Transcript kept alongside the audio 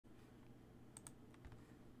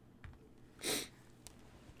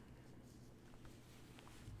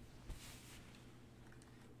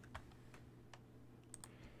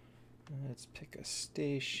Let's pick a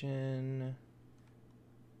station.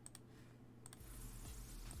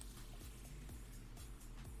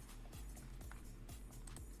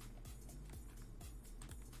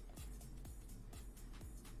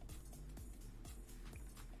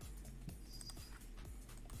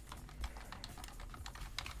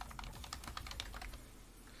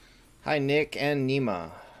 Hi, Nick and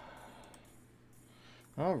Nima.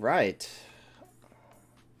 All right.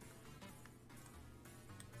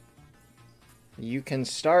 You can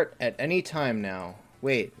start at any time now.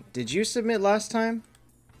 Wait, did you submit last time?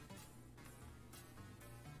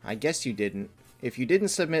 I guess you didn't. If you didn't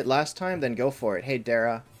submit last time, then go for it. Hey,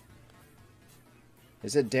 Dara.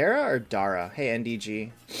 Is it Dara or Dara? Hey, NDG.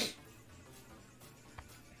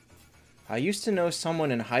 I used to know someone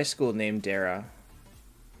in high school named Dara.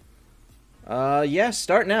 Yeah,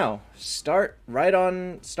 start now. Start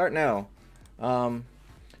now.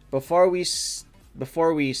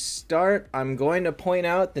 Before we start, I'm going to point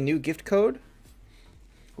out the new gift code.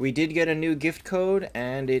 We did get a new gift code,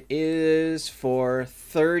 and it is for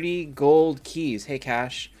 30 gold keys. Hey,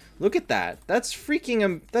 Cash. Look at that. That's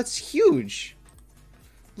freaking, that's huge.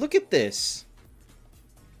 Look at this.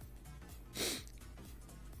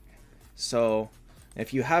 So,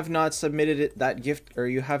 if you have not submitted that gift, or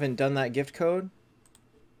you haven't done that gift code,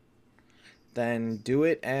 then do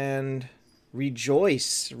it and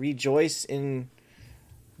rejoice. Rejoice in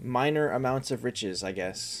minor amounts of riches, I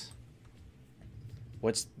guess.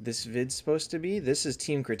 What's this vid supposed to be? This is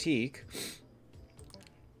Team Critique.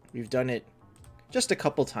 We've done it just a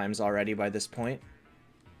couple times already by this point.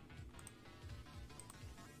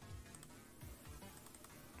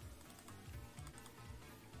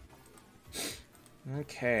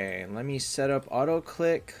 Okay, let me set up auto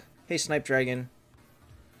click. Hey, Snipe Dragon.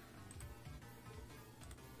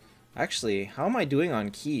 Actually, how am I doing on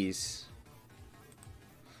keys?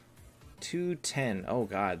 210. Oh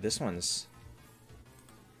god, this one's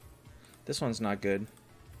not good.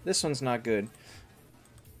 This one's not good.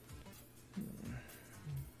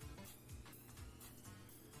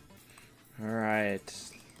 Alright.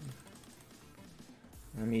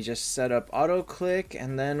 Let me just set up auto click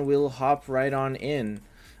and then we'll hop right on in.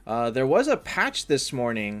 There was a patch this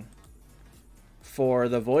morning for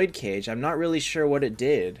the void cage. I'm not really sure what it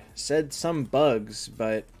did. Said some bugs,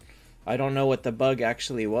 but I don't know what the bug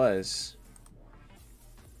actually was.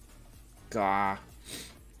 Gah.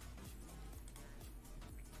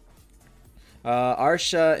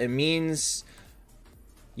 Arsha, it means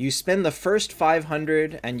you spend the first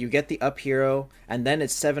 500 and you get the up hero, and then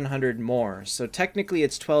it's 700 more. So technically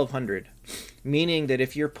it's 1200, meaning that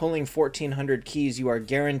if you're pulling 1400 keys, you are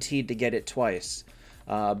guaranteed to get it twice.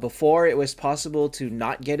 Before, it was possible to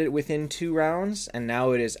not get it within 2 rounds, and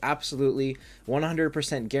now it is absolutely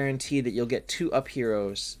 100% guaranteed that you'll get 2 up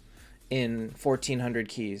heroes in 1400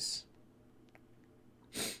 keys.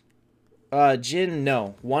 Jin,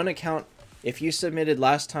 no. One account. If you submitted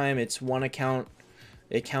last time, it's one account.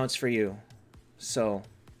 It counts for you. So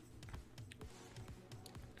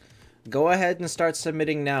go ahead and start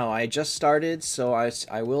submitting now. I just started, so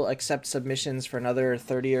I will accept submissions for another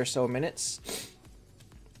 30 or so minutes.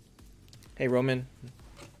 Hey, Roman.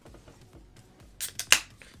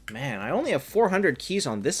 Man, I only have 400 keys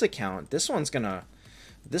on this account. This one's gonna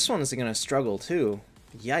struggle too.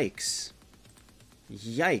 Yikes.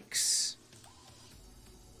 Yikes.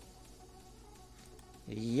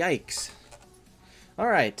 Yikes.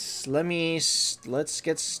 Alright, let's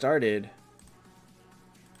get started.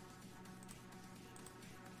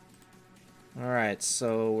 Alright,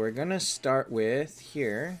 so we're gonna start with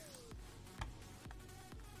here.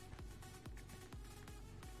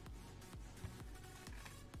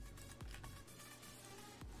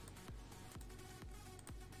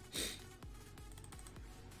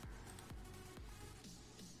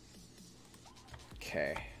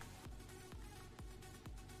 Okay.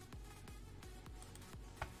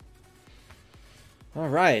 All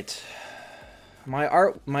right. My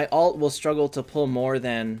alt will struggle to pull more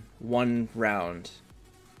than 1 round,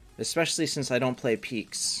 especially since I don't play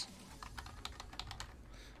peaks.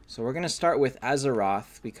 So we're going to start with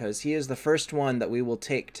Azeroth because he is the first one that we will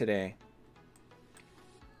take today.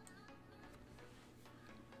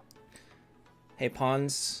 Hey,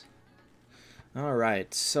 pawns. All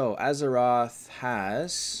right. So Azeroth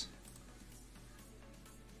has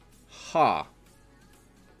Ha.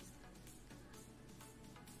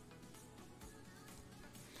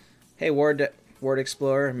 Hey, Ward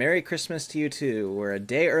Explorer. Merry Christmas to you too. We're a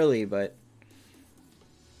day early, but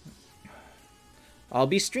I'll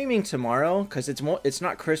be streaming tomorrow because it's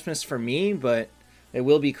not Christmas for me, but it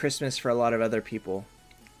will be Christmas for a lot of other people.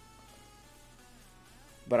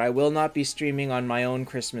 but I will not be streaming on my own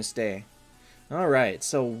Christmas Day. Alright,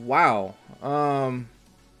 so wow.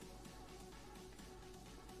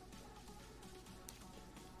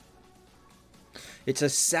 It's a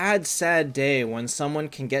sad, sad day when someone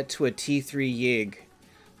can get to a T3 Yig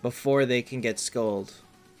before they can get Skulled.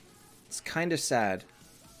 It's kind of sad.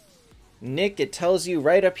 Nick, it tells you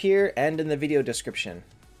right up here and in the video description.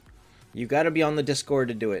 You gotta be on the Discord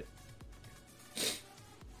to do it.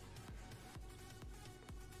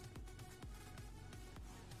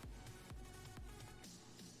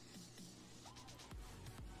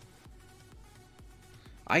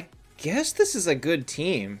 I guess this is a good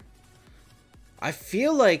team. I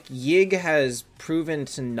feel like Yig has proven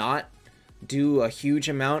to not do a huge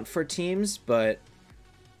amount for teams, but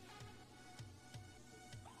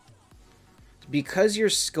because your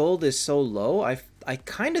Skulled is so low, I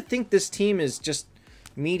kind of think this team is just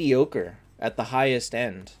mediocre at the highest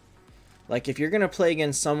end. Like, if you're going to play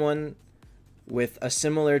against someone with a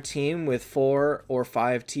similar team with 4 or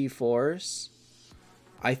 5 T4s,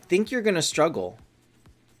 I think you're going to struggle.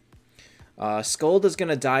 Skulled is going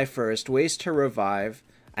to die first, waste her revive,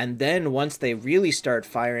 and then once they really start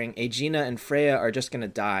firing, Aegina and Freya are just going to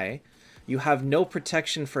die. You have no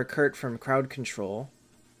protection for Kurt from crowd control.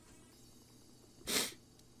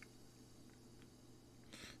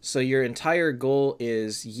 So your entire goal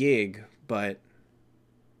is Yig, but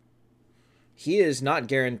he is not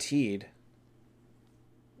guaranteed.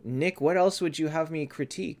 Nick, what else would you have me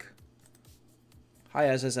critique? Hi,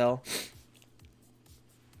 Azazel.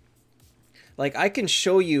 Like, I can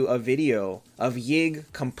show you a video of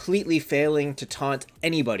Yig completely failing to taunt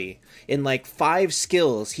anybody. In like 5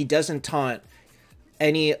 skills, he doesn't taunt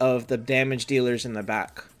any of the damage dealers in the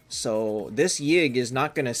back. So this Yig is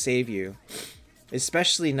not going to save you.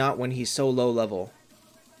 Especially not when he's so low level.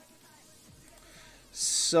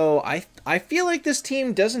 So I feel like this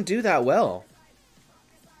team doesn't do that well.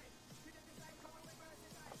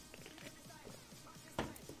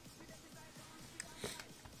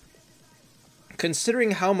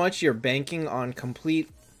 Considering how much you're banking on complete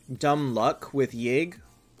dumb luck with Yig.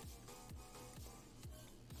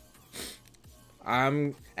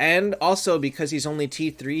 And also because he's only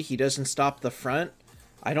T3, he doesn't stop the front.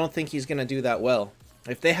 I don't think he's going to do that well.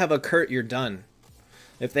 If they have a Kurt, you're done.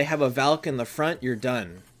 If they have a Valk in the front, you're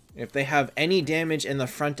done. If they have any damage in the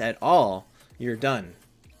front at all, you're done.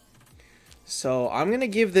 So I'm going to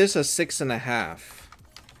give this a 6.5.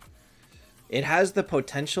 It has the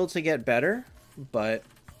potential to get better, but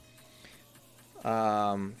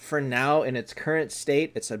for now, in its current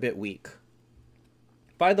state, it's a bit weak.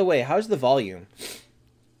 By the way, how's the volume?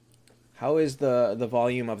 How is the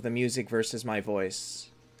volume of the music versus my voice?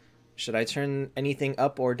 Should I turn anything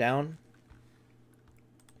up or down?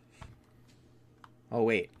 Oh,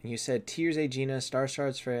 wait. You said Tears Aegina, Star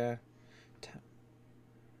Shards Freya.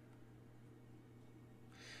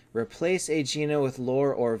 Replace Aegina with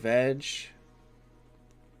Lore or Veg.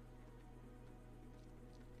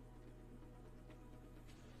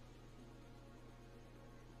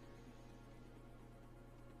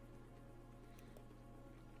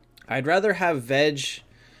 I'd rather have Veg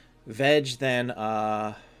than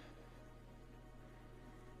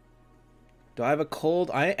do I have a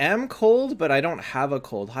cold? I am cold, but I don't have a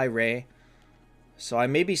cold. Hi, Ray. So I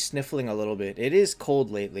may be sniffling a little bit. It is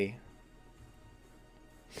cold lately.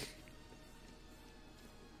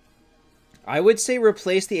 I would say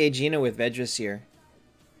replace the Aegina with Vegvisir.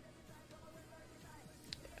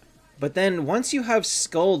 But then once you have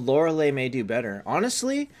Skull, Lorelei may do better.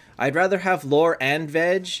 Honestly, I'd rather have Lore and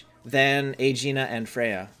Veg than Aegina and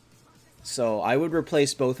Freya. So I would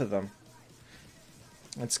replace both of them.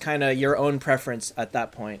 It's kind of your own preference at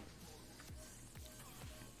that point.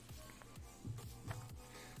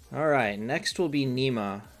 Alright, next will be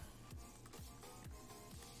Nima.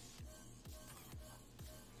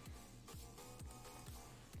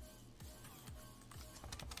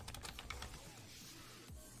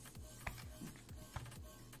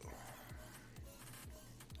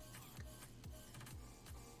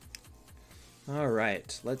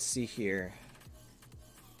 Alright, let's see here.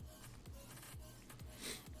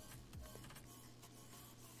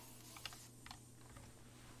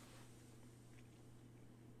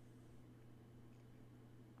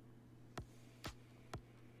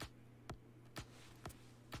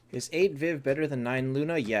 Is 8 Viv better than 9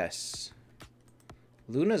 Luna? Yes.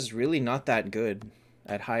 Luna's really not that good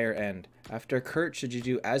at higher end. After Kurt, should you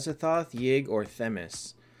do Azathoth, Yig, or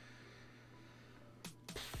Themis?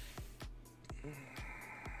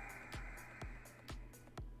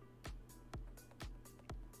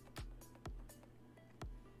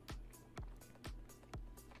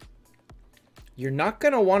 You're not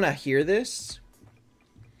going to want to hear this,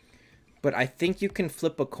 but I think you can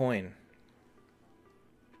flip a coin.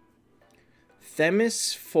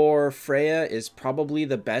 Themis for Freya is probably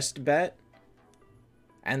the best bet.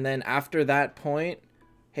 And then after that point,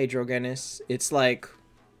 hey Drogenis, it's like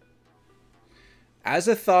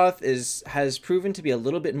Azathoth has proven to be a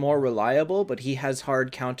little bit more reliable, but he has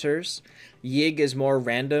hard counters. Yig is more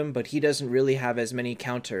random, but he doesn't really have as many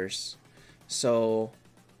counters. So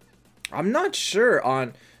I'm not sure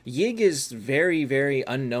on... Yig is very, very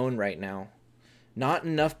unknown right now. Not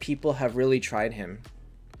enough people have really tried him.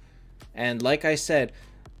 And like I said,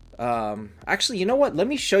 actually, you know what? Let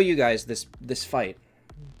me show you guys this fight.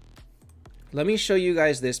 Let me show you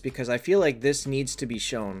guys this because I feel like this needs to be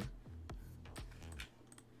shown.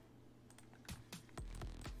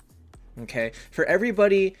 Okay, for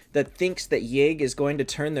everybody that thinks that Yig is going to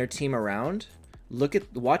turn their team around,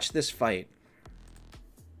 watch this fight.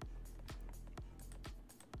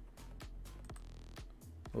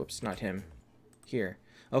 Whoops, not him. Here.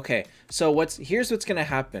 Okay, so here's what's gonna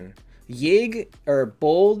happen. Yig or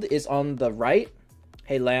Bold is on the right.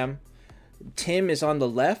 Hey Lamb. Tim is on the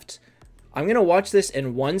left. I'm gonna watch this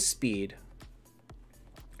in 1 speed.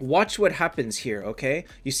 Watch what happens here, okay?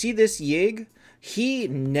 You see this Yig? He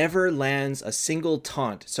never lands a single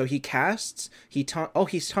taunt. So he casts, oh,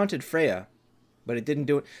 he's taunted Freya, but it didn't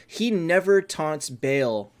do it. He never taunts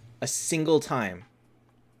Bale a single time.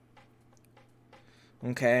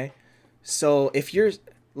 Okay? So if you're,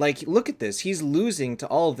 like, look at this. He's losing to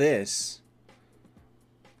all this.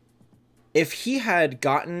 If he had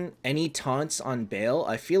gotten any taunts on Bale,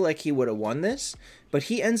 I feel like he would have won this. But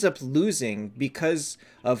he ends up losing because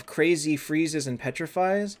of crazy freezes and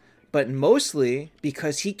petrifies. But mostly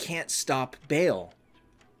because he can't stop Bale.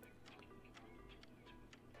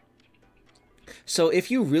 So if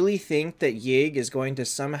you really think that Yig is going to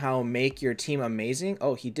somehow make your team amazing...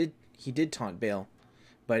 Oh, he did taunt Bale.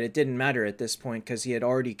 But it didn't matter at this point because he had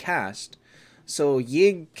already cast. So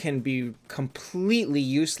Yig can be completely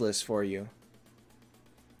useless for you.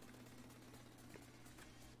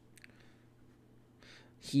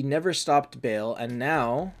 He never stopped Bale, and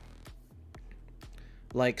now...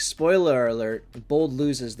 Like, spoiler alert, Bold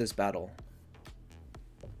loses this battle.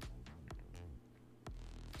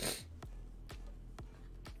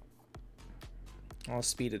 I'll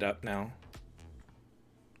speed it up now.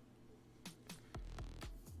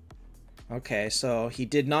 Okay, so he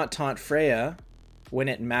did not taunt Freya when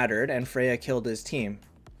it mattered, and Freya killed his team.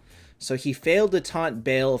 So he failed to taunt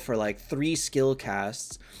Bale for like 3 skill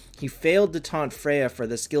casts. He failed to taunt Freya for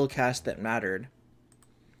the skill cast that mattered.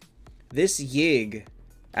 This Yig...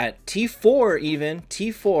 At T4 even,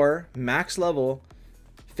 T4, max level,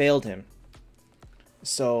 failed him.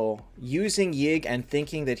 So, using Yig and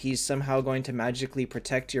thinking that he's somehow going to magically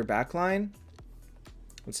protect your backline,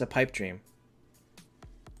 it's a pipe dream.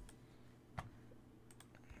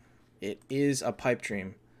 It is a pipe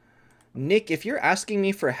dream. Nick, if you're asking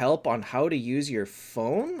me for help on how to use your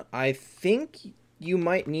phone, I think you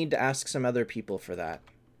might need to ask some other people for that.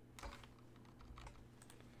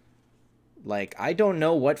 Like, I don't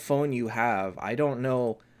know what phone you have. I don't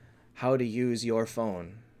know how to use your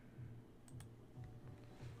phone.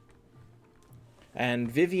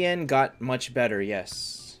 And Vivienne got much better,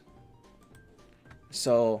 yes.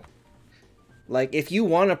 So, like, if you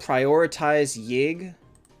want to prioritize Yig,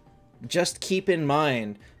 just keep in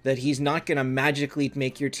mind that he's not going to magically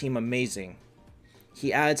make your team amazing.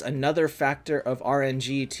 He adds another factor of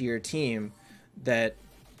RNG to your team that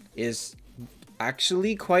is...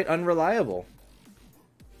 actually quite unreliable.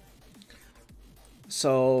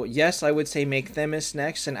 So yes, I would say make Themis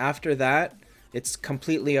next, and after that it's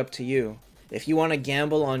completely up to you. If you want to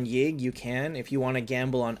gamble on Yig, you can. If you want to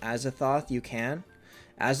gamble on Azathoth, you can.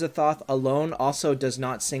 Azathoth alone also does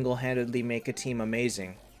not single-handedly make a team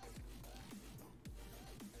amazing.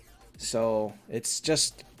 So it's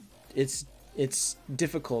just it's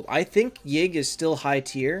difficult. I think Yig is still high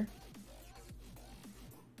tier.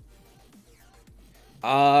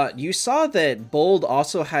 You saw that Bold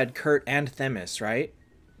also had Kurt and Themis, right?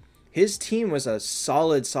 His team was a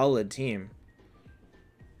solid team.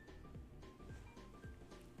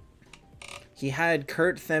 He had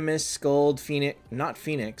Kurt, Themis, Skuld, Phoenix, not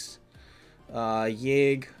Phoenix,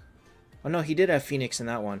 Yig. Oh no, he did have Phoenix in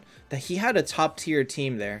that one. He had a top tier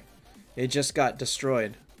team there. It just got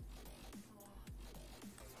destroyed.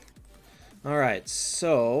 Alright,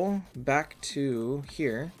 so back to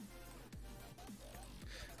here.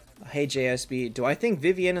 Hey JSB, do I think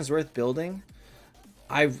Vivienne is worth building?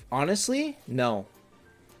 Honestly, no.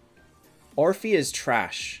 Orphe is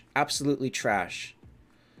trash. Absolutely trash.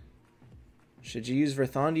 Should you use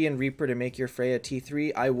Verthandi and Reaper to make your Freya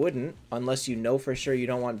T3? I wouldn't, unless you know for sure you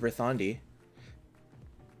don't want Verthandi.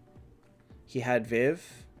 He had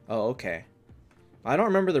Viv? Oh, okay. I don't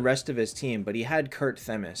remember the rest of his team, but he had Kurt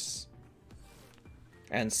Themis.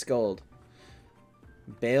 And Skuld.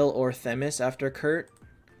 Bale or Themis after Kurt?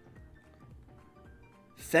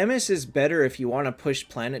 Themis is better if you want to push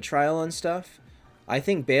Planet Trial and stuff. I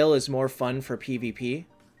think Bale is more fun for PvP.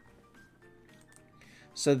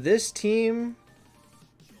 So this team...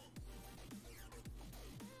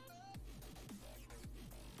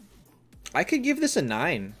 I could give this a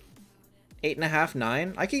 9. 8.5,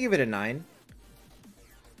 9. I could give it a 9.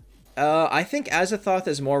 I think Azathoth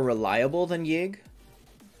is more reliable than Yig.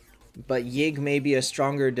 But Yig may be a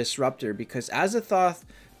stronger disruptor because Azathoth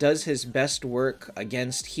does his best work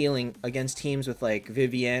against teams with like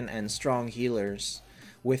Vivienne and strong healers.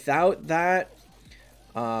 Without that,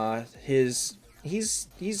 he's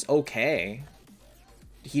okay.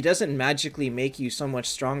 He doesn't magically make you so much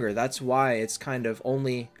stronger. That's why it's kind of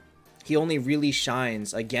he only really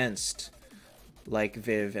shines against like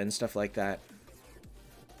Viv and stuff like that.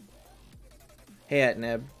 Hey,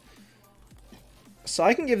 Atneb. So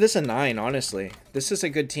I can give this a 9, honestly. This is a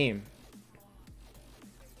good team.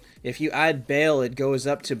 If you add Bale, it goes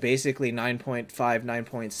up to basically 9.5,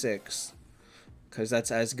 9.6. Because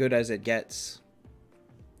that's as good as it gets.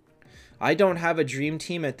 I don't have a dream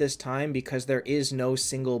team at this time because there is no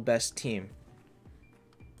single best team.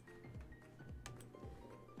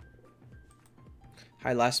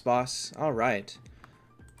 Hi, last boss. Alright.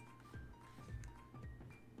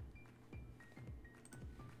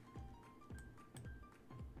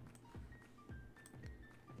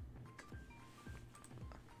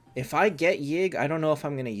 If I get Yig, I don't know if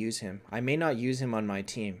I'm going to use him. I may not use him on my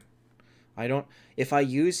team. If I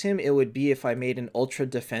use him, it would be if I made an ultra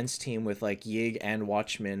defense team with like Yig and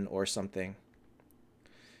Watchman or something.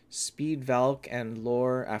 Speed, Valk, and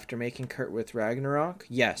Lore after making Kurt with Ragnarok?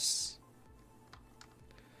 Yes.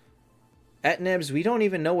 Etnebs, we don't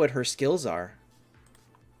even know what her skills are.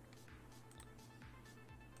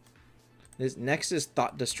 This next is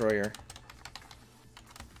Thought Destroyer.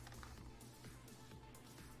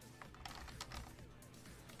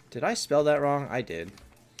 Did I spell that wrong? I did.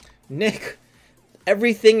 Nick,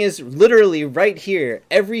 everything is literally right here.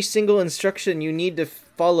 Every single instruction you need to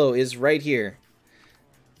follow is right here.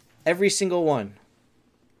 Every single one.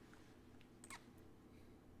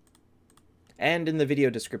 And in the video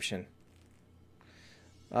description.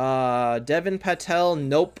 Devin Patel,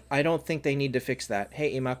 nope. I don't think they need to fix that.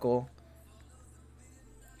 Hey, Imako.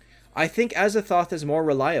 I think Azathoth is more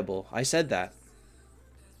reliable. I said that.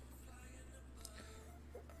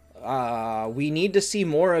 We need to see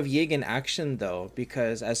more of Yig in action, though,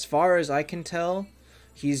 because as far as I can tell,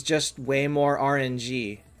 he's just way more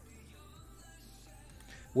RNG.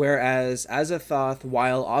 Whereas Azathoth,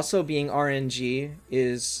 while also being RNG,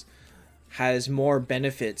 has more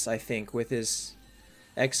benefits, I think, with his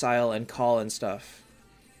exile and call and stuff.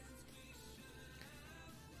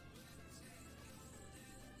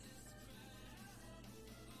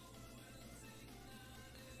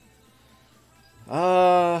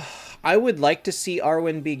 I would like to see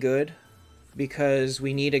Arwen be good because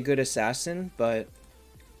we need a good assassin, but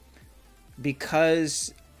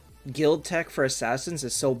because guild tech for assassins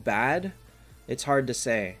is so bad, it's hard to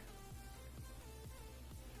say.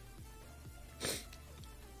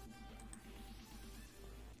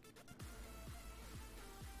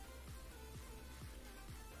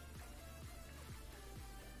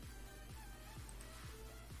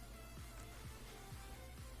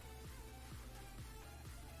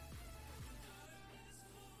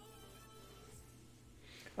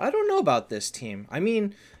 I don't know about this team. I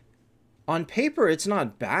mean, on paper it's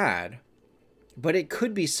not bad, but it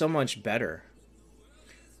could be so much better.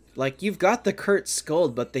 Like, you've got the Kurt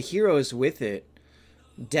Skuld, but the heroes with it,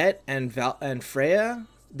 Det and Freya,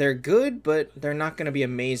 they're good, but they're not going to be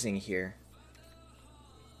amazing here.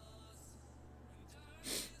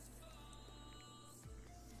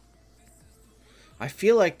 I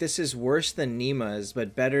feel like this is worse than Nima's,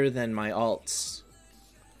 but better than my alts.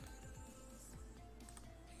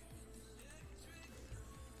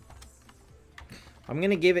 I'm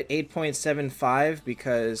going to give it 8.75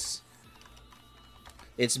 because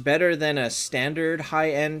it's better than a standard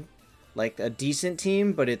high-end, like a decent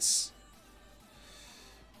team, but it's...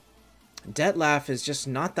 Detlaf is just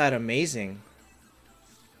not that amazing.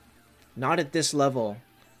 Not at this level.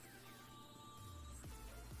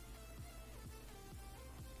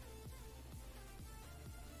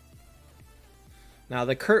 Now,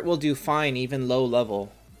 the Kurt will do fine even low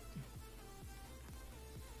level.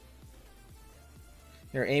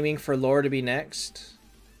 You're aiming for lore to be next?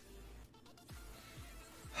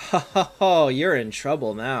 Ha ha ha, you're in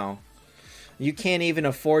trouble now. You can't even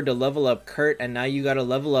afford to level up Kurt, and now you gotta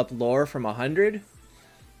level up lore from 100?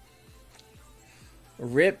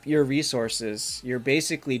 Rip your resources. You're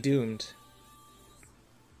basically doomed.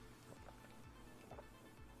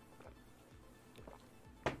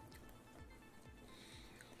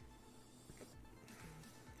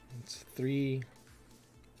 It's 3.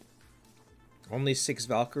 Only 6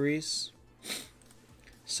 Valkyries.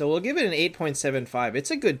 So we'll give it an 8.75. It's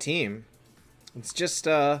a good team. It's just,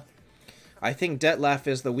 I think Detlef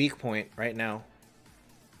is the weak point right now.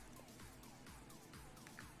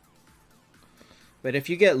 But if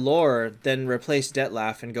you get lore, then replace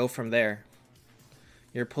Detlef and go from there.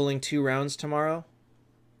 You're pulling 2 rounds tomorrow?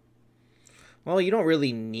 Well, you don't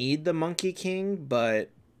really need the Monkey King, but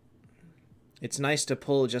it's nice to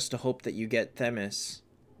pull just to hope that you get Themis.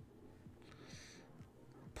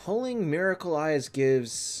 Pulling Miracle Eyes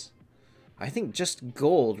gives, I think, just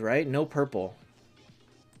gold, right? No purple.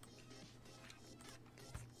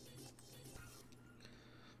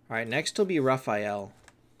 Alright, next will be Raphael.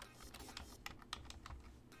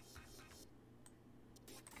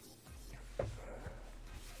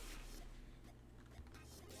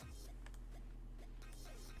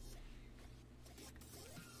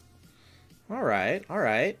 Alright,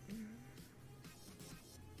 alright.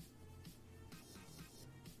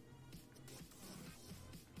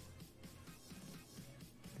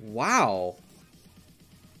 Wow.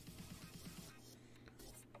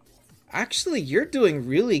 Actually, you're doing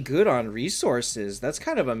really good on resources. That's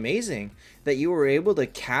kind of amazing that you were able to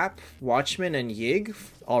cap Watchman and Yig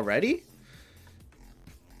already.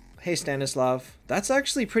 Hey, Stanislav. That's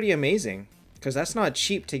actually pretty amazing, because that's not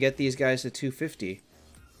cheap to get these guys to 250.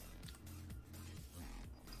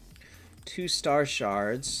 2 Star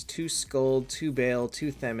Shards, 2 Skuld, 2 Bale,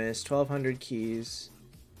 2 Themis, 1200 keys.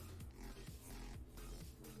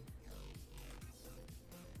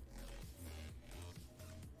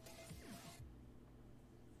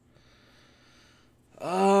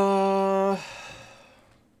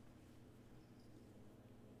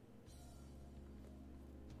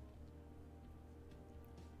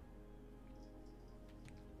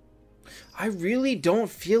 I really don't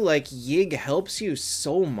feel like Yig helps you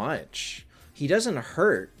so much. He doesn't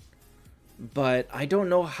hurt, but I don't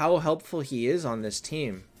know how helpful he is on this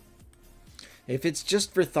team. If it's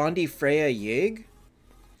just for Thondi, Freya, Yig,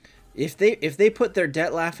 if they put their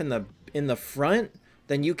Detlef in the front,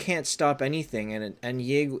 then you can't stop anything, and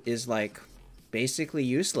Yig is like basically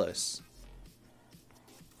useless.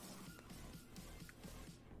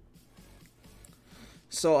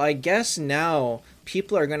 So I guess now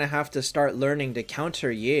people are going to have to start learning to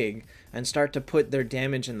counter Yig and start to put their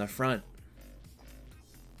damage in the front.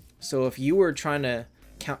 So if you were trying to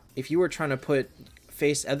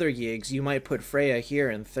face other Yigs, you might put Freya here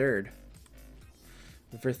in third.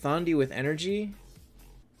 Verthandi with energy?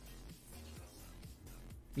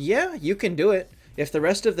 Yeah, you can do it. If the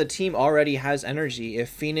rest of the team already has energy, if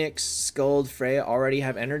Phoenix, Skuld, Freya already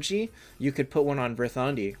have energy, you could put one on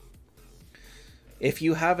Verthandi. If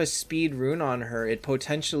you have a speed rune on her, it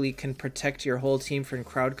potentially can protect your whole team from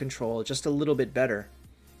crowd control just a little bit better.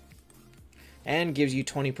 And gives you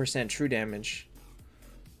 20% true damage.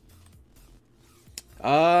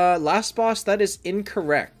 Last boss, that is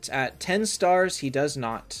incorrect. At 10 stars, he does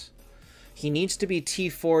not. He needs to be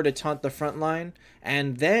T4 to taunt the front line.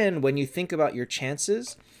 And then, when you think about your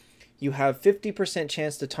chances, you have 50%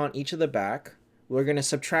 chance to taunt each of the back. We're going to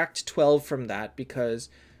subtract 12 from that because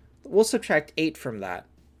we'll subtract 8 from that.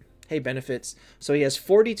 Hey, benefits. So he has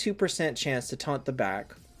 42% chance to taunt the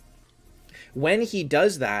back. When he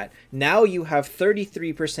does that, now you have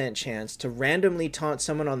 33% chance to randomly taunt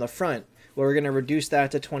someone on the front. Well, we're going to reduce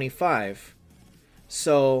that to 25.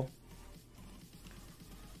 So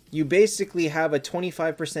you basically have a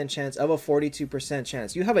 25% chance of a 42%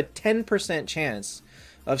 chance. You have a 10% chance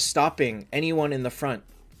of stopping anyone in the front.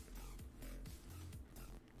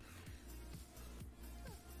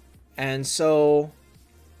 And so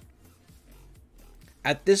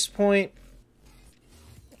at this point,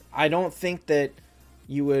 I don't think that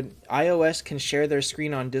you would... iOS can share their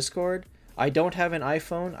screen on Discord. I don't have an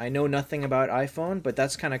iPhone. I know nothing about iPhone, but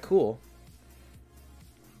that's kind of cool.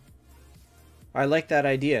 I like that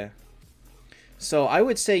idea. So I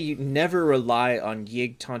would say you never rely on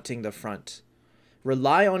Yig taunting the front.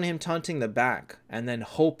 Rely on him taunting the back, and then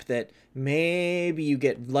hope that maybe you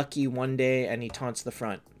get lucky one day and he taunts the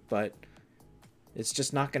front. But it's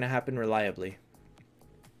just not going to happen reliably.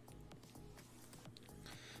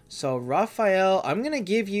 So Raphael, I'm going to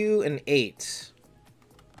give you an 8.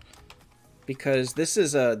 because this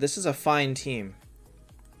is a fine team.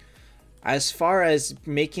 As far as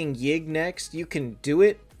making Yig next, you can do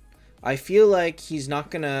it. I feel like he's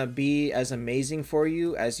not gonna be as amazing for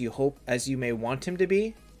you as you may want him to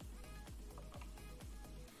be.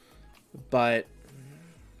 But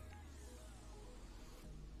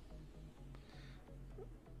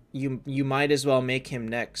you might as well make him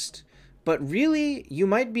next. But really, you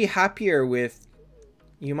might be happier with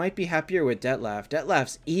Detlef.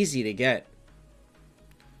 Detlef's easy to get.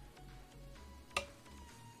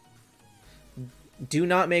 Do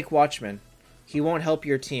not make Watchman. He won't help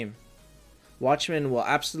your team. Watchman will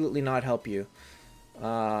absolutely not help you.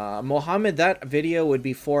 Mohammed, that video would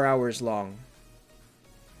be 4 hours long.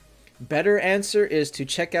 Better answer is to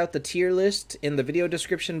check out the tier list in the video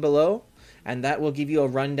description below, and that will give you a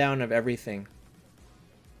rundown of everything.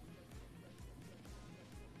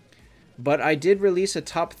 But I did release a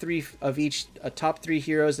top three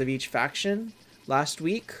heroes of each faction last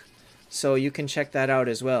week, so you can check that out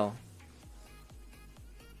as well.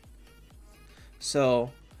 So,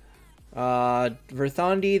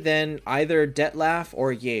 Verthandi, then either Detlef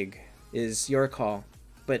or Yig is your call,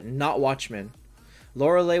 but not Watchman.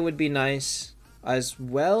 Lorelei would be nice as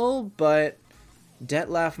well, but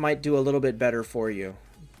Detlef might do a little bit better for you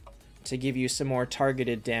to give you some more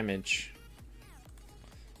targeted damage.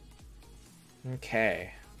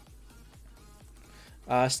 Okay.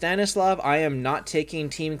 Stanislav, I am not taking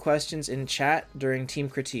team questions in chat during team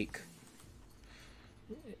critique.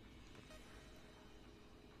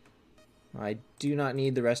 I do not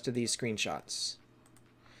need the rest of these screenshots.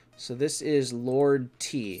 So this is Lord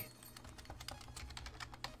T.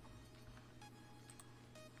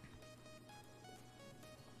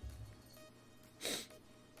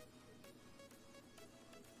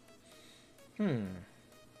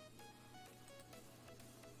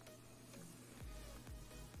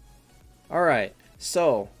 Alright,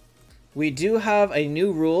 so we do have a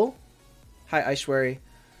new rule. Hi, Aishwari.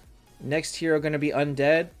 Next hero going to be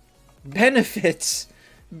undead. Benefits!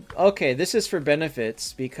 Okay, this is for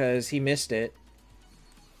benefits because he missed it.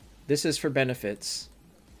 This is for benefits.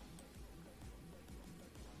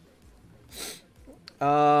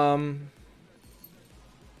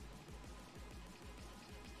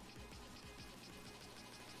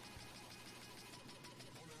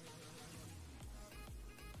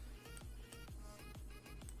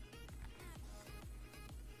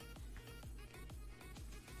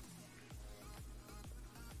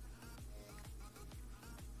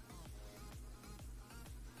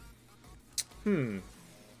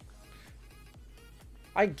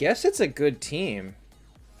 I guess it's a good team.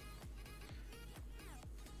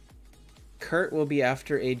 Kurt will be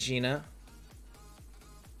after Aegina.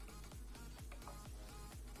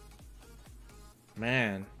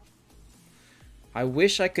 Man. I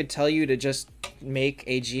wish I could tell you to just make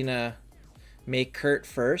Aegina make Kurt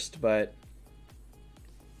first, but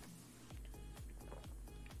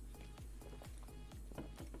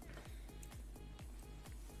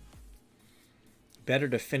better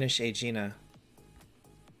to finish Aegina.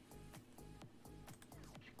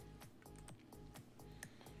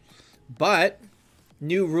 But,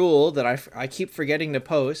 new rule that I keep forgetting to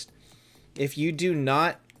post. If you do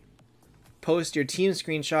not post your team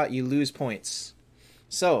screenshot, you lose points.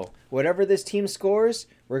 So, whatever this team scores,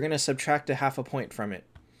 we're going to subtract a half a point from it.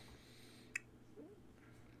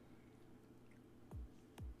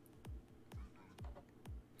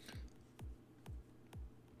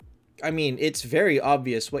 I mean, it's very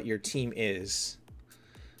obvious what your team is.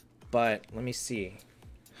 But, let me see.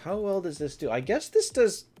 How well does this do? I guess this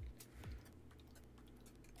does...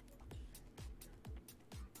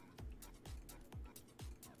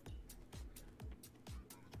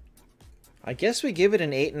 I guess we give it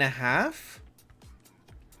an 8.5.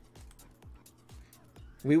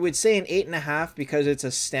 We would say an 8.5 because it's a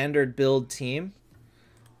standard build team,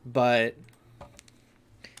 but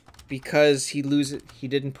because he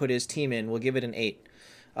didn't put his team in, we'll give it an 8.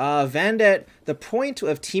 Vandet, the point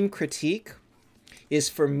of team critique is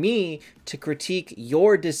for me to critique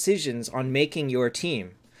your decisions on making your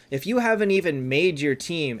team. If you haven't even made your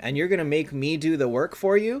team and you're gonna make me do the work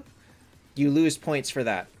for you, you lose points for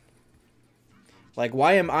that. Like,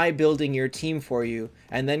 why am I building your team for you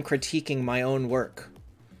and then critiquing my own work?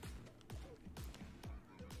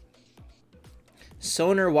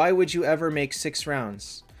 Sonar, why would you ever make 6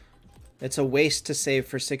 rounds? It's a waste to save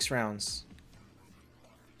for 6 rounds.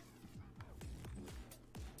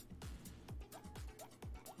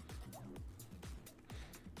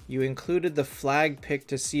 You included the flag pick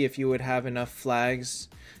to see if you would have enough flags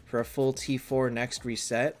for a full T4 next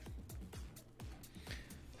reset.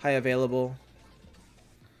 High available.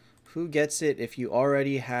 Who gets it if you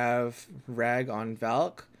already have Rag on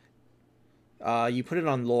Valk? You put it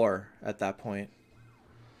on Lore at that point.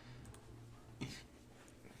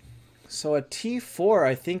 So a T4,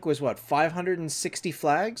 I think, was what, 560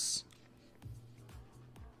 flags?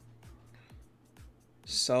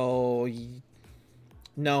 So,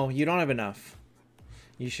 no, you don't have enough.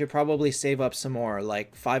 You should probably save up some more,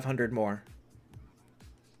 like 500 more.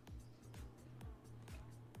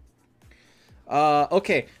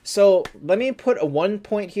 Okay, so let me put a 1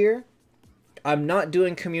 point here. I'm not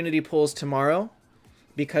doing community polls tomorrow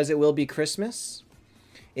because it will be Christmas.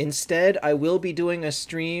 Instead, I will be doing a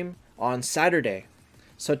stream on Saturday.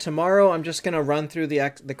 So tomorrow I'm just gonna run through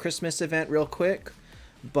the Christmas event real quick,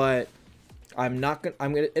 but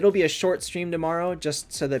it'll be a short stream tomorrow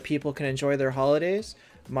just so that people can enjoy their holidays.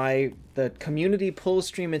 The community poll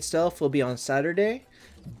stream itself will be on Saturday,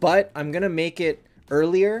 but I'm gonna make it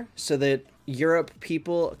earlier so that Europe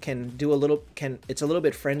people can do it's a little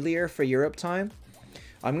bit friendlier for Europe time.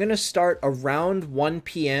 I'm gonna start around 1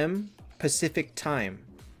 p.m. Pacific time,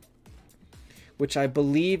 which I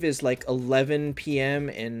believe is like 11 p.m.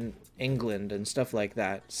 in England and stuff like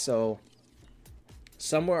that. So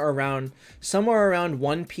somewhere around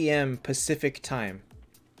 1 p.m. Pacific time.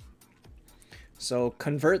 So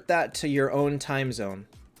convert that to your own time zone.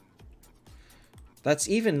 That's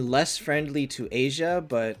even less friendly to Asia,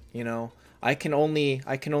 but you know, I can only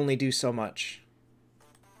do so much.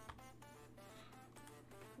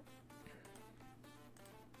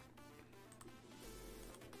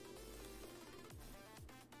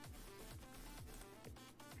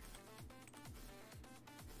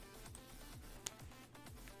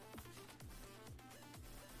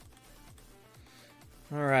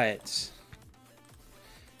 All right.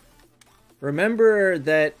 Remember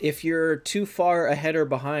that if you're too far ahead or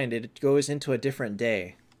behind, it goes into a different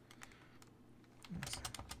day.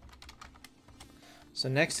 So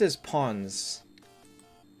next is pawns.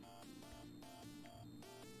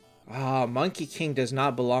 Ah, Monkey King does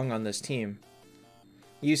not belong on this team.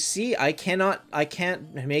 You see, I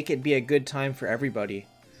can't make it be a good time for everybody.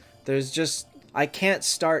 I can't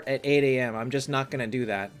start at 8 a.m. I'm just not gonna do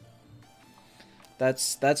that.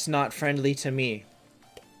 That's not friendly to me.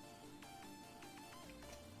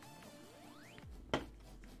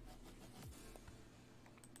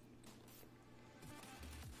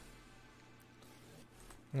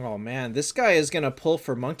 Oh man, this guy is gonna pull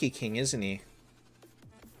for Monkey King, isn't he?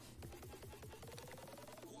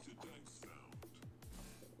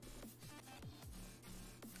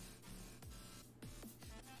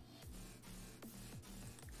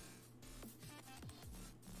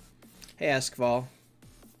 Hey, Askval.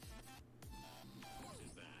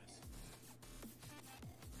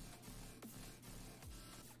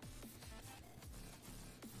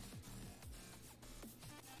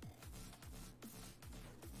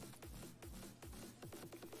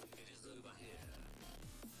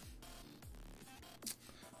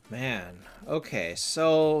 Man, okay,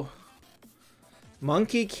 so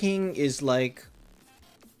Monkey King is like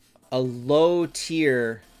a low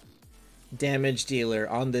tier damage dealer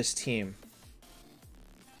on this team.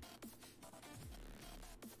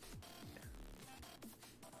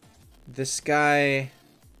 This guy...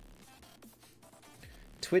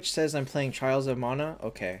 Twitch says I'm playing Trials of Mana?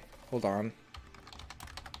 Okay, hold on.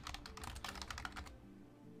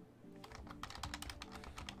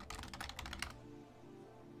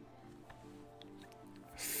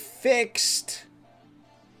 Fixed!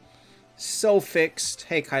 So fixed.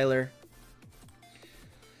 Hey, Kyler.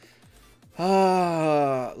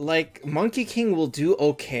 Like, Monkey King will do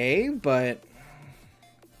okay, but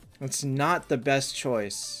it's not the best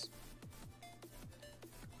choice.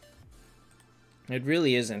 It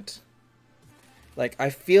really isn't. Like, I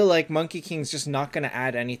feel like Monkey King's just not gonna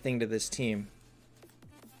add anything to this team.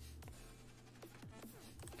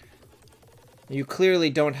 You clearly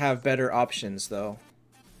don't have better options, though.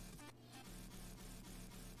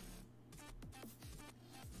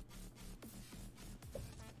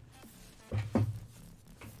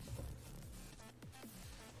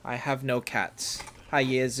 I have no cats. Hi,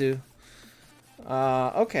 Yezu.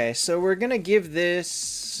 Okay, so we're gonna give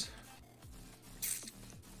this...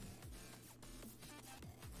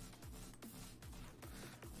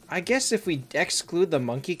 I guess if we exclude the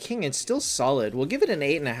Monkey King, it's still solid. We'll give it an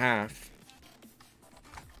 8.5.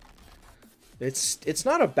 It's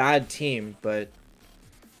not a bad team, but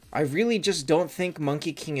I really just don't think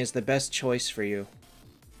Monkey King is the best choice for you.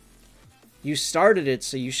 You started it,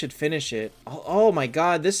 so you should finish it. Oh my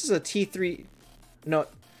god, this is a T3... No,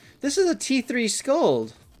 this is a T3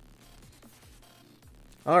 Scold.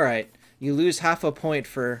 Alright, you lose half a point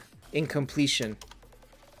for incompletion.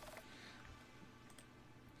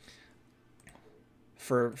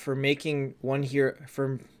 for making one here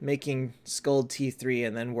for making Skuld T3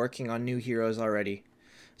 and then working on new heroes already.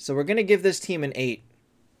 So we're gonna give this team an 8.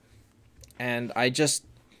 And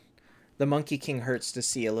the Monkey King hurts to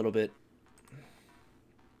see a little bit.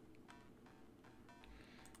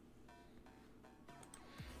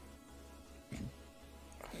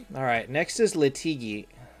 All right, next is Litigi.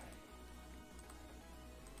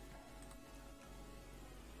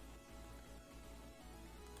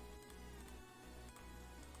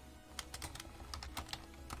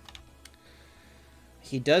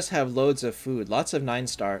 He does have loads of food, lots of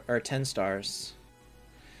 9-star or 10 stars.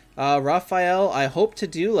 Raphael, I hope to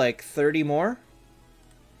do like 30 more.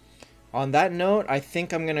 On that note, I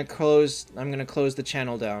think I'm gonna close the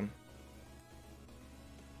channel down.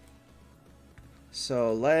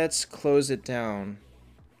 So let's close it down.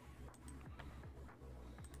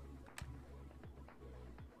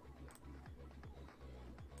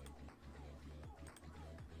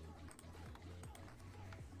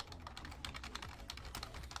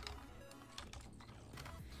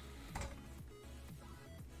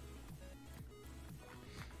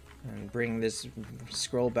 And bring this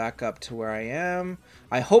scroll back up to where I am.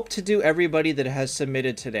 I hope to do everybody that has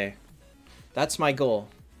submitted today. That's my goal.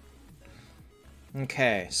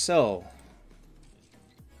 Okay, so.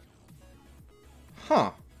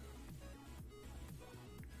 Huh.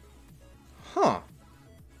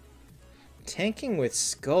 Tanking with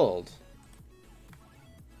Skuld.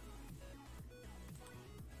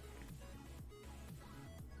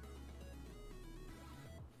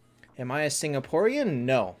 Am I a Singaporean?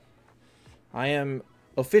 No. I'm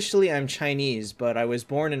Chinese, but I was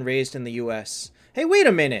born and raised in the US. Hey, wait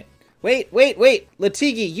a minute. Wait.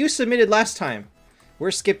 Litigi, you submitted last time.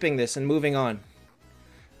 We're skipping this and moving on.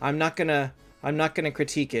 I'm not gonna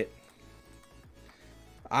critique it.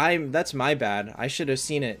 That's my bad. I should have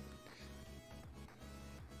seen it.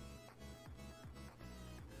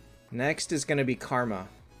 Next is gonna be Karma.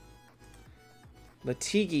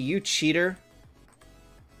 Litigi, you cheater.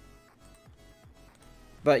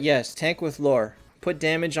 But yes, tank with lore. Put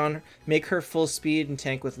damage on her, make her full speed and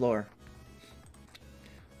tank with lore.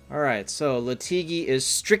 Alright, so Litigi is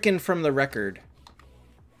stricken from the record.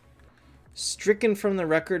 Stricken from the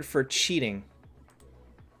record for cheating.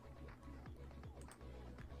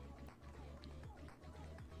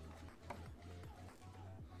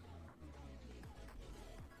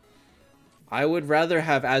 I would rather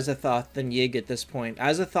have Azathoth than Yig at this point.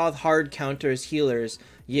 Azathoth hard counters healers.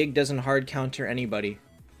 Yig doesn't hard counter anybody.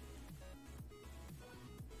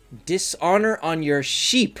 Dishonor on your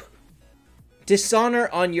sheep. Dishonor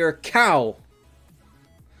on your cow.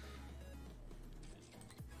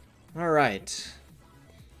 Alright.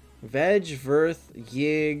 Veg, Verth,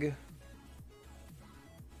 Yig.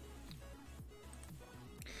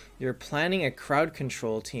 You're planning a crowd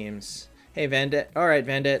control teams. Hey, Vandit. Alright,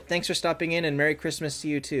 Vandit. Thanks for stopping in and Merry Christmas to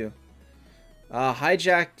you too.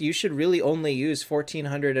 Hijacked, you should really only use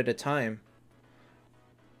 1400 at a time.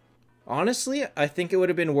 Honestly, I think it would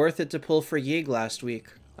have been worth it to pull for Yig last week.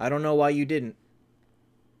 I don't know why you didn't.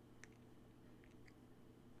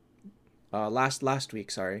 Last week,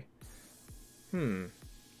 sorry.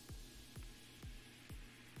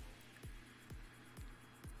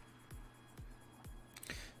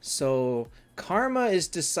 So, Karma is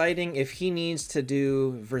deciding if he needs to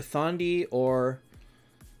do Verthandi or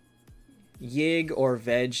Yig or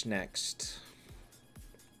Veg next.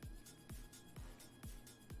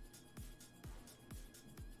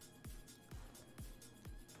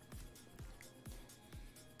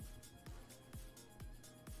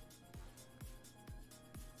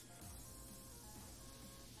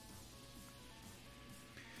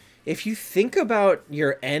 If you think about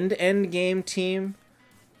your end game team,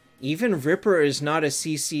 even Ripper is not a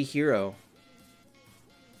CC hero.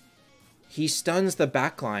 He stuns the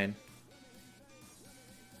backline.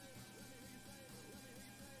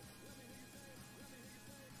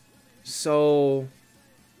 So,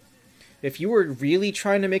 if you were really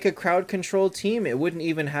trying to make a crowd control team, it wouldn't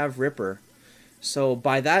even have Ripper. So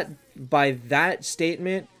by that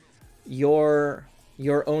statement, your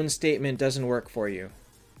own statement doesn't work for you.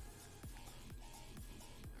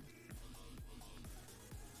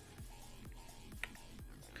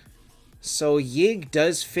 So Yig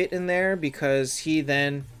does fit in there because he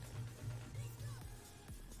then...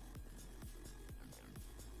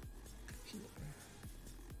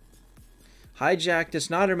 Hijacked,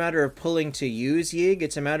 it's not a matter of pulling to use Yig,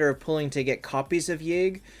 it's a matter of pulling to get copies of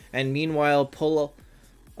Yig, and meanwhile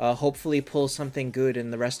hopefully pull something good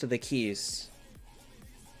in the rest of the keys.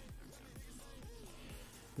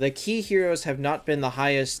 The key heroes have not been the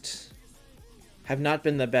highest, have not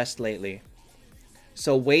been the best lately.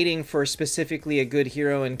 So waiting for specifically a good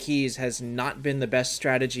hero and keys has not been the best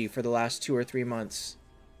strategy for the last 2 or 3 months.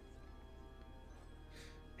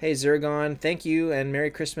 Hey Zergon, thank you, and Merry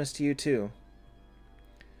Christmas to you too.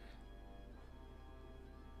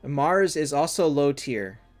 Mars is also low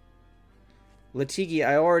tier. Latigi,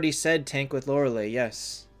 I already said tank with Lorelei,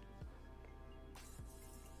 yes.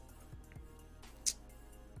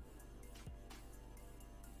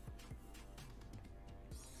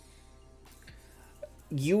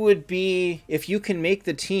 You would be, if you can make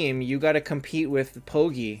the team, you got to compete with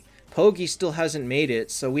Pogi. Pogi still hasn't made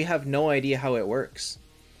it, so we have no idea how it works.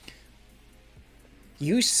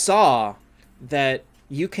 You saw that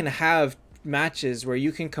you can have matches where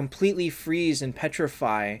you can completely freeze and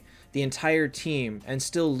petrify the entire team and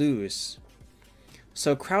still lose.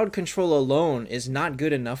 So crowd control alone is not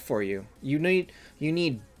good enough for you. You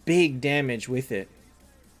need big damage with it.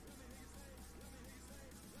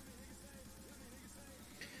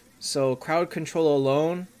 So crowd control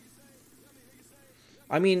alone,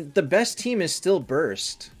 I mean, the best team is still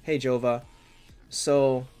Burst. Hey Jova.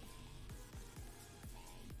 So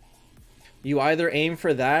you either aim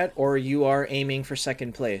for that or you are aiming for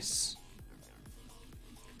second place.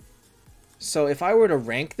 So if I were to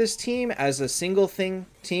rank this team as a single thing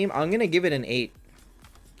team, I'm going to give it an 8.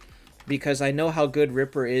 Because I know how good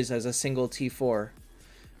Ripper is as a single T4.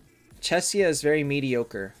 Chessia is very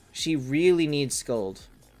mediocre. She really needs Scold.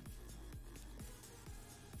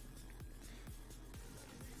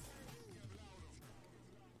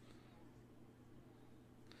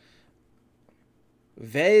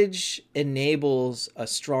 Veg enables a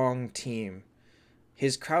strong team.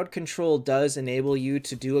 His crowd control does enable you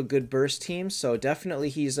to do a good burst team, so definitely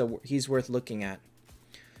he's worth looking at.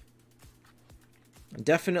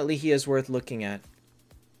 Definitely he is worth looking at.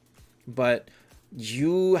 But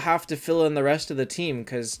you have to fill in the rest of the team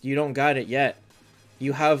because you don't got it yet.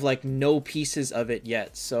 You have like no pieces of it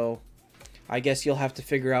yet, so I guess you'll have to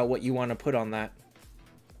figure out what you want to put on that.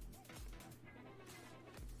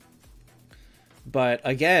 But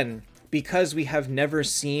again, because we have never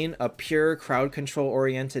seen a pure crowd control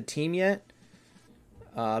oriented team yet,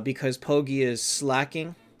 because Pogi is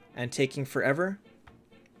slacking and taking forever,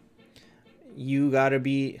 you gotta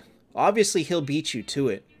be... Obviously, he'll beat you to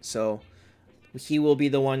it, so he will be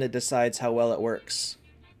the one that decides how well it works.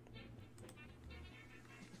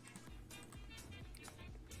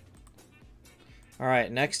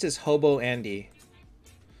 Alright, next is Hobo Andy.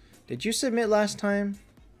 Did you submit last time?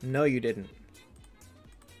 No, you didn't.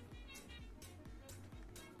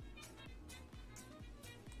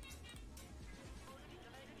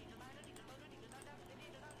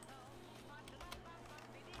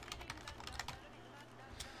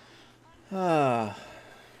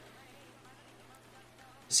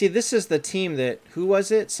 See, this is the team that... Who was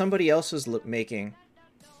it? Somebody else was making.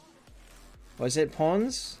 Was it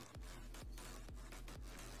Pons?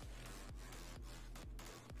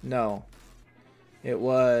 No. It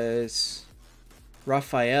was...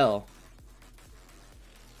 Raphael.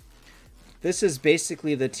 This is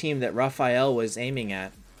basically the team that Raphael was aiming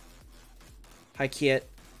at. Hi, Kiet.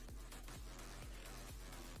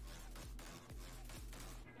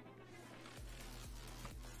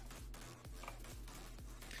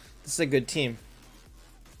 This is a good team.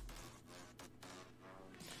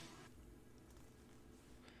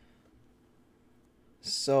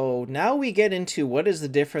 So now we get into what is the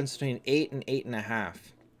difference between 8 and 8.5.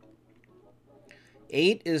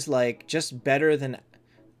 8 is like just better than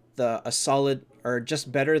a solid, or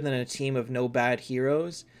just better than a team of no bad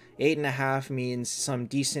heroes. 8.5 means some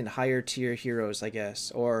decent higher tier heroes, I guess,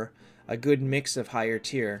 or a good mix of higher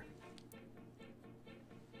tier.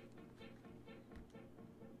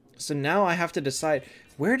 So now I have to decide,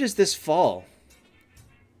 where does this fall?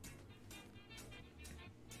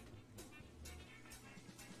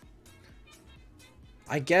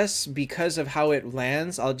 I guess because of how it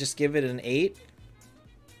lands, I'll just give it an 8.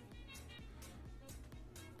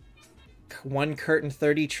 1 curtain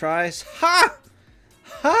 30 tries. Ha!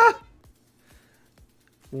 Ha!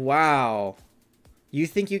 Wow. You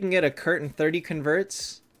think you can get a curtain 30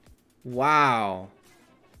 converts? Wow.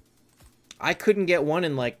 I couldn't get one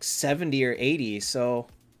in like 70 or 80, so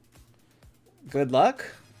good luck.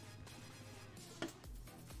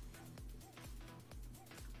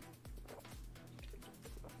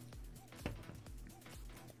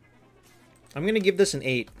 I'm gonna give this an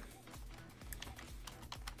 8.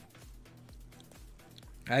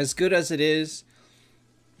 As good as it is,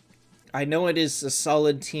 I know it is a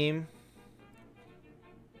solid team.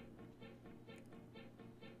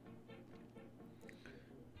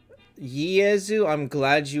 Yezu, I'm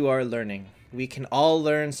glad you are learning. We can all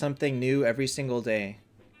learn something new every single day.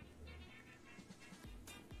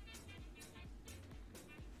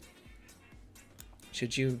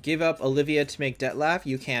 Should you give up Olivia to make Detlef?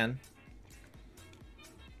 You can.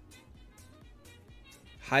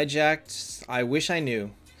 Hijacked. I wish I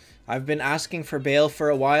knew. I've been asking for bail for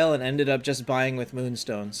a while and ended up just buying with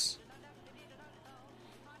moonstones.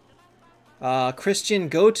 Christian,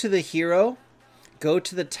 go to the hero, go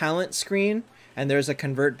to the talent screen, and there's a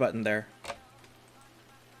convert button there.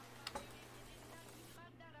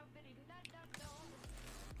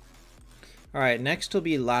 Alright, next will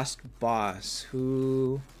be Last Boss,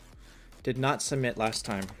 who did not submit last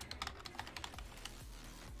time.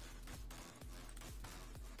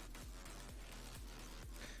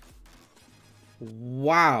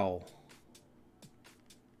 Wow.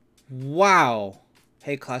 Wow.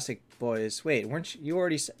 Hey, Classic Boys. Wait, weren't you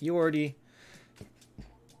already...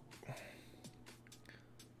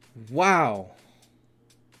 Wow.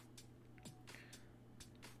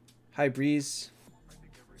 Hi, Breeze.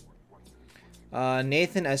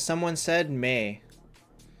 Nathan, as someone said, May.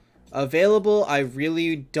 Available, I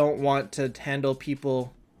really don't want to handle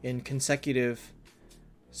people in consecutive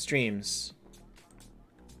streams.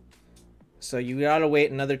 So you gotta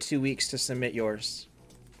wait another 2 weeks to submit yours.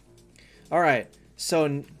 Alright,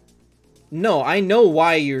 so... No, I know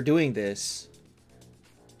why you're doing this.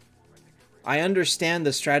 I understand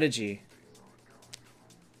the strategy.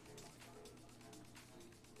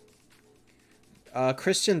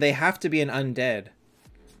 Christian, they have to be an undead.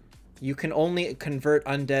 You can only convert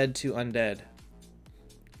undead to undead.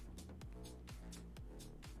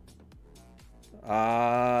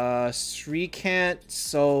 Srikant,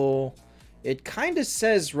 so... It kind of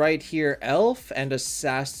says right here, elf and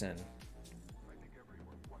assassin.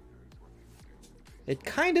 It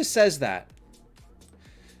kind of says that.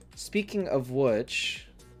 Speaking of which...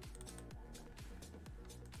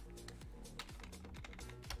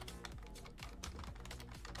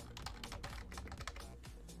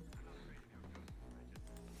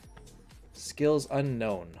 Skills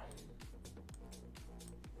unknown.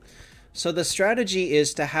 So the strategy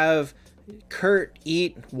is to have Kurt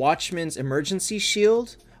eat Watchman's emergency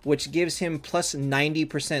shield, which gives him plus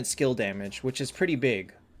 90% skill damage, which is pretty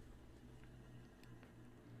big.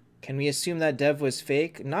 Can we assume that dev was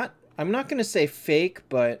fake? I'm not going to say fake,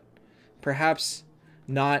 but perhaps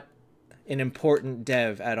not an important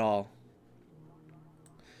dev at all.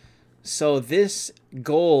 So this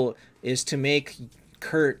goal is to make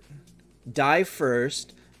Kurt die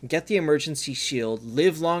first, get the emergency shield,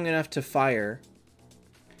 live long enough to fire,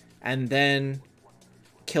 and then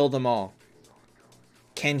kill them all.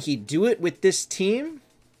 Can he do it with this team?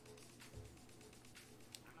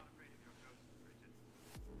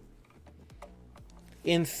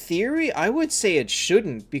 In theory, I would say it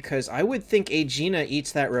shouldn't, because I would think Aegina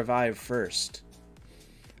eats that revive first.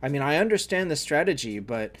 I mean, I understand the strategy,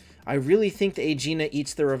 but I really think the Aegina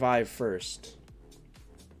eats the revive first.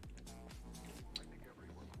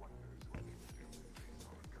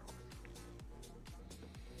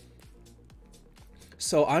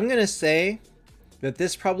 So I'm going to say that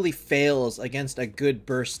this probably fails against a good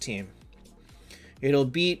burst team. It'll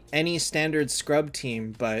beat any standard scrub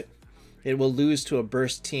team, but it will lose to a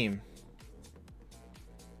burst team.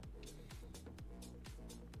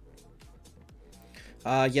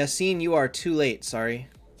 Yassine, you are too late, sorry.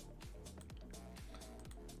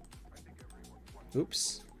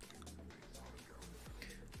 Oops.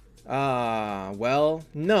 Well,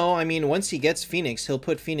 no, I mean, once he gets Phoenix, he'll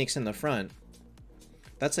put Phoenix in the front.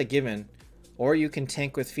 That's a given. Or you can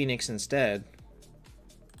tank with Phoenix instead.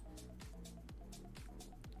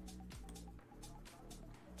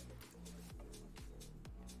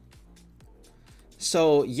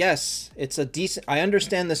 So, yes, it's a decent... I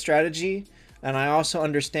understand the strategy, and I also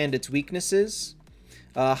understand its weaknesses.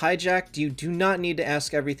 Hijacked, you do not need to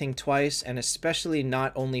ask everything twice, and especially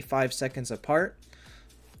not only 5 seconds apart.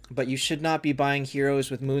 But you should not be buying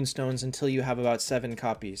heroes with moonstones until you have about 7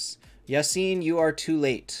 copies. Yassine, you are too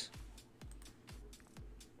late.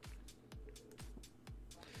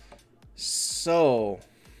 So...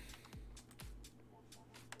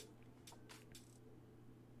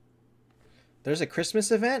 There's a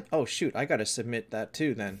Christmas event? Oh, shoot. I gotta submit that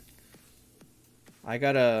too, then. I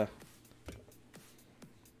gotta...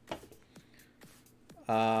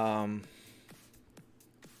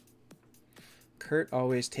 Kurt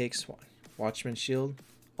always takes Watchman Shield.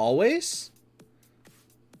 Always?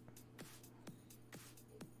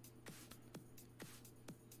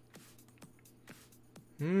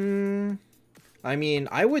 I I mean,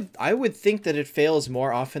 I would think that it fails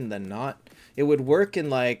more often than not. It would work in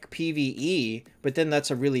like PvE, but then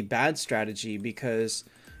that's a really bad strategy because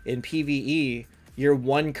in PvE, your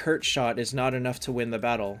one crit shot is not enough to win the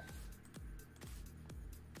battle.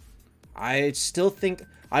 I still think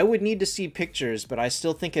I would need to see pictures, but I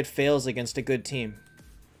still think it fails against a good team.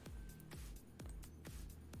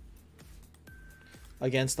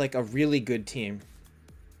 Against like a really good team.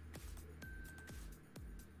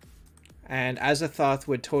 And Azathoth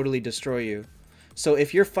would totally destroy you. So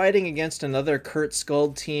if you're fighting against another Kurt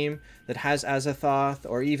Skuld team that has Azathoth,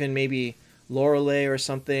 or even maybe Lorelei or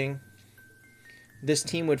something, this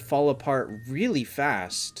team would fall apart really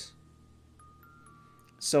fast.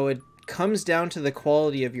 So it comes down to the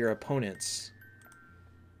quality of your opponents.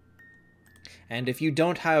 And if you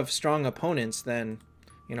don't have strong opponents, then,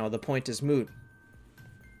 you know, the point is moot.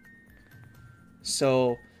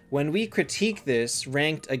 So when we critique this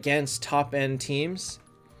ranked against top-end teams,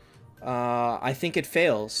 I think it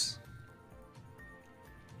fails.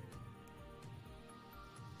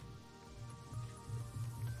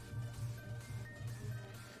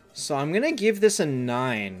 So I'm gonna give this a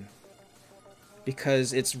 9.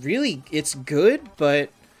 Because it's good, but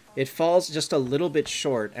it falls just a little bit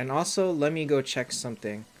short. And also, let me go check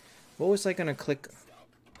something. What was I gonna click?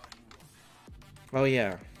 Oh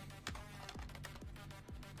yeah.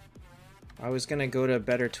 I was gonna go to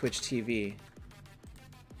Better Twitch TV.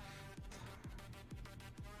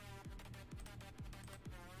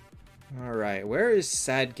 Alright, where is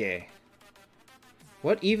Sadgay?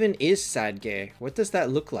 What even is Sadgay? What does that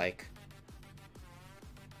look like?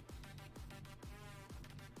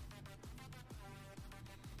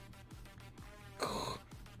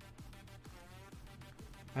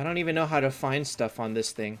 I don't even know how to find stuff on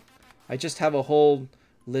this thing. I just have a whole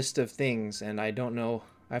list of things and I don't know.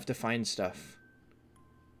 I have to find stuff.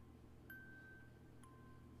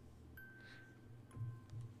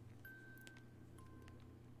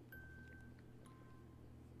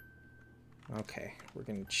 Okay, we're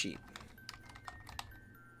gonna cheat.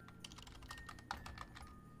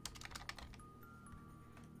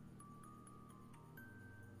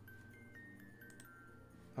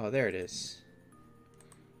 Oh, there it is.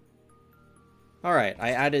 Alright,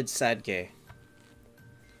 I added Sadgay.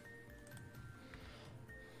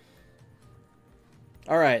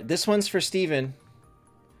 Alright, this one's for Steven.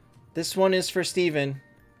 This one is for Steven.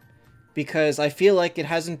 Because I feel like it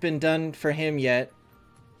hasn't been done for him yet.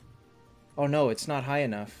 Oh no, it's not high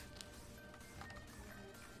enough.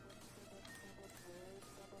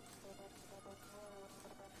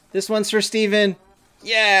 This one's for Steven.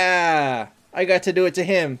 Yeah! I got to do it to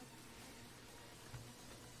him.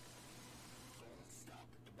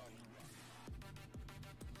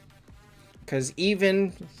 Because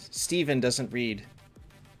even Steven doesn't read.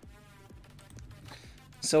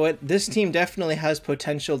 So this team definitely has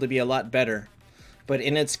potential to be a lot better. But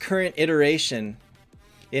in its current iteration,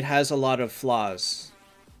 it has a lot of flaws.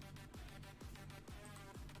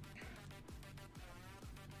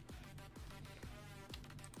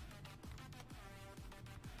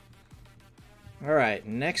 Alright,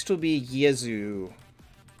 next will be Yezu.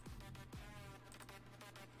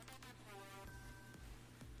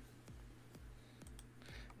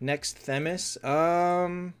 Next, Themis.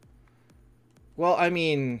 Well, I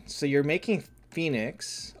mean, so you're making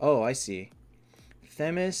Phoenix. Oh, I see.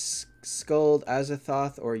 Themis, Skuld,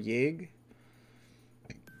 Azathoth, or Yig.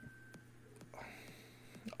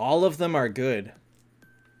 All of them are good.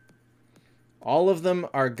 All of them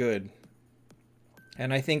are good.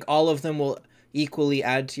 And I think all of them will equally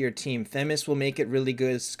add to your team. Themis will make it really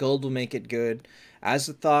good. Skuld will make it good.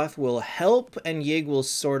 Azathoth will help, and Yig will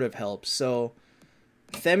sort of help. So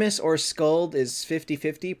Themis or Skuld is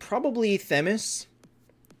 50-50. Probably Themis.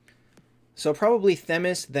 So probably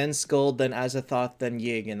Themis, then Skuld, then Azathoth, then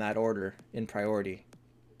Yig in that order, in priority.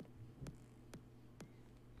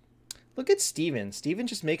 Look at Steven. Steven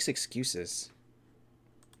just makes excuses.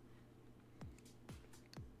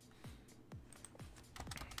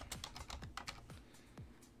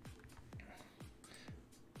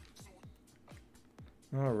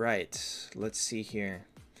 Alright, let's see here.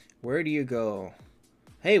 Where do you go?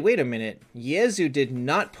 Hey, wait a minute. Yezu did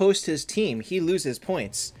not post his team. He loses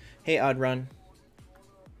points. Hey, Oddrun.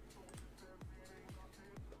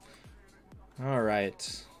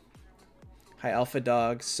 Alright. Hi, Alpha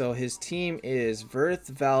Dog. So his team is Verth,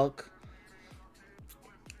 Valk.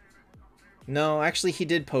 No, actually he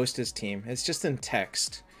did post his team. It's just in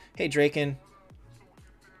text. Hey, Draken.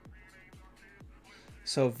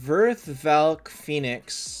 So Verth, Valk,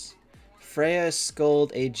 Phoenix, Freya,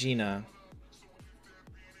 Skuld, Aegina.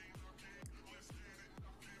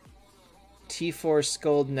 T4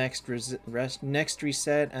 Scold next next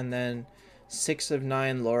reset, and then 6 of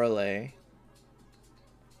 9 Lorelei.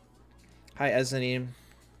 Hi, Ezanim.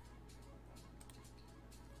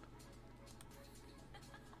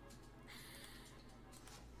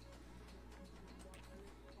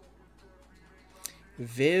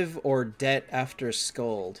 Viv or Det after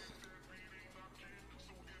Scold?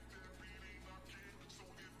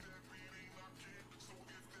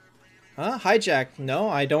 Huh? Hijack, no,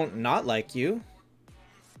 I don't not like you.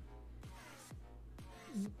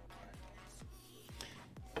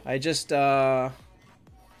 I just, don't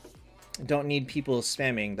need people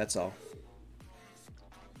spamming, that's all.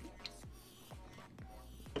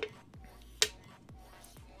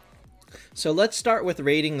 So let's start with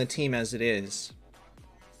rating the team as it is.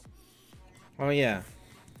 Oh yeah,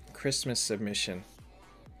 Christmas submission.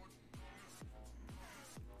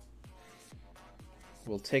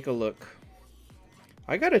 We'll take a look.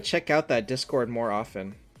 I gotta check out that Discord more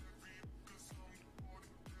often.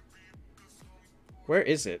 Where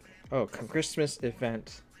is it? Oh, Christmas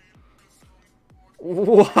event.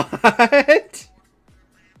 What?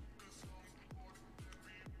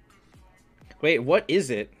 Wait, what is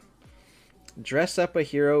it? Dress up a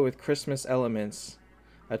hero with Christmas elements.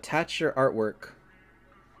 Attach your artwork.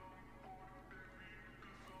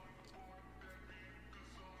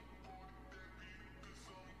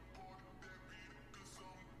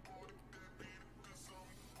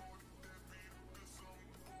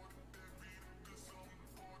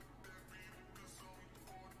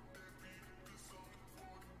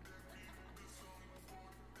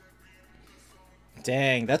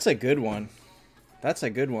 Dang, that's a good one. That's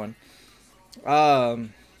a good one. I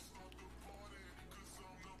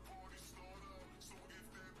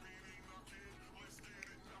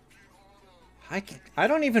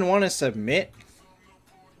don't even want to submit.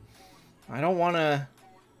 I don't want to...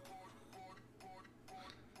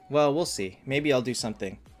 Well, we'll see. Maybe I'll do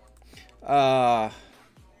something.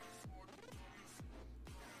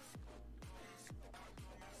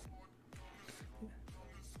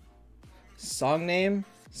 Song name?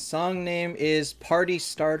 Song name is Party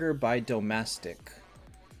Starter by Domestic.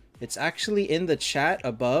 It's actually in the chat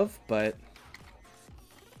above, but...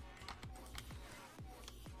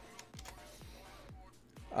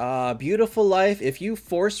 Beautiful Life, if you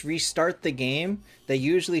force restart the game, they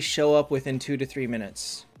usually show up within 2 to 3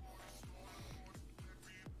 minutes.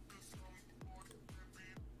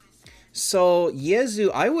 So, Yezu,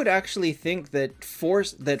 I would actually think that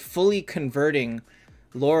fully converting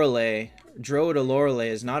Lorelei, Dro to Lorelei,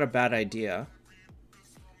 is not a bad idea.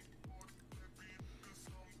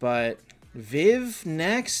 But Viv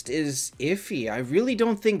next is iffy. I really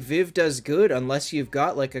don't think Viv does good unless you've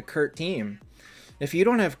got like a Kurt team. If you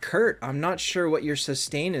don't have Kurt, I'm not sure what your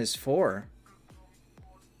sustain is for.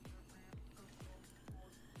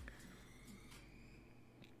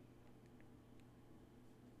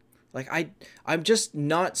 Like, I'm just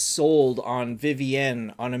not sold on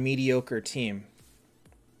Vivienne on a mediocre team.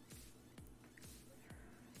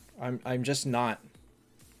 I'm just not.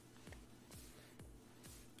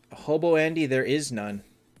 Hobo Andy, there is none.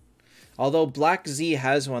 Although Black Z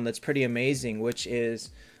has one that's pretty amazing, which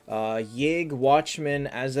is Yig, Watchman,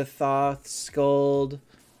 Azathoth, Skuld,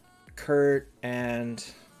 Kurt, and...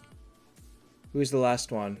 Who's the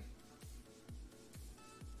last one?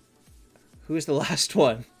 Who's the last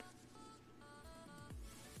one?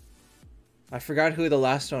 I forgot who the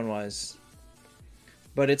last one was.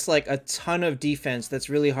 But it's like a ton of defense that's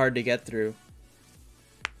really hard to get through.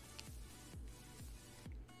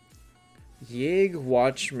 Yig,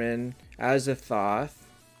 Watchman, Azathoth,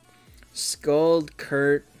 Skuld,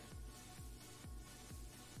 Kurt.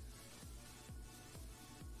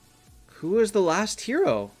 Who was the last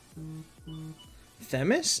hero?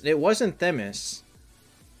 Themis? It wasn't Themis.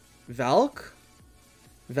 Valk?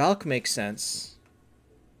 Valk makes sense.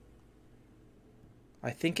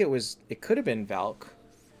 I think it could have been Valk.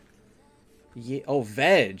 Yeah, oh,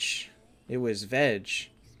 Veg. It was Veg.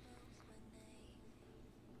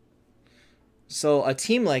 So a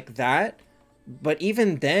team like that, but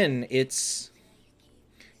even then it's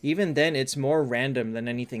more random than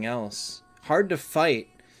anything else. Hard to fight,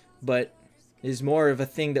 but is more of a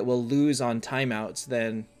thing that will lose on timeouts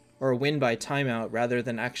than, or win by timeout rather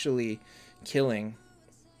than actually killing.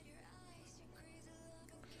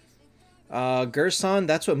 Gerson,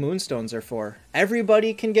 that's what moonstones are for.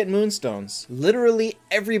 Everybody can get moonstones. Literally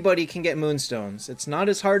everybody can get moonstones. It's not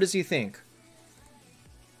as hard as you think.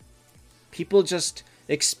 People just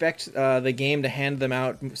expect the game to hand them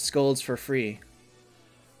out skulls for free.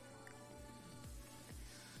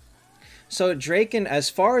 So Draken, as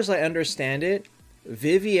far as I understand it,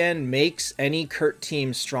 Vivienne makes any Kurt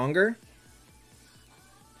team stronger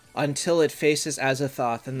until it faces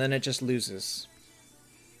Azathoth, and then it just loses.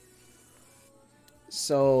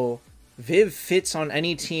 So Viv fits on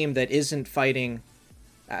any team that isn't fighting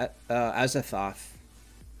Azathoth.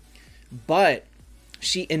 But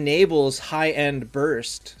she enables high-end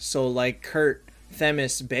burst, so like Kurt,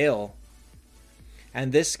 Themis, Bale.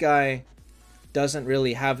 And this guy doesn't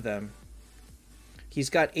really have them. He's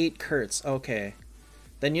got 8 Kurts. Okay.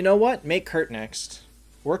 Then you know what? Make Kurt next.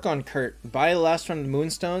 Work on Kurt. Buy the last from the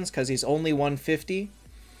Moonstones because he's only 150.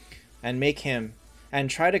 And make him. And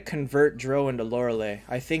try to convert Dro into Lorelei.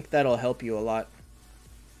 I think that'll help you a lot.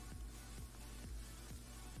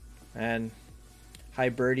 And hi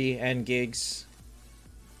Birdie and Gigs.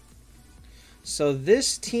 So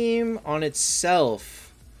this team on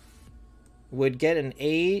itself would get an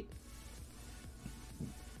 8.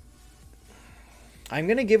 I'm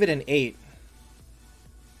going to give it an 8.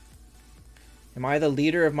 Am I the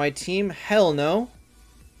leader of my team? Hell no.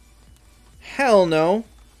 Hell no.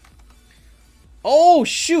 Oh,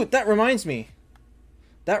 shoot. That reminds me.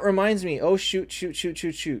 That reminds me. Oh, shoot, shoot, shoot,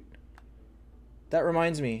 shoot, shoot. That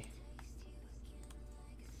reminds me.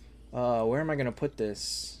 Where am I going to put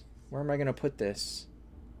this? Where am I going to put this?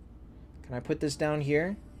 Can I put this down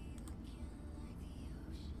here?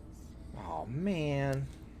 Oh, man.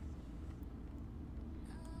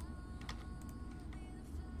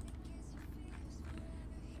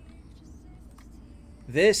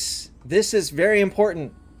 This is very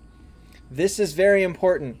important. This is very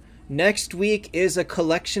important. Next week is a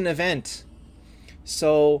collection event.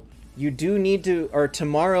 So you do need to, or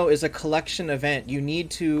tomorrow is a collection event. You need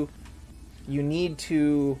to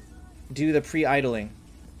do the pre-idling.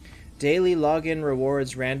 Daily login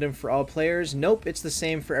rewards random for all players. Nope, it's the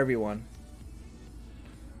same for everyone.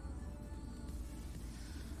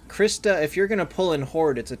 Krista, if you're gonna pull in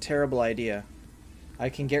Horde, it's a terrible idea. I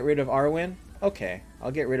can get rid of Arwen? Okay,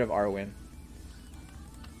 I'll get rid of Arwen.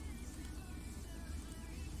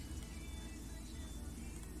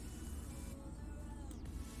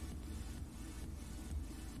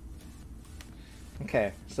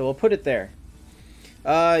 Okay, so we'll put it there.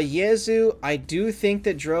 Yezu, I do think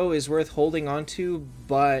that Dro is worth holding on to,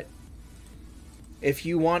 but if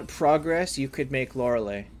you want progress, you could make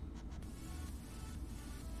Lorelei.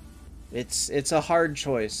 It's a hard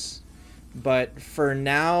choice. But for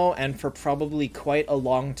now, and for probably quite a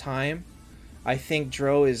long time, I think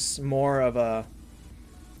Dro is more of a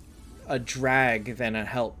drag than a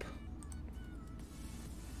help.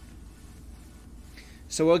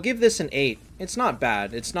 So we'll give this an 8. It's not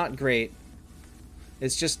bad. It's not great.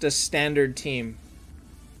 It's just a standard team.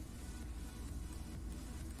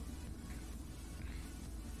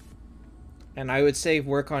 And I would say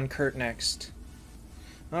work on Kurt next.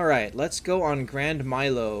 Alright, let's go on Grand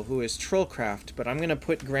Milo, who is Trollcraft, but I'm going to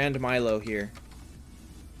put Grand Milo here.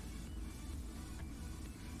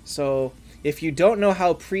 So, if you don't know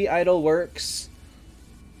how pre-idle works,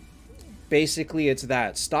 basically it's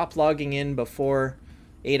that. Stop logging in before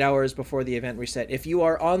 8 hours before the event reset. If you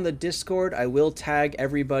are on the Discord, I will tag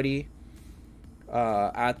everybody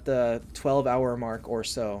at the 12-hour mark or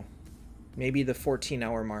so. Maybe the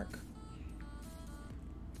 14-hour mark.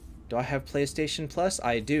 Do I have PlayStation Plus?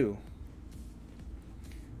 I do.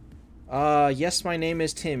 Yes, my name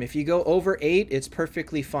is Tim. If you go over 8, it's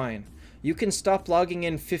perfectly fine. You can stop logging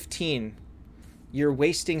in 15. You're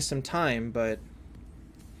wasting some time, but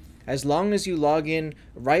as long as you log in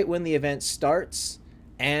right when the event starts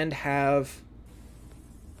and have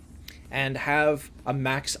a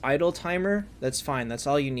max idle timer, that's fine. That's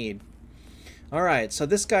all you need. Alright, so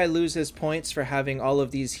this guy loses points for having all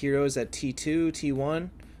of these heroes at T2,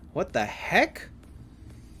 T1. What the heck?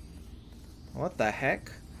 What the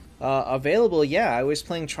heck? Available, yeah. I was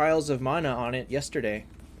playing Trials of Mana on it yesterday.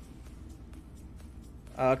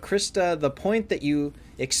 Krista, the point that you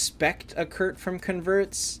expect a Kurt from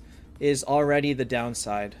converts is already the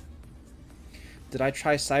downside. Did I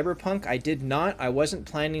try Cyberpunk? I did not. I wasn't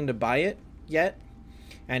planning to buy it yet.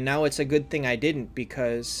 And now it's a good thing I didn't,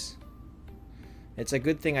 because... It's a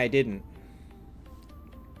good thing I didn't.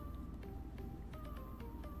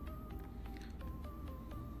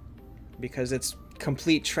 Because it's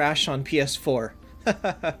complete trash on PS4.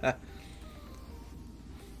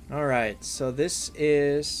 Alright, so this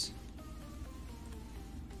is...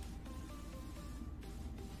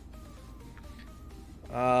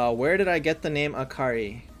 where did I get the name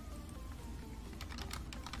Akari?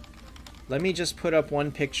 Let me just put up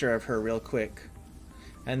one picture of her real quick.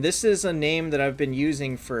 And this is a name that I've been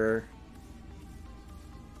using for...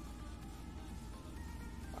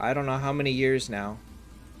 I don't know how many years now.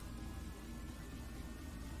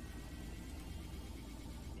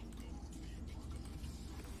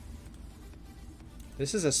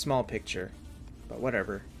 This is a small picture, but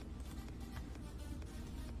whatever.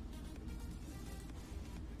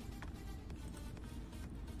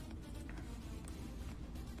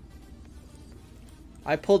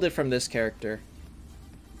 I pulled it from this character.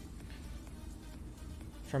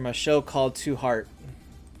 From a show called Two Heart.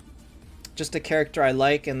 Just a character I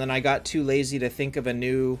like, and then I got too lazy to think of a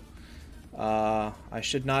new... I'm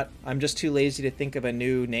just too lazy to think of a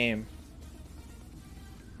new name.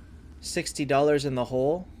 $60 in the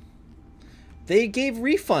hole. They gave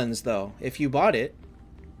refunds, though, if you bought it.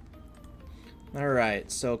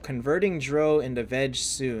 Alright, so converting Dro into veg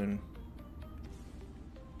soon.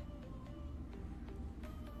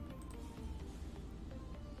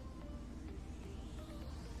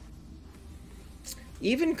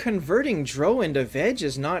 Even converting Dro into veg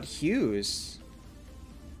is not Hughes.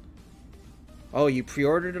 Oh, you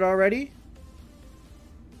pre-ordered it already?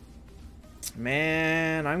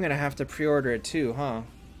 Man, I'm gonna have to pre-order it too, huh?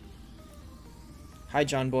 Hi,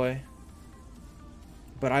 John Boy.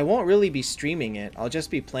 But I won't really be streaming it. I'll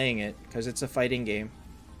just be playing it, because it's a fighting game.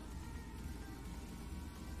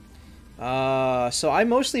 So I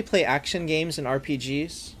mostly play action games and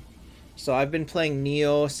RPGs. So I've been playing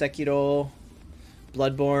Nioh, Sekiro,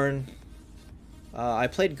 Bloodborne. I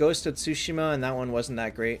played Ghost of Tsushima, and that one wasn't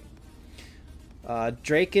that great.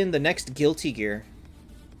 Draken, the next Guilty Gear,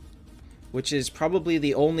 which is probably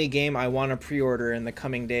the only game I want to pre-order in the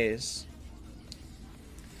coming days.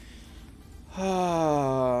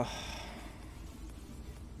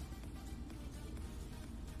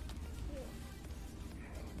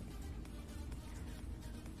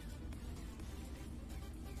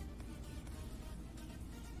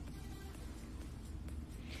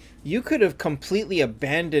 You could have completely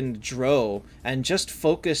abandoned Dro and just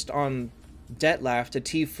focused on Detlef to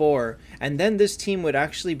T4, and then this team would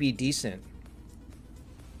actually be decent.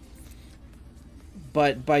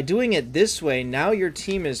 But by doing it this way, now your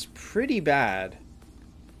team is pretty bad.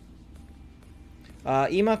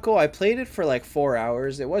 Imako, I played it for like 4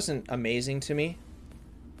 hours. It wasn't amazing to me.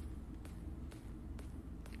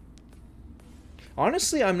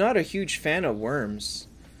 Honestly, I'm not a huge fan of Worms.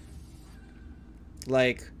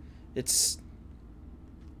 Like,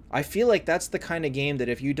 I feel like that's the kind of game that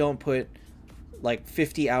if you don't put like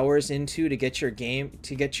 50 hours into to get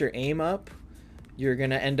your aim up, you're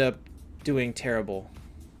gonna end up doing terrible.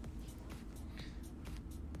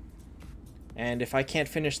 And if I can't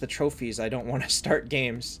finish the trophies, I don't want to start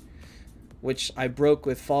games, which I broke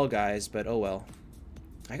with Fall Guys, but oh well.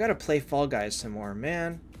 I gotta play Fall Guys some more,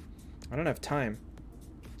 man. I don't have time.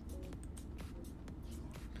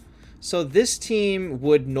 So this team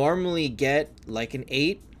would normally get like an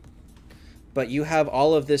 8, but you have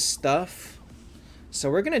all of this stuff. So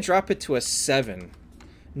we're going to drop it to a 7.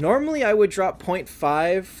 Normally I would drop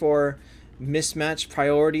 0.5 for mismatched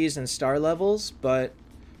priorities and star levels, but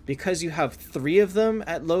because you have 3 of them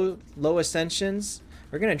at low ascensions,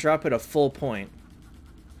 we're going to drop it a full point.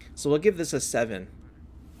 So we'll give this a 7.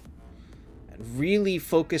 And really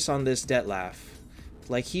focus on this Detlef.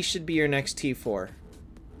 Like, he should be your next T4.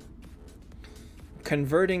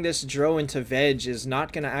 Converting this Dro into veg is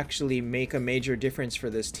not going to actually make a major difference for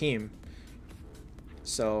this team.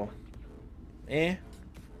 So,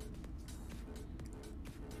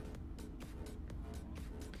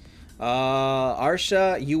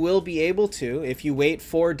 Arsha, you will be able to, if you wait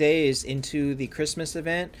 4 days into the Christmas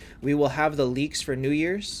event, we will have the leaks for New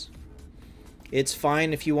Year's. It's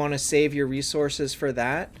fine if you want to save your resources for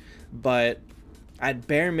that, but at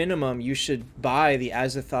bare minimum, you should buy the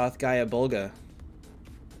Azathoth Gaia Bulga.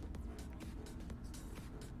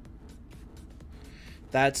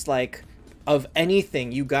 That's like, of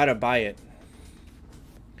anything, you gotta buy it.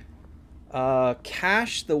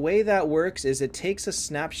 Cash, the way that works is it takes a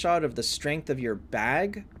snapshot of the strength of your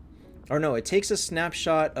bag. Or no, it takes a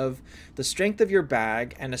snapshot of the strength of your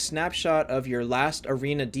bag and a snapshot of your last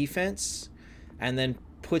arena defense, and then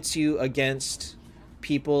puts you against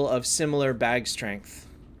people of similar bag strength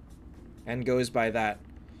and goes by that.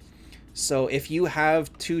 So if you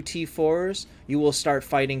have 2 T4s, you will start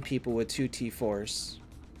fighting people with 2 T4s.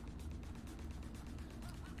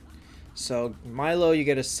 So Milo, you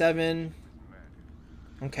get a 7.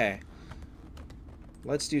 Okay.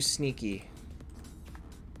 Let's do sneaky.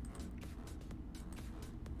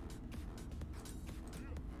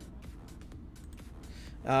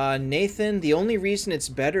 Nathan, the only reason it's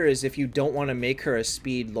better is if you don't want to make her a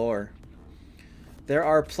speed lore. There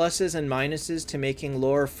are pluses and minuses to making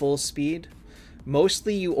lore full speed.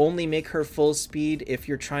 Mostly you only make her full speed if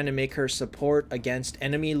you're trying to make her support against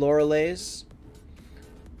enemy Loreleis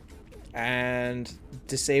and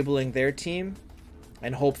disabling their team.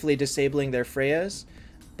 and hopefully disabling their Freyas,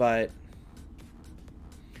 but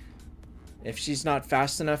if she's not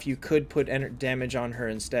fast enough, you could put damage on her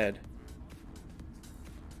instead.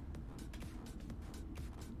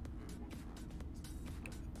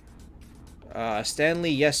 Stanley,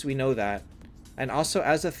 yes, we know that. And also,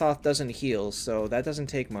 Azathoth doesn't heal, so that doesn't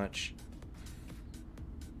take much.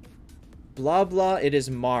 Blah blah, it is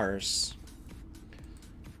Mars.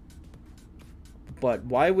 But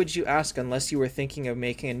why would you ask unless you were thinking of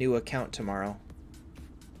making a new account tomorrow?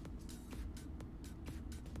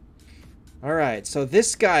 Alright, so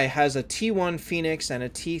this guy has a T1 Phoenix and a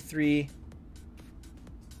T3...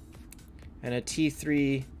 and a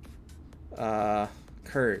T3...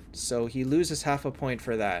 Kurt. So he loses half a point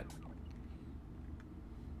for that.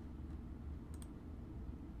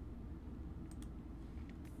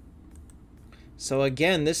 So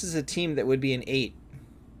again, this is a team that would be an 8.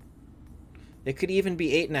 It could even be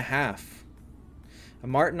 8.5.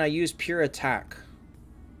 Martin, I use pure attack.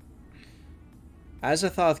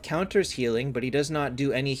 Azathoth counters healing, but he does not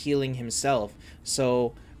do any healing himself.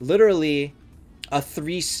 So, literally, a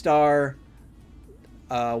 3-star,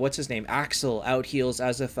 what's his name? Axel out-heals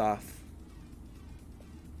Azathoth.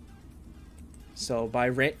 So,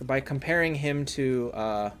 by comparing him to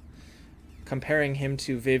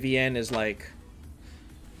Vivienne is like...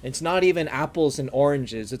 It's not even apples and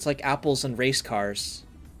oranges. It's like apples and race cars.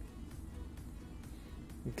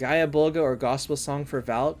 Gaia Bulga or Gospel Song for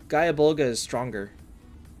Val? Gaia Bulga is stronger.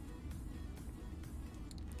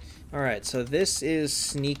 Alright, so this is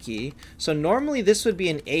sneaky. So normally this would be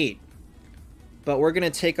an 8. But we're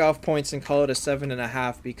going to take off points and call it a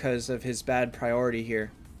 7.5 because of his bad priority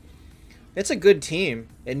here. It's a good team.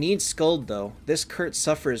 It needs Skuld though. This Kurt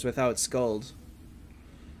suffers without Skuld.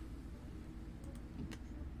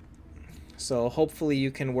 So hopefully you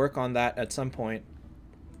can work on that at some point.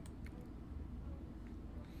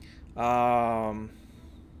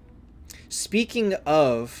 Speaking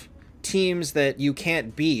of teams that you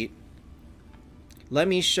can't beat, let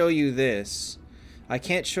me show you this. I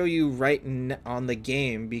can't show you right on the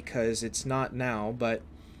game because it's not now, but...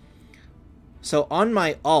 So on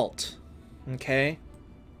my alt, okay?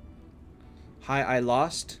 Hi, I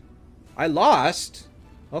lost? I lost?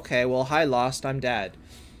 Okay, well, hi, lost, I'm dead.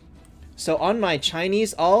 So on my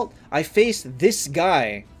Chinese alt, I face this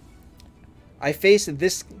guy. I face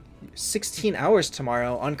this 16 hours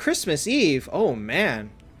tomorrow on Christmas Eve. Oh,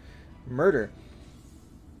 man. Murder.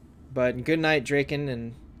 But good night, Draken,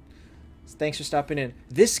 and thanks for stopping in.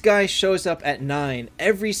 This guy shows up at 9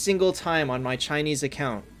 every single time on my Chinese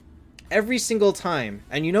account. Every single time.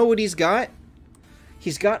 And you know what he's got?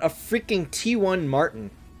 He's got a freaking T1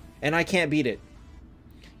 Martin. And I can't beat it.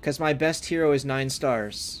 Because my best hero is 9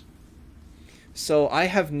 stars. So I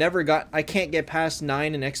can't get past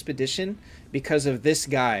 9 in Expedition because of this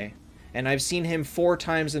guy. And I've seen him 4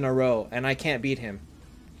 times in a row, and I can't beat him.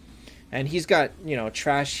 And he's got, you know,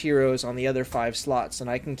 trash heroes on the other 5 slots, and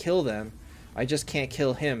I can kill them. I just can't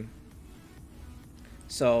kill him.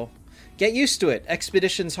 So, get used to it.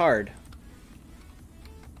 Expedition's hard.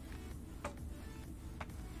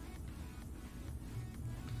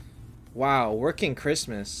 Wow, working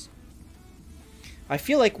Christmas. I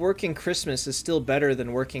feel like working Christmas is still better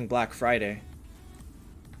than working Black Friday.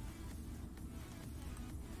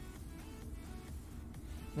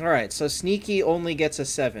 Alright, so Sneaky only gets a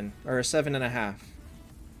 7, or a 7.5.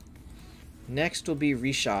 Next will be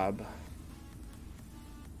Rishab.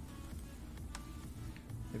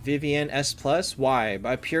 Vivienne S+, why?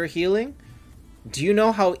 By pure healing? Do you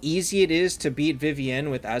know how easy it is to beat Vivienne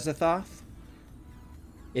with Azathoth?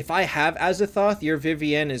 If I have Azathoth, your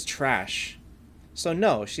Vivienne is trash. So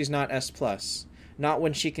no, she's not S+. Not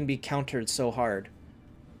when she can be countered so hard.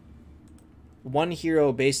 One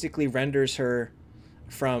hero basically renders her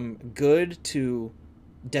from good to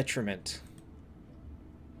detriment.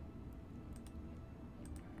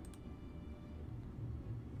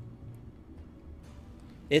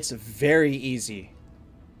 It's very easy.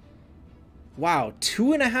 Wow,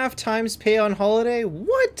 2.5 times pay on holiday?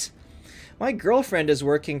 What? My girlfriend is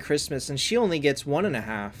working Christmas and she only gets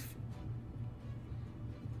 1.5.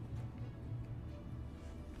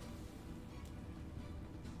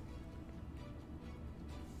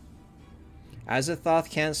 Azathoth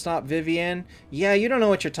can't stop Vivienne? Yeah, you don't know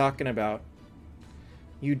what you're talking about.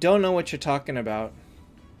 You don't know what you're talking about.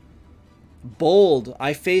 Bold.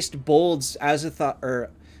 I faced Bold's Azathoth, or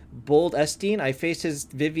Bold Esteen. I faced his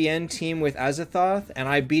Vivienne team with Azathoth, and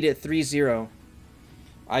I beat it 3-0.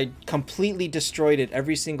 I completely destroyed it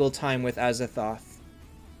every single time with Azathoth.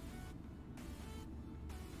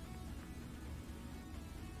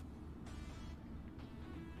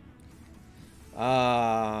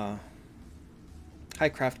 Hi,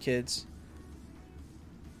 Craft Kids.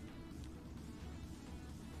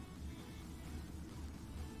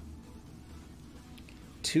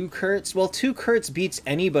 Two Kurtz? Well, two Kurtz beats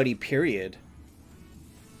anybody, period.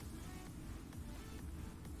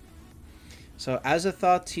 So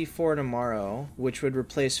Azathoth T4 tomorrow, which would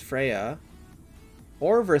replace Freya.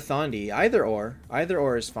 Or Verthandi. Either or. Either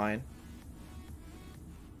or is fine.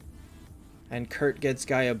 And Kurt gets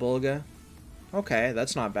Gaia Bulga. Okay,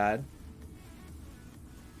 that's not bad.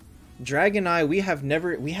 Dragon Eye, we have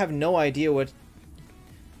no idea what...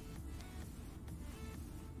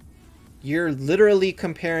 You're literally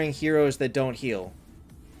comparing heroes that don't heal.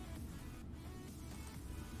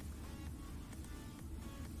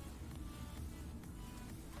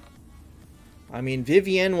 I mean,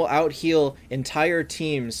 Vivienne will out-heal entire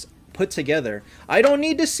teams put together. I don't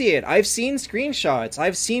need to see it. I've seen screenshots.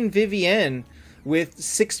 I've seen Vivienne with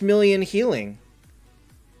 6 million healing.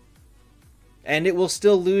 And it will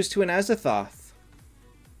still lose to an Azathoth.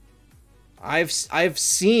 I've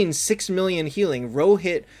seen 6 million healing.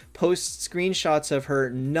 Rohit posts screenshots of her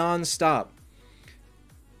non-stop.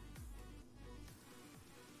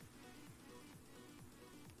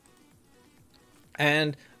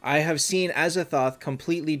 And I have seen Azathoth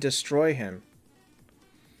completely destroy him.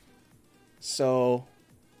 So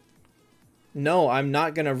no, I'm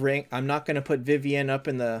not gonna put Vivienne up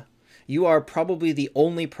in the... You are probably the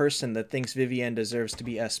only person that thinks Vivienne deserves to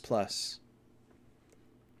be S+.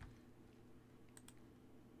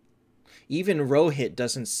 Even Rohit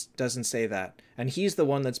doesn't say that, and he's the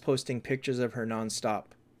one that's posting pictures of her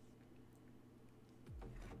non-stop.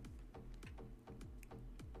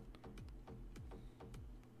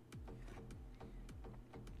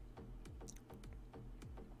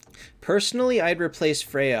 Personally, I'd replace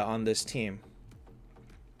Freya on this team.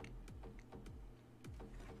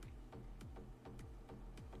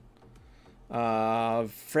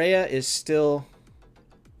 Freya is still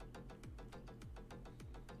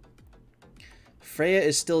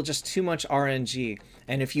just too much RNG.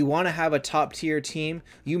 And if you want to have a top tier team,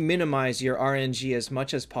 you minimize your RNG as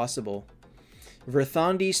much as possible.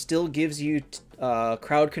 Verthandi still gives you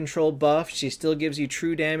crowd control buff. She still gives you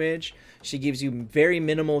true damage. She gives you very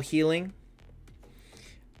minimal healing.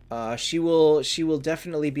 She will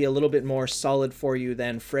definitely be a little bit more solid for you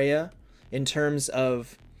than Freya in terms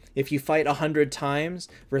of if you fight 100 times,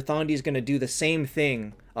 Verthandi's going to do the same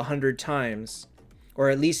thing 100 times, or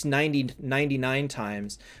at least 99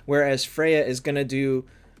 times, whereas Freya is going to do,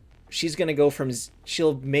 she's going to go from,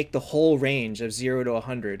 she'll make the whole range of 0 to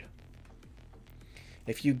 100.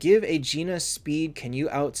 If you give Aegina speed, can you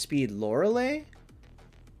outspeed Lorelei?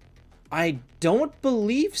 I don't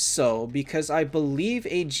believe so, because I believe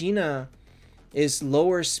Aegina is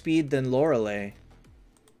lower speed than Lorelei.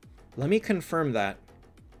 Let me confirm that.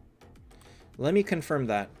 Let me confirm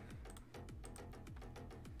that.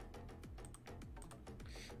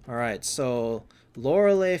 Alright, so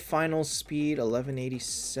Lorelei final speed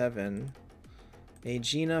 1187.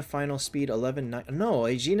 Aegina final speed 1190. No,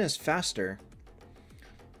 Aegina is faster.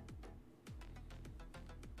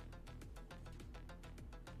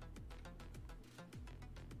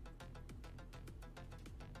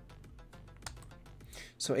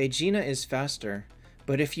 So Aegina is faster.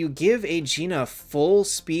 But if you give Aegina full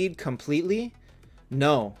speed completely,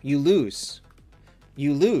 no, you lose.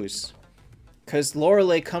 You lose. Because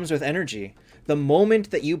Lorelei comes with energy. The moment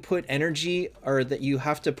that you put energy, or that you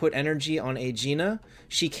have to put energy on Aegina,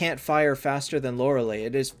 she can't fire faster than Lorelei.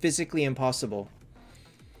 It is physically impossible.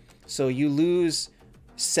 So you lose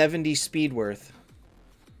 70 speed worth.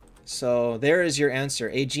 So there is your answer.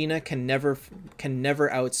 Aegina can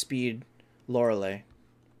never outspeed Lorelei.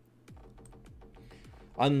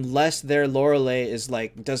 Unless their Lorelei is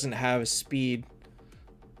like, doesn't have speed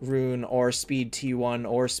rune or speed T1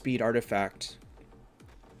 or speed artifact.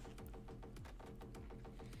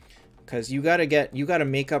 Because you gotta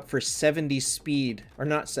make up for 70 speed, or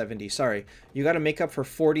not 70, sorry. You gotta make up for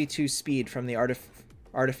 42 speed from the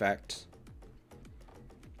artifact.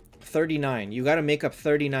 39, you gotta make up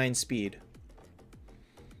 39 speed.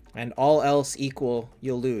 And all else equal,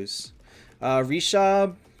 you'll lose.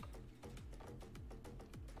 Rishab,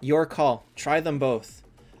 your call. Try them both.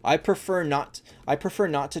 I prefer not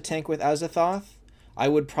to tank with Azathoth. I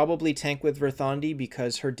would probably tank with Verthandi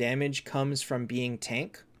because her damage comes from being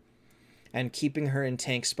tank, and keeping her in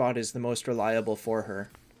tank spot is the most reliable for her.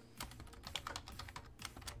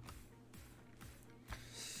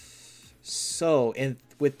 So,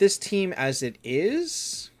 with this team as it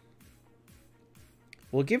is,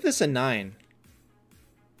 we'll give this a 9.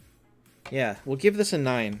 Yeah, we'll give this a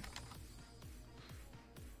 9.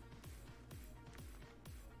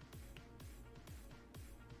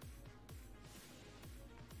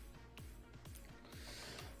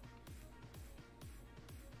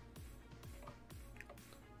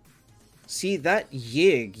 See, that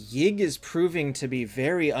Yig is proving to be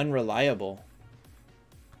very unreliable.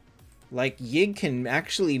 Like, Yig can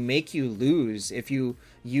actually make you lose if you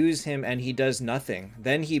use him and he does nothing.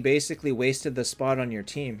 Then he basically wasted the spot on your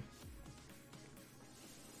team.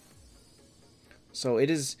 So it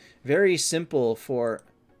is very simple for...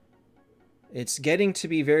 It's getting to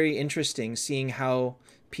be very interesting seeing how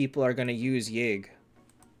people are going to use Yig.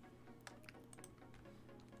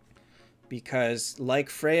 Because, like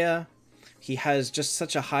Freya, he has just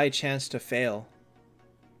such a high chance to fail.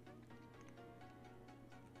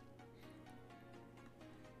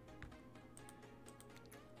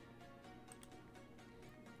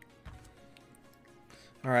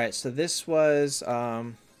 Alright, so this was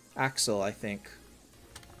Axel, I think.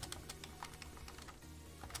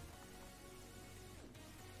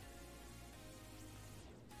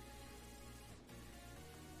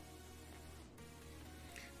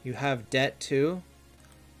 You have Det too.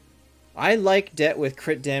 I like Det with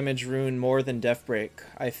crit damage rune more than Death Break,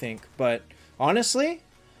 I think. But honestly,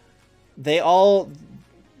 they all...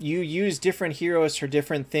 You use different heroes for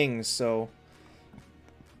different things, so...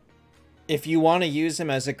 If you want to use him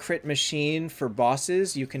as a crit machine for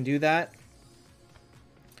bosses, you can do that.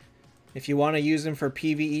 If you want to use him for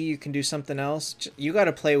PvE, you can do something else. You got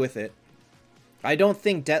to play with it. I don't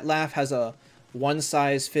think Detlaf has a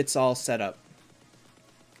one-size-fits-all setup.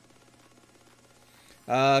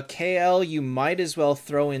 KL, you might as well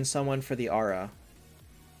throw in someone for the Aura.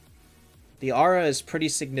 The Aura is pretty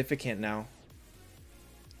significant now.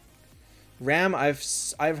 Ram,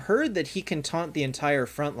 I've heard that he can taunt the entire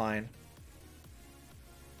front line.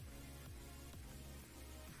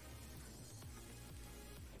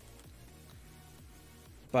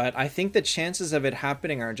 But I think the chances of it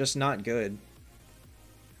happening are just not good.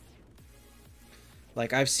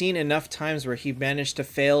 Like, I've seen enough times where he managed to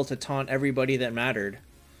fail to taunt everybody that mattered.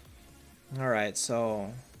 Alright,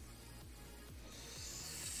 so...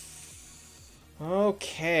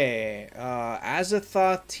 Okay.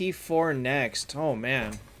 Azathoth T4 next. Oh,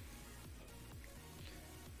 man.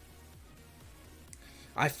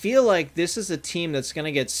 I feel like this is a team that's going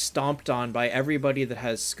to get stomped on by everybody that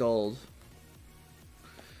has Skuld.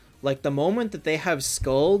 Like, the moment that they have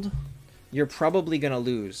Skuld, you're probably going to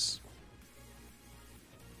lose.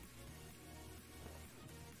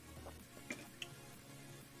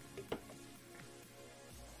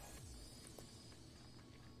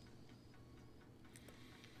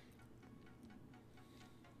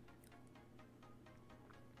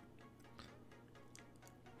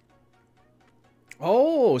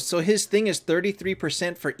 Oh, so his thing is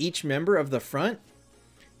 33% for each member of the front?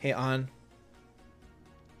 Hey, On.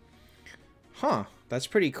 Huh, that's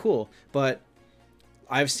pretty cool. But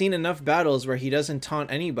I've seen enough battles where he doesn't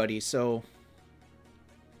taunt anybody, so...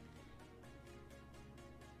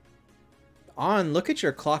 On, look at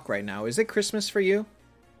your clock right now. Is it Christmas for you?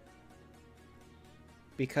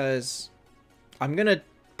 Because I'm gonna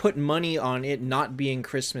put money on it not being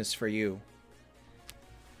Christmas for you.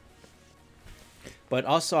 But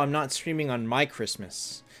also, I'm not streaming on my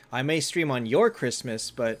Christmas. I may stream on your Christmas,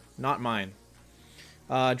 but not mine.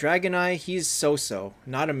 Dragoneye, he's so-so.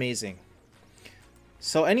 Not amazing.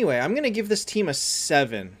 So anyway, I'm going to give this team a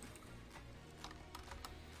 7.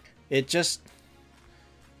 It just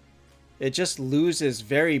loses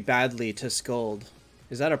very badly to Skuld.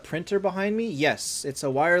 Is that a printer behind me? Yes, it's a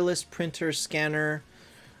wireless printer scanner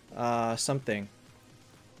something.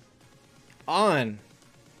 On.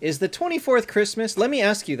 Is the 24th Christmas? Let me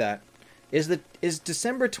ask you that. Is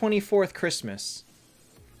December 24th Christmas?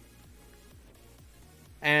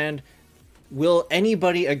 And will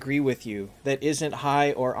anybody agree with you that isn't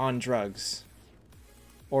high or on drugs?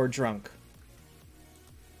 Or drunk?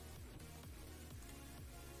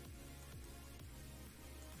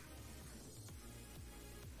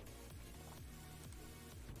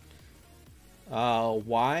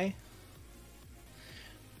 Why?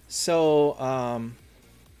 So,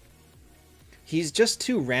 he's just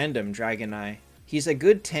too random, Dragoneye. He's a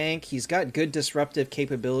good tank, he's got good disruptive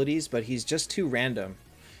capabilities, but he's just too random.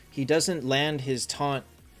 He doesn't land his taunt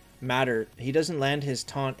he doesn't land his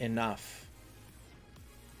taunt enough.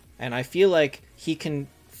 And I feel like he can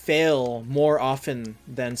fail more often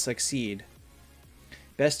than succeed.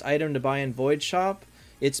 Best item to buy in Void Shop?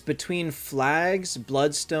 It's between flags,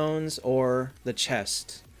 bloodstones, or the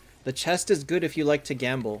chest. The chest is good if you like to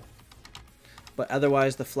gamble. But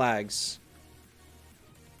otherwise, the flags.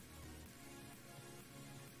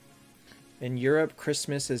 In Europe,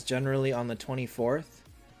 Christmas is generally on the 24th.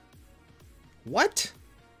 What?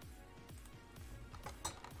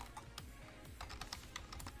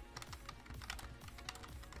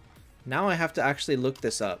 Now I have to actually look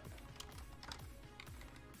this up.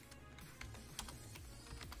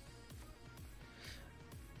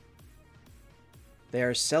 They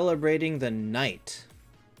are celebrating the night.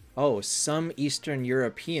 Oh, some Eastern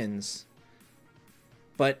Europeans.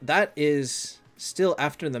 But that is still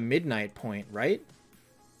after the midnight point, right?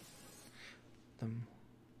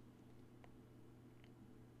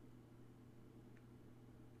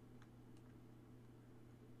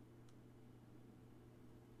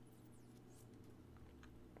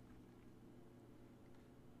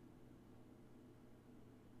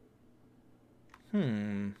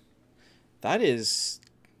 That is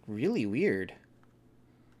really weird.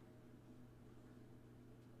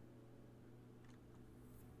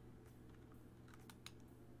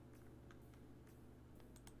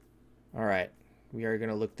 All right, we are going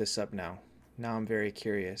to look this up now. Now I'm very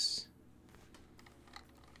curious.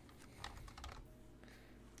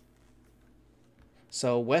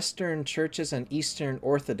 So Western churches and Eastern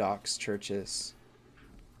Orthodox churches.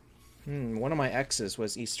 One of my exes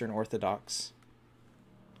was Eastern Orthodox.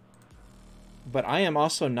 But I am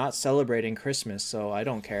also not celebrating Christmas, so I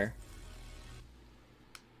don't care.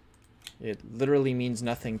 It literally means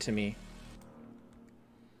nothing to me.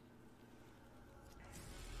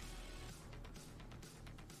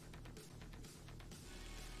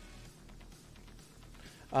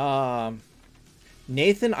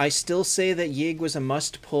 Nathan, I still say that Yig was a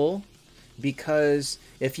must pull, because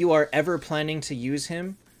if you are ever planning to use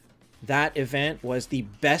him, that event was the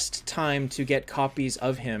best time to get copies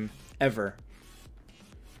of him ever.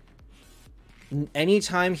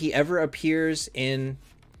 Anytime he ever appears in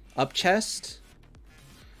up chest,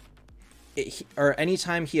 or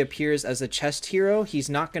anytime he appears as a chest hero, he's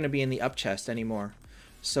not going to be in the up chest anymore.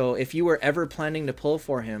 So if you were ever planning to pull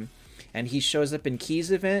for him, and he shows up in keys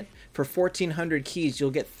event, for 1400 keys,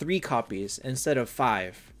 you'll get 3 copies instead of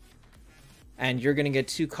 5. And you're going to get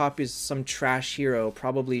 2 copies of some trash hero,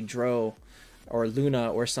 probably Dro or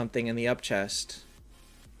Luna or something in the up chest.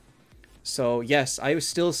 So yes, I would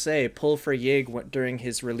still say pull for Yig during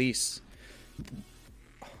his release.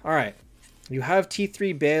 Alright, you have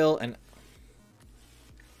T3 Bale, and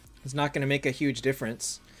it's not going to make a huge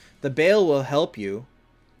difference. The Bale will help you.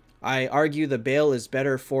 I argue the Bale is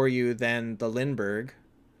better for you than the Lindbergh,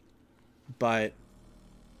 but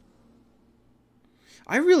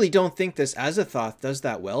I really don't think this Azathoth does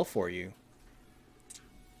that well for you.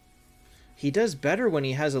 He does better when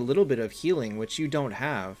he has a little bit of healing, which you don't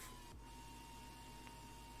have.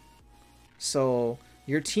 So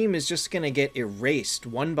your team is just going to get erased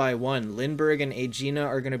one by one. Lindbergh and Aegina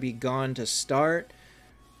are going to be gone to start.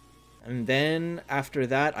 And then after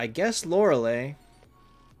that, I guess Lorelei.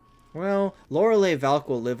 Well, Lorelei Valk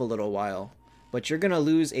will live a little while. But you're going to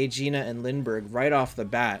lose Aegina and Lindbergh right off the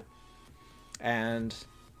bat. And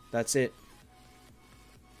that's it.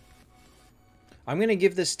 I'm going to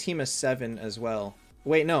give this team a 7 as well.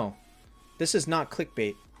 Wait, no. This is not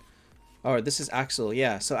clickbait. Oh, this is Axel,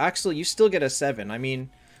 yeah. So Axel, you still get a 7. I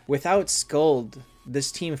mean, without Skuld,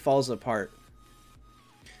 this team falls apart.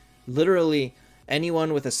 Literally,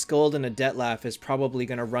 anyone with a Skuld and a Detlef is probably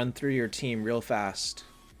going to run through your team real fast.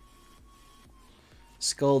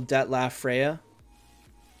 Skuld, Detlef, Freya.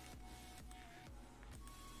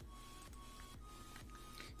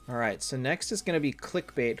 Alright, so next is going to be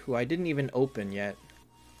Clickbait, who I didn't even open yet.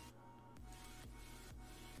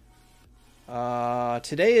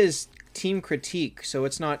 Today is Team Critique, so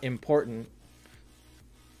it's not important.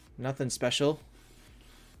 Nothing special.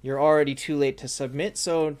 You're already too late to submit,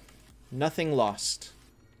 so nothing lost.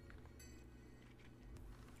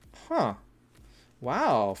 Huh.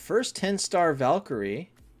 Wow, first 10-star Valkyrie.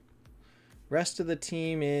 Rest of the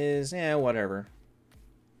team is, whatever.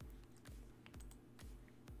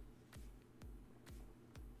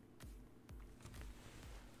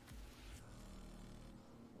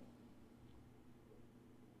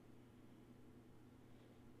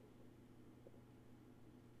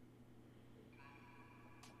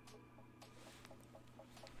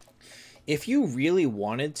 If you really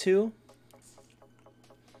wanted to,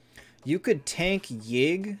 you could tank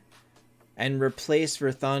Yig and replace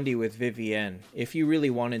Verthandi with Vivienne, if you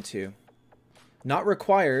really wanted to. Not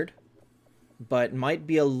required, but might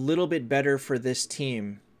be a little bit better for this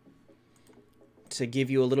team to give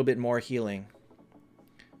you a little bit more healing.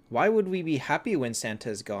 Why would we be happy when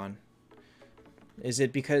Santa's gone? Is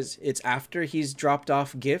it because it's after he's dropped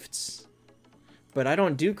off gifts? But I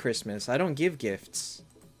don't do Christmas. I don't give gifts.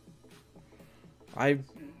 I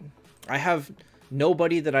have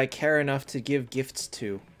nobody that I care enough to give gifts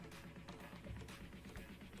to.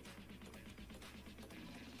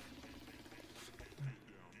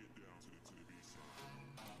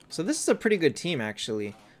 So this is a pretty good team,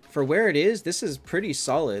 actually. For where it is, this is pretty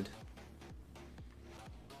solid.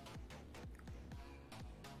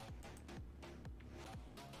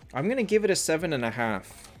 I'm going to give it a 7.5.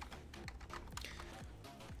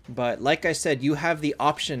 But like I said, you have the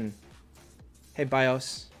option. Hey,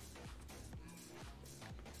 Bios.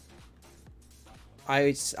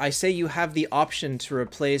 I say you have the option to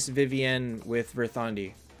replace Vivienne with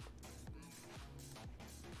Verthandi.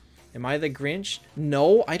 Am I the Grinch?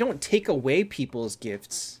 No, I don't take away people's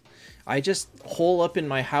gifts. I just hole up in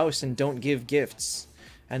my house and don't give gifts.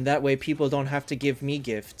 And that way people don't have to give me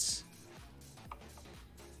gifts.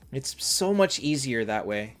 It's so much easier that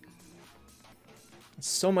way. It's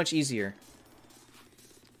so much easier.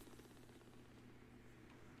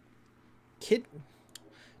 Kid...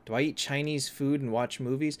 Do I eat Chinese food and watch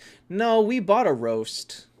movies? No, we bought a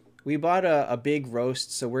roast. We bought a big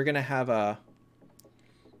roast, so we're gonna have a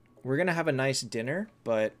nice dinner,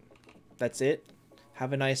 but that's it.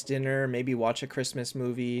 Have a nice dinner, maybe watch a Christmas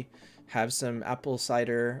movie, have some apple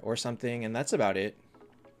cider or something, and that's about it.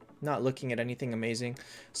 Not looking at anything amazing.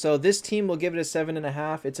 So this team will give it a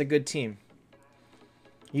 7.5. It's a good team.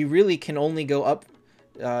 You really can only go up.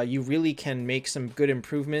 You really can make some good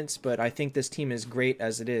improvements, but I think this team is great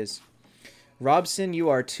as it is. Robson, you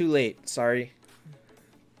are too late. Sorry.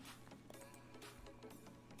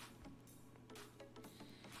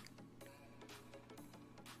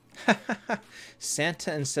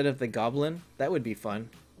 Santa instead of the goblin? That would be fun.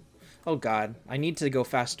 Oh god, I need to go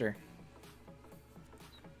faster.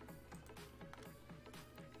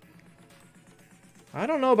 I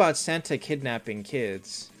don't know about Santa kidnapping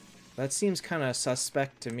kids. That seems kind of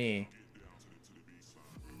suspect to me.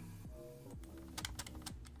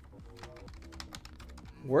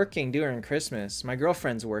 Working during Christmas. My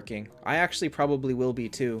girlfriend's working. I actually probably will be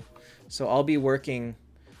too. So I'll be working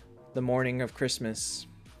the morning of Christmas.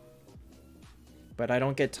 But I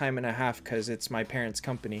don't get time and a half because it's my parents'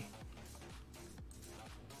 company.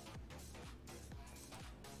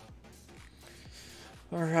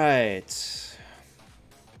 Alright.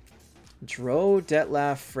 Dro,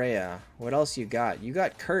 Detlaf, Freya. What else you got? You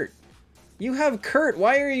got Kurt. You have Kurt!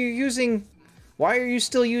 Why are you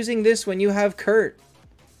still using this when you have Kurt?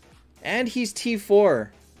 And he's T4.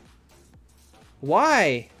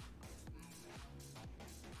 Why?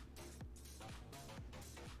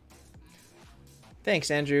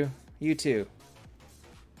 Thanks, Andrew. You too.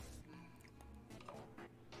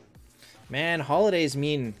 Man, holidays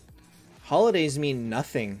mean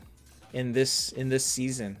nothing in this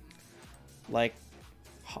season. Like,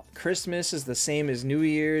 Christmas is the same as New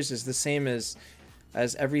Year's, is the same as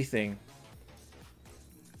everything.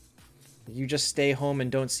 You just stay home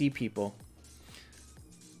and don't see people.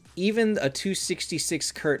 Even a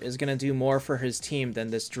 266 Kurt is going to do more for his team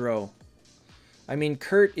than this Dro. I mean,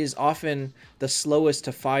 Kurt is often the slowest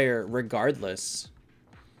to fire regardless.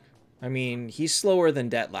 I mean, he's slower than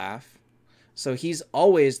Detlaf. So he's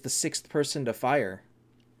always the 6th person to fire.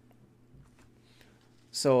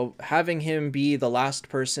 So having him be the last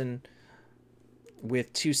person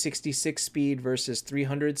with 266 speed versus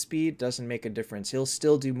 300 speed doesn't make a difference. He'll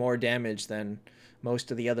still do more damage than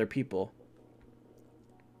most of the other people.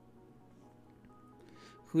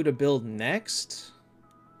 Who to build next?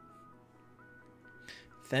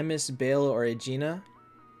 Themis, Bale, or Aegina?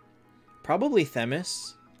 Probably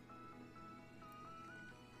Themis.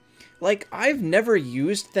 Like, I've never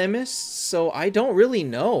used Themis, so I don't really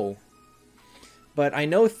know. But I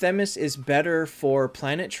know Themis is better for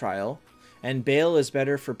Planet Trial, and Bale is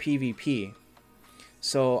better for PvP.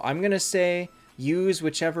 So I'm going to say use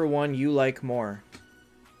whichever one you like more.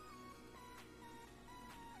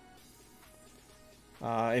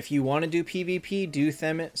 If you want to do PvP, do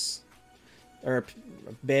Themis. Or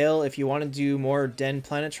Bale, if you want to do more Den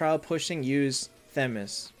Planet Trial pushing, use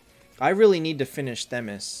Themis. I really need to finish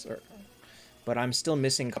Themis, but I'm still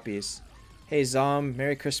missing copies. Hey Zom,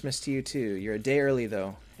 Merry Christmas to you too. You're a day early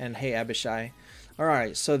though. And hey Abishai.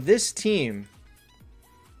 Alright, so this team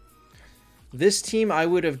I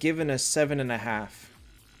would have given a 7.5.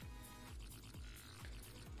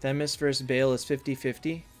 Themis versus Bale is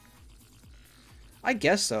 50-50. I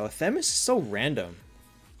guess so. Themis is so random.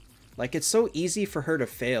 Like, it's so easy for her to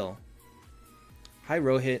fail. Hi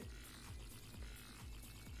Rohit.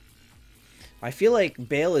 I feel like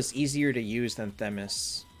Bale is easier to use than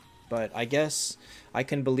Themis. But I guess I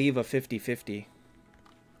can believe a 50-50.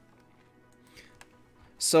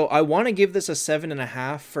 So I want to give this a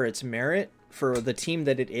 7.5 for its merit, for the team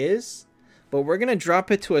that it is. But we're going to drop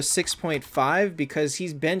it to a 6.5 because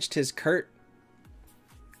he's benched his Kurt.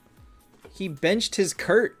 He benched his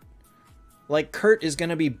Kurt. Like, Kurt is going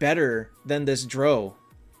to be better than this Dro.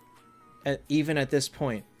 Even at this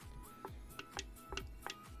point.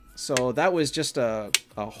 So that was just a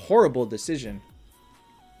horrible decision.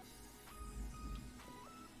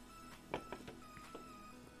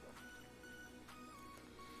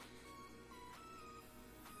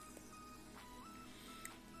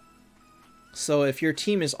 So if your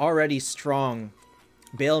team is already strong,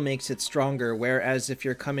 Bale makes it stronger, whereas if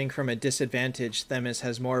you're coming from a disadvantage, Themis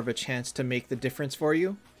has more of a chance to make the difference for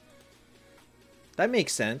you. That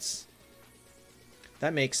makes sense.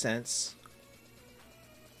 That makes sense.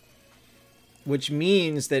 Which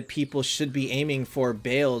means that people should be aiming for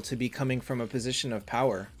Bale to be coming from a position of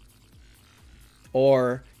power.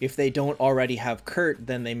 Or if they don't already have Kurt,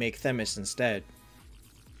 then they make Themis instead.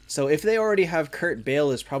 So if they already have Kurt,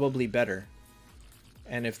 Bale is probably better.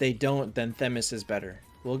 And if they don't, then Themis is better.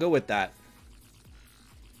 We'll go with that.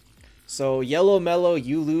 So Yellow Mellow,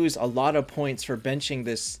 you lose a lot of points for benching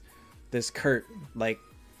this Kurt. Like,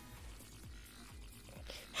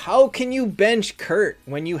 how can you bench Kurt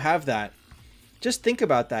when you have that? Just think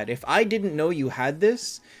about that. If I didn't know you had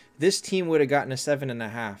this team would have gotten a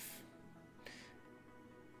 7.5.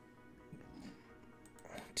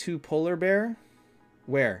 2 Polar Bear?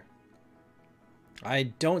 Where? I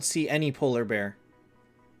don't see any Polar Bear.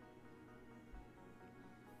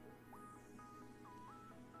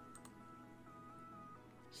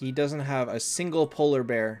 He doesn't have a single Polar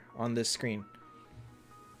Bear on this screen.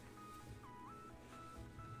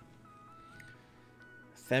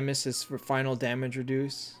 Themis is for final damage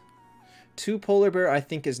reduce. 2 Polar Bear I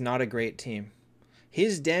think is not a great team.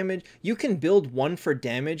 His damage, you can build one for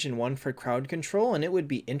damage and one for crowd control and it would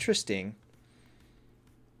be interesting.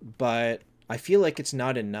 But I feel like it's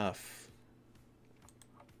not enough.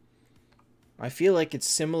 I feel like it's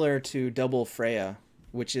similar to Double Freya,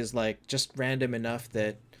 which is like just random enough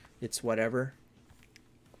that it's whatever.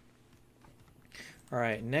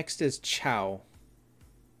 Alright, next is Chow.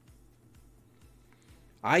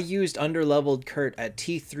 I used underleveled Kurt at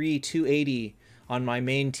T3 280 on my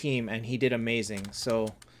main team and he did amazing. So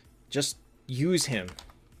just use him.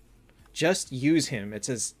 Just use him. It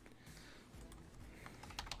says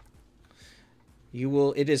you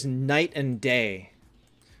will, it is night and day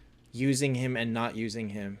using him and not using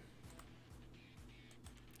him.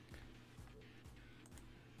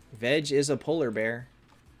 Veg is a polar bear.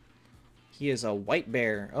 He is a white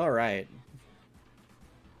bear. All right.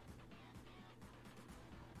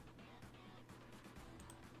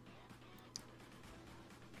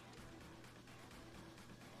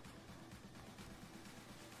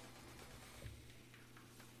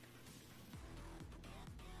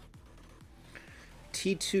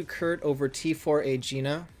 T2 Kurt over T4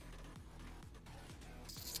 Aegina.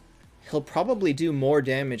 He'll probably do more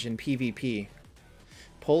damage in PvP.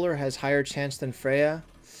 Polar has higher chance than Freya.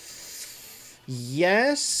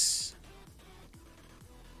 Yes.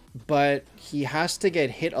 But he has to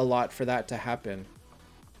get hit a lot for that to happen.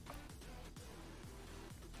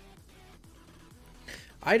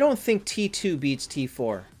 I don't think T2 beats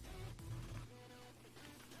T4.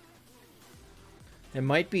 It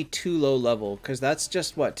might be too low level, because that's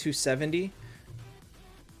just, what, 270?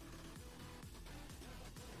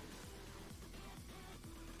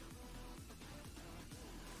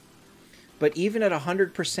 But even at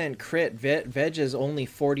 100% crit, Veg is only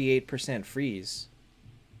 48% freeze.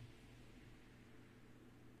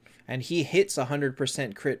 And he hits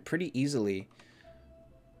 100% crit pretty easily.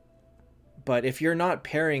 But if you're not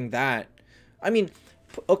pairing that... I mean,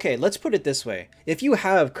 okay, let's put it this way. If you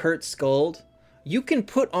have Kurt Skuld, you can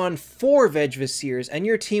put on 4 Veg Viziers and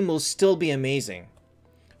your team will still be amazing.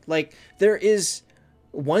 Like, there is...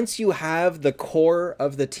 Once you have the core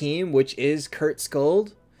of the team, which is Kurt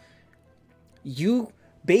Skuld, you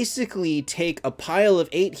basically take a pile of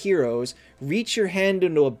 8 heroes, reach your hand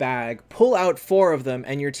into a bag, pull out 4 of them,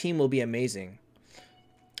 and your team will be amazing.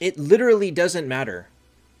 It literally doesn't matter.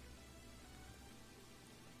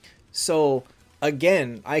 So,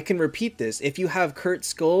 again, I can repeat this. If you have Kurt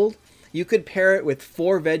Skuld, you could pair it with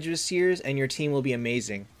 4 Veg Viziers, and your team will be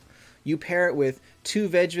amazing. You pair it with 2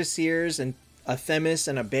 Veg Viziers and a Themis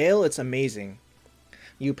and a Bale, it's amazing.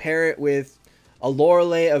 You pair it with a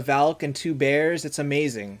Lorelei, a Valk, and 2 bears, it's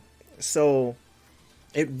amazing. So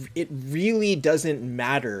it really doesn't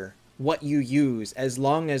matter what you use as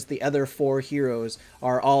long as the other 4 heroes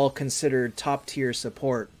are all considered top tier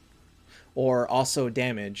support or also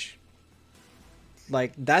damage.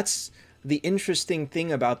 Like, that's the interesting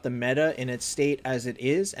thing about the meta in its state as it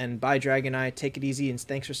is. And bye Dragon Eye, take it easy and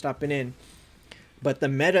thanks for stopping in. But the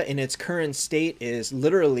meta in its current state is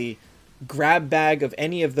literally grab bag of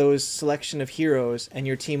any of those selection of heroes and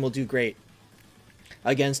your team will do great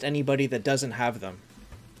against anybody that doesn't have them.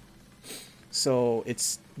 So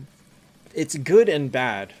it's good and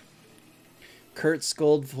bad. Kurt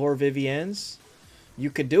Skuld for Vivienne's.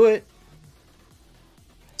 You could do it.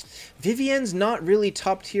 Vivienne's not really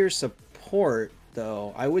top tier support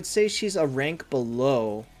though. I would say she's a rank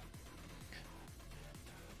below.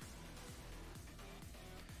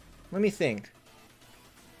 Let me think.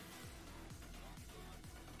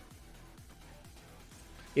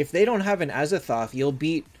 If they don't have an Azathoth,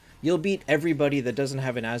 you'll beat everybody that doesn't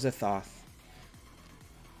have an Azathoth.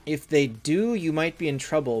 If they do, you might be in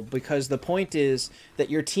trouble, because the point is that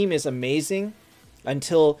your team is amazing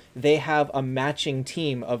until they have a matching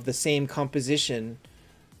team of the same composition,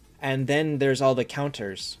 and then there's all the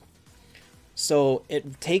counters. So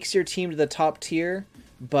it takes your team to the top tier,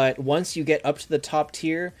 but once you get up to the top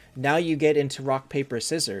tier, now you get into rock, paper,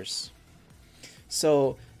 scissors.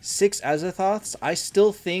 So 6 Azathoths, I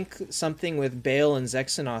still think something with Bale and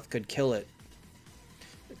Zexanoth could kill it.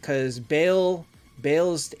 Because Bale's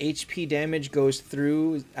HP damage goes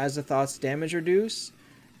through Azathoth's damage reduce,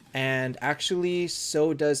 and actually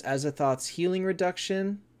so does Azathoth's healing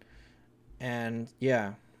reduction, and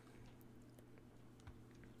yeah.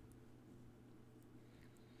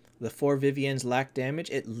 The 4 Vivians lack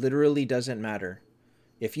damage. It literally doesn't matter.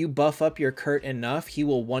 If you buff up your Kurt enough, he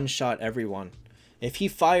will one-shot everyone. If he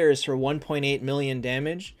fires for 1.8 million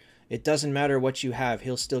damage, it doesn't matter what you have,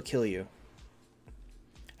 he'll still kill you.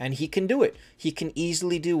 And he can do it. He can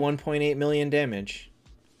easily do 1.8 million damage.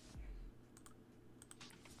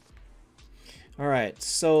 Alright,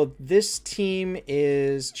 so this team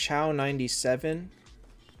is Chow 97.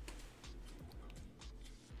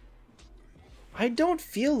 I don't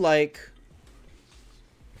feel like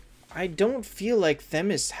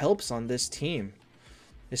Themis helps on this team,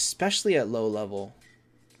 especially at low level.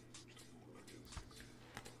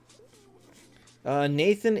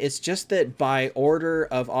 Nathan, it's just that by order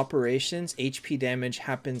of operations, HP damage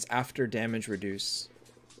happens after damage reduce.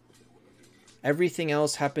 Everything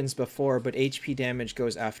else happens before, but HP damage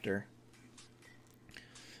goes after.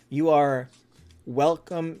 You are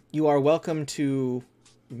welcome to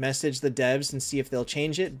message the devs and see if they'll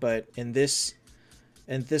change it, but in this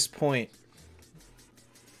point,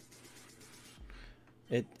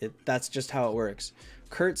 that's just how it works.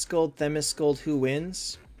 Kurt Scold, Themis Scold, who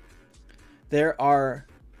wins? There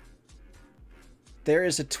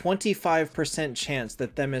is a 25% chance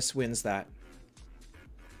that Themis wins that.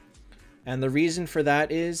 And the reason for that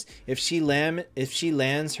is if she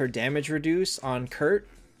lands her damage reduce on Kurt,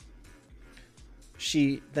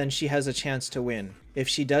 then she has a chance to win. If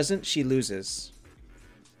she doesn't, she loses.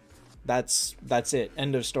 That's it.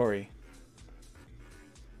 End of story.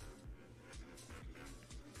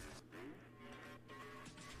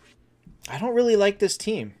 I don't really like this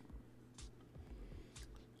team.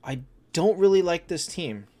 I don't really like this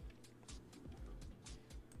team.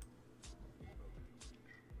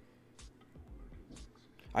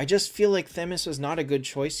 I just feel like Themis was not a good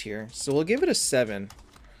choice here. So we'll give it a 7.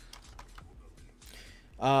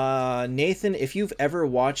 Nathan, if you've ever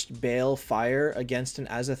watched Bale fire against an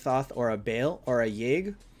Azathoth or a Bale or a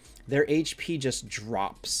Yig, their HP just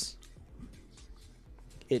drops.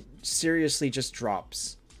 It seriously just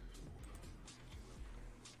drops.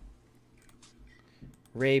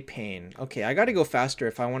 Ray Payne. Okay, I gotta go faster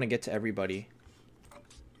if I want to get to everybody.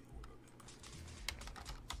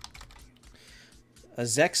 A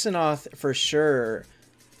Zexanoth for sure.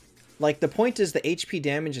 Like, the point is the HP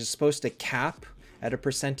damage is supposed to cap at a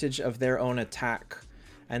percentage of their own attack.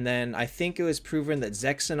 And then I think it was proven that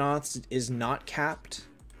Zexanoth's is not capped.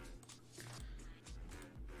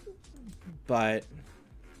 But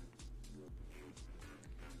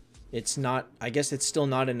it's not, I guess it's still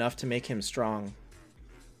not enough to make him strong.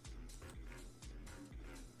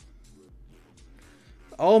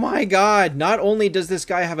 Oh my god, not only does this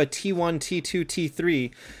guy have a T1, T2,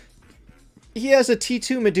 T3, he has a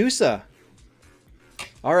T2 Medusa.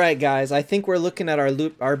 Alright guys, I think we're looking at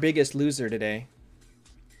our biggest loser today.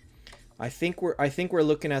 I think we're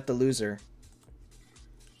looking at the loser.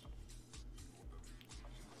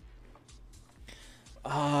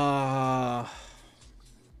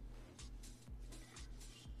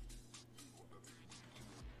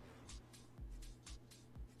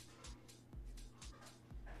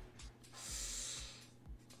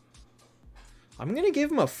 I'm gonna give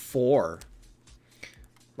him a 4.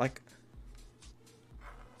 Like,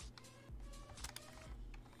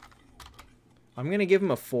 I'm gonna give him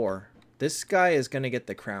a 4. This guy is gonna get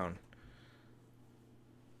the crown.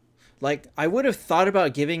 Like, I would have thought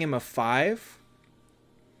about giving him a 5.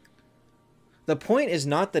 The point is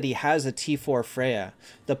not that he has a T4 Freya.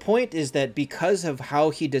 The point is that because of how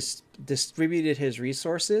he distributed his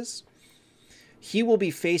resources, he will be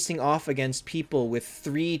facing off against people with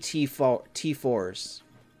 3 T4s.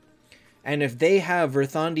 And if they have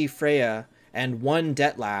Verthandi Freya and 1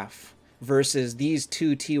 Detlaf versus these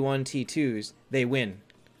 2 T1 T2s, they win.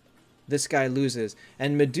 This guy loses.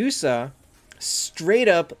 And Medusa straight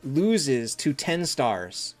up loses to 10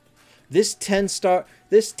 stars. This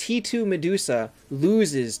T2 Medusa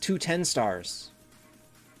loses 2 10 stars.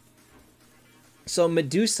 So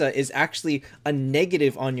Medusa is actually a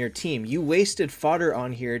negative on your team. You wasted fodder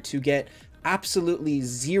on here to get absolutely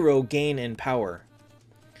 0 gain in power.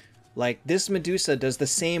 Like, this Medusa does the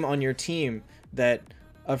same on your team that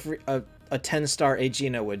a 10-star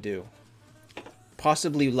Aegina would do.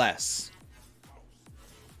 Possibly less.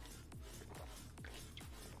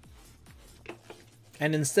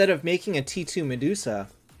 And instead of making a T2 Medusa,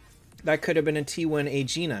 that could have been a T1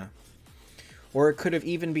 Aegina. Or it could have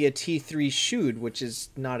even be a T3 Shoot, which is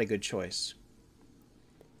not a good choice.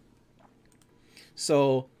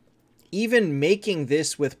 So even making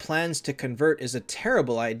this with plans to convert is a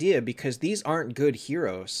terrible idea because these aren't good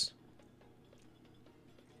heroes.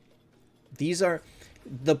 These are...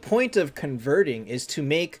 The point of converting is to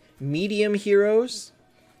make medium heroes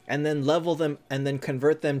and then level them and then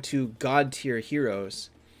convert them to god tier heroes.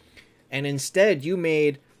 And instead you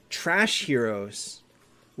made trash heroes,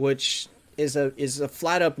 which is a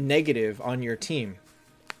flat up negative on your team.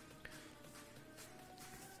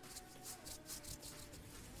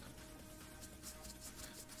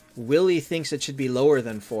 Willie thinks it should be lower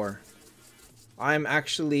than 4. I'm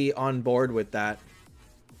actually on board with that.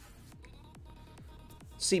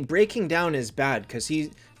 See, breaking down is bad because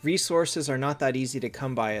resources are not that easy to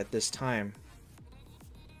come by at this time.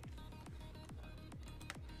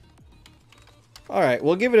 Alright,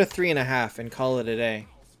 we'll give it a 3.5 and call it a day.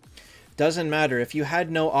 Doesn't matter. If you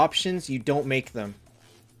had no options, you don't make them.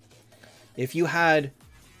 If you had...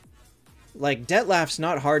 Like, Detlef's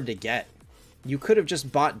not hard to get. You could have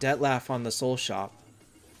just bought Detlef on the Soul Shop.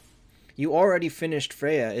 You already finished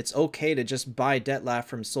Freya. It's okay to just buy Detlef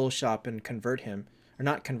from Soul Shop and convert him. Or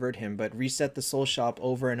not convert him, but reset the Soul Shop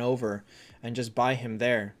over and over and just buy him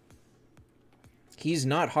there. He's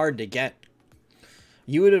not hard to get.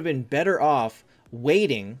 You would have been better off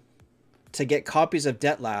waiting to get copies of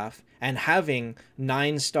Detlef and having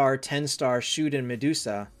 9-star, 10-star Shoot and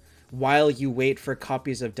Medusa while you wait for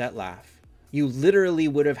copies of Detlef. You literally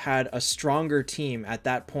would have had a stronger team at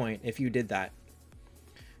that point if you did that.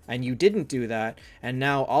 And you didn't do that, and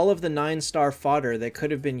now all of the 9-star fodder that could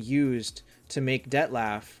have been used to make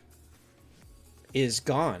Detlef is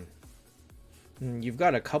gone. You've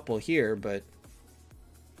got a couple here, but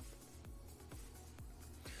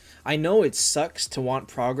I know it sucks to want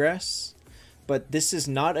progress, but this is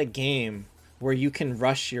not a game where you can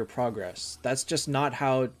rush your progress. That's just not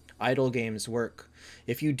how idle games work.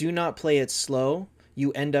 If you do not play it slow,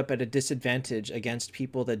 you end up at a disadvantage against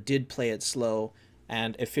people that did play it slow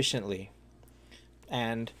and efficiently.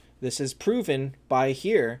 And this is proven by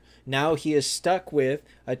here. Now he is stuck with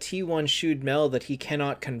a T1 Shoot Mel that he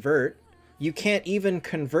cannot convert. You can't even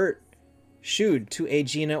convert Shoot to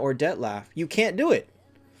Aegina or Detlef. You can't do it.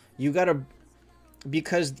 You gotta...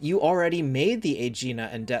 Because you already made the Aegina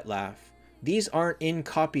and Detlef. These aren't in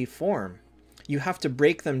copy form. You have to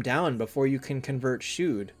break them down before you can convert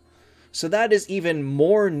Shoot. So that is even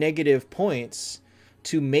more negative points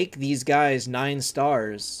to make these guys 9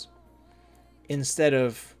 stars instead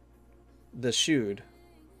of the Shoot.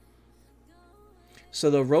 So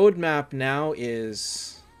the roadmap now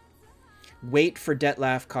is wait for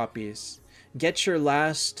Detlef copies. Get your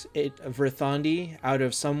last Verthandi out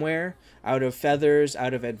of somewhere, out of Feathers,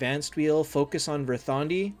 out of Advanced Wheel. Focus on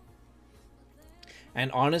Verthandi.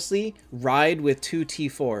 And honestly, ride with 2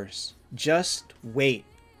 T4s. Just wait.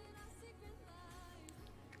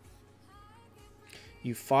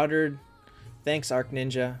 You foddered. Thanks, Arc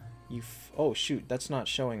Ninja. Oh, shoot. That's not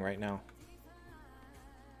showing right now.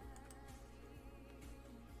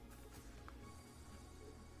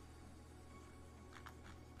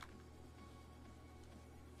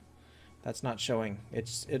 That's not showing.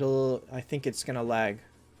 I think it's gonna lag.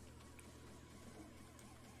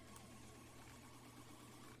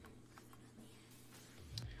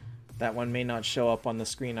 That one may not show up on the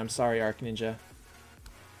screen. I'm sorry, Arc Ninja.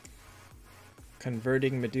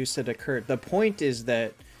 Converting Medusa to Kurt. The point is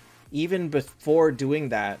that even before doing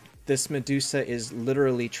that, this Medusa is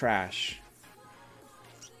literally trash.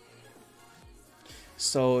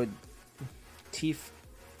 So,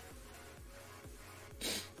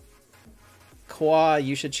 Kwa,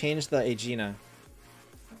 you should change the Aegina.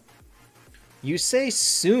 You say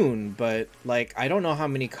soon, but like, I don't know how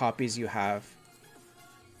many copies you have.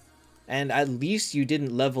 And at least you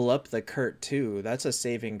didn't level up the Kurt too. That's a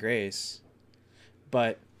saving grace.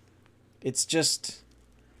 But it's just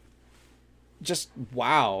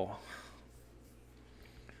wow.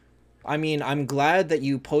 I mean, I'm glad that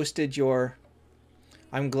you posted your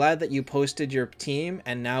team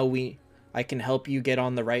and now I can help you get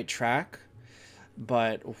on the right track.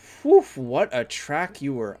 But, whew, what a track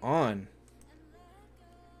you were on.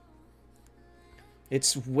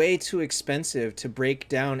 It's way too expensive to break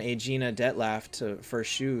down Aegina Detlaf for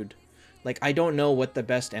Shude. Like, I don't know what the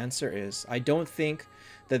best answer is. I don't think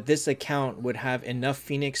that this account would have enough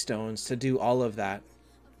Phoenix Stones to do all of that.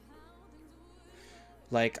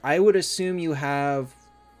 Like, I would assume you have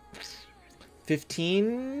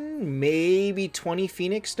 15, maybe 20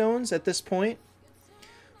 Phoenix Stones at this point.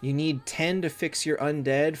 You need 10 to fix your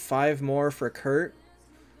undead, 5 more for Kurt.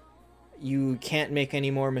 You can't make any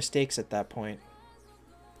more mistakes at that point.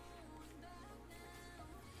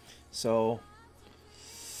 So,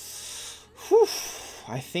 whew,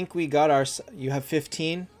 I think we got our... You have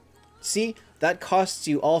 15? See? That costs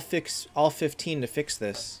you all 15 to fix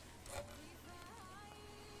this.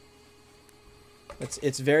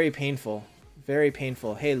 It's very painful. Very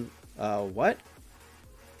painful. Hey, what?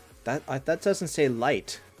 That doesn't say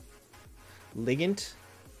light. Ligand?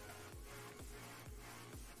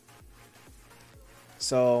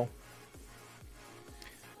 So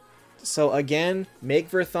again,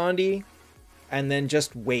 make Verthandi, and then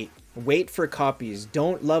just wait. Wait for copies.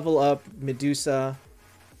 Don't level up Medusa.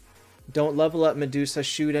 Don't level up Medusa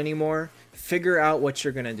Shoot anymore. Figure out what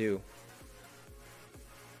you're gonna do.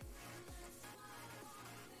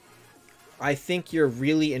 I think you're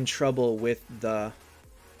really in trouble with the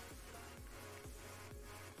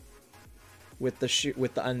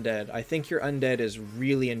undead. I think your undead is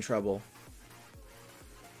really in trouble.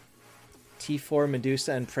 T4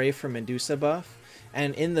 Medusa and pray for Medusa buff.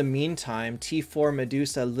 And in the meantime, T4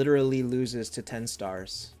 Medusa literally loses to 10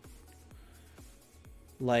 stars.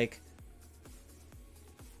 Like,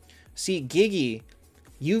 see, Gigi,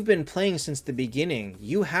 you've been playing since the beginning.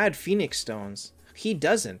 You had Phoenix Stones. He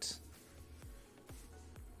doesn't.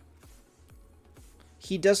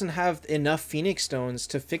 He doesn't have enough Phoenix Stones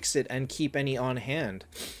to fix it and keep any on hand.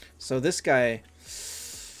 So this guy...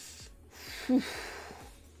 Whew.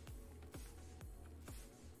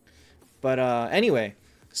 But anyway,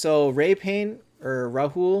 so Ray Payne, or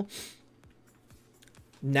Rahul,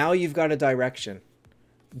 now you've got a direction.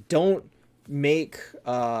 Don't make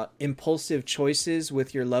impulsive choices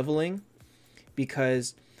with your leveling,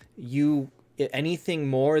 because anything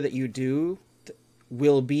more that you do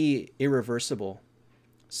will be irreversible.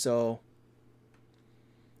 So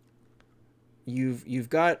you've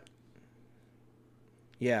got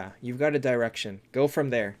a direction. Go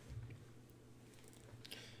from there.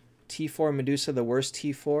 T4 Medusa, the worst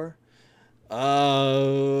T4?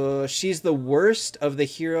 She's the worst of the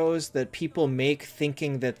heroes that people make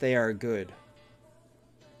thinking that they are good.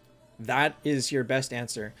 That is your best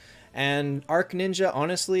answer. And Arc Ninja,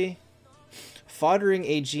 honestly, foddering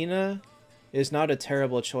Aegina is not a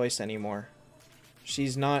terrible choice anymore.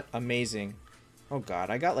 She's not amazing. Oh god,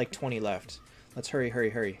 I got like 20 left. Let's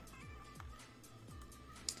hurry.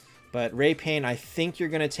 But Ray Payne, I think you're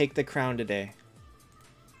going to take the crown today.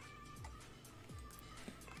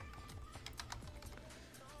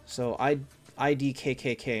 So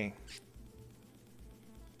IDKKK.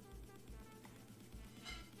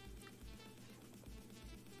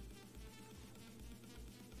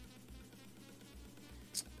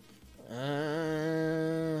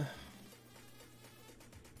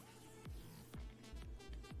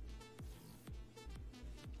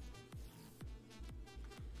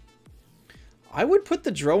 I would put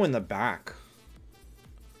the Dro in the back.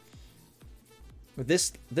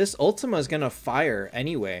 This Ultima is gonna fire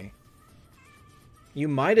anyway. You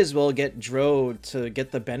might as well get Dro to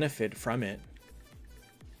get the benefit from it.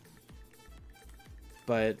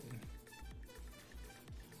 But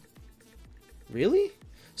really?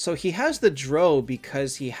 So he has the Dro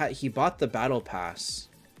because he bought the battle pass.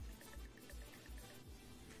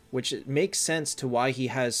 Which it makes sense to why he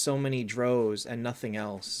has so many Dros and nothing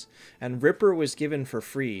else. And Ripper was given for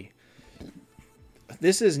free.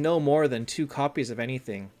 This is no more than 2 copies of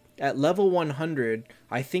anything. At level 100,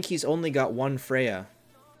 I think he's only got 1 Freya.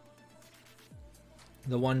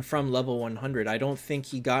 The one from level 100. I don't think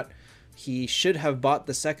he should have bought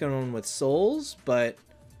the second one with souls, but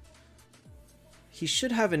he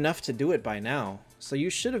should have enough to do it by now. So you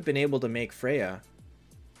should have been able to make Freya.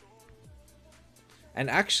 And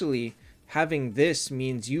actually, having this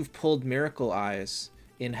means you've pulled Miracle Eyes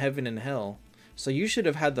in Heaven and Hell. So you should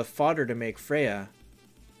have had the fodder to make Freya.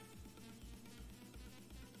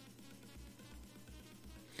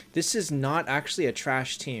 This is not actually a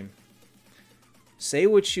trash team. Say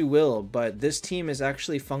what you will, but this team is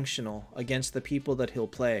actually functional against the people that he'll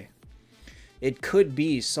play. It could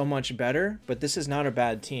be so much better, but this is not a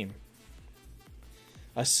bad team.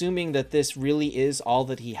 Assuming that this really is all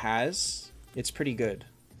that he has, it's pretty good.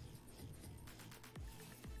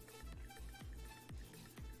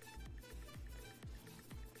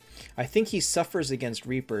 I think he suffers against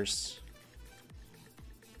Reapers.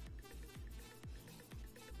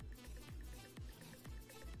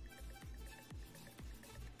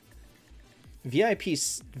 VIP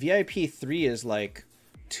 3 is like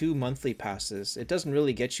 2 monthly passes. It doesn't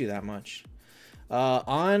really get you that much.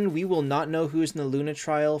 We will not know who's in the Luna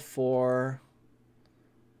trial for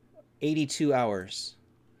 82 hours.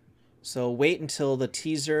 So wait until the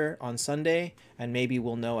teaser on Sunday, and maybe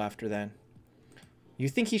we'll know after then. You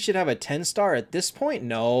think he should have a 10-star at this point?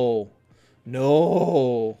 No.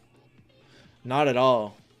 No. Not at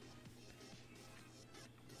all.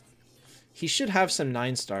 He should have some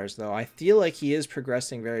 9-stars, though. I feel like he is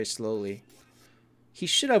progressing very slowly. He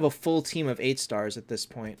should have a full team of 8 stars at this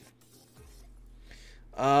point.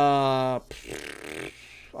 Alright.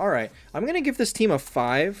 I'm going to give this team a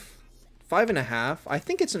 5. 5.5. I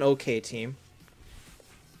think it's an okay team.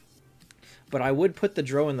 But I would put the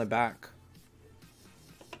Dro in the back.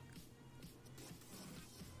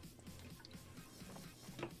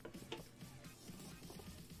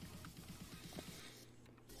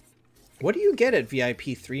 What do you get at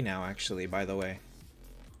VIP 3 now, actually, by the way?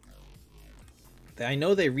 I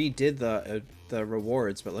know they redid the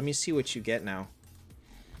rewards, but let me see what you get now.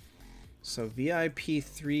 So VIP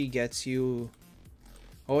 3 gets you...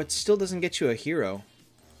 Oh, it still doesn't get you a hero.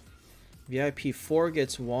 VIP 4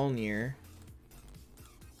 gets Walnir.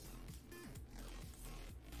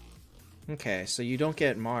 Okay, so you don't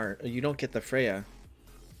get you don't get the Freya.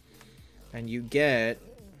 And you get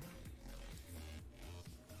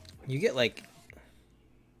like...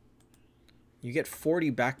 You get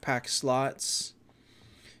 40 backpack slots.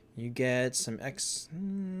 You get some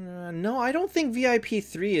no, I don't think VIP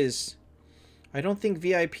 3 is... I don't think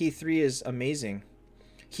VIP 3 is amazing.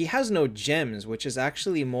 He has no gems, which is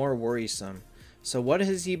actually more worrisome. So what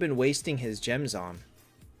has he been wasting his gems on?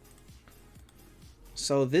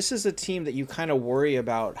 So this is a team that you kind of worry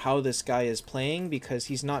about how this guy is playing because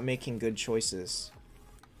he's not making good choices.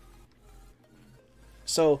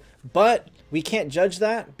 So, but we can't judge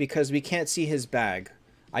that because we can't see his bag.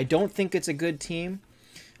 I don't think it's a good team,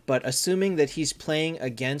 but assuming that he's playing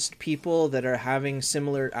against people that are having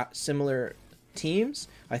similar teams,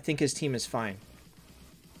 I think his team is fine.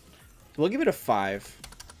 We'll give it a 5.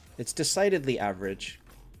 It's decidedly average.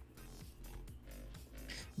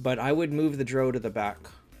 But I would move the Dro to the back.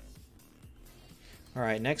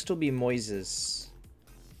 Alright, next will be Moises.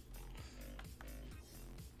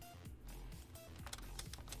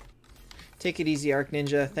 Take it easy, Arc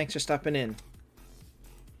Ninja. Thanks for stopping in.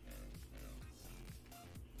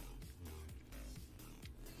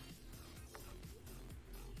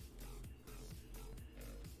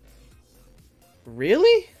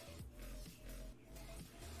 Really?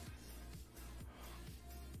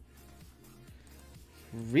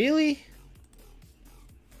 Really?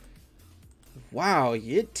 Wow,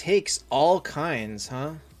 it takes all kinds,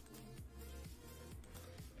 huh?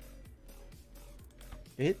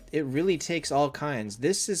 It really takes all kinds.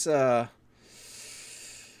 This is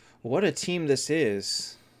what a team this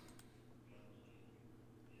is.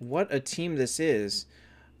 What a team this is.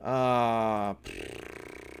 I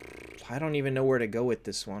don't even know where to go with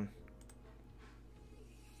this one.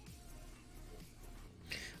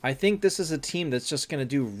 I think this is a team that's just going to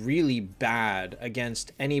do really bad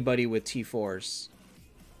against anybody with T4s.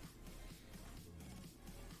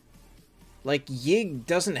 Like, Yig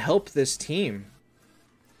doesn't help this team.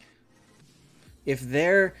 If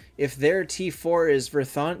their T4 is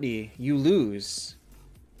Verthanti, you lose.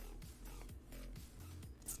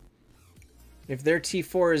 If their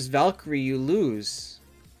T4 is Valkyrie, you lose.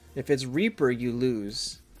 If it's Reaper, you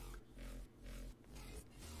lose.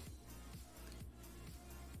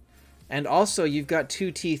 And also, you've got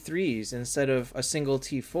 2 T3s instead of a single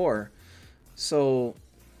T4. So,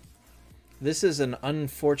 this is an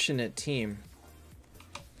unfortunate team.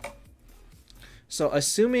 So,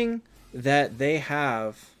 assuming that they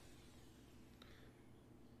have...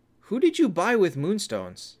 Who did you buy with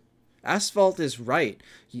Moonstones? Asphalt is right.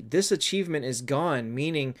 This achievement is gone,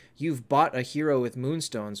 meaning you've bought a hero with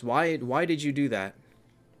Moonstones. Why did you do that?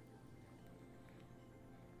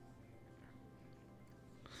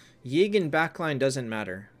 Yig and backline doesn't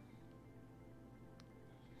matter.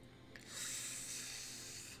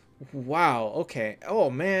 Wow, okay.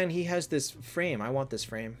 Oh man, he has this frame. I want this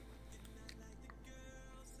frame.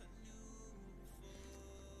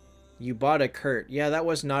 You bought a Kurt. Yeah, that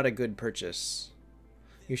was not a good purchase.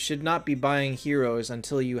 You should not be buying heroes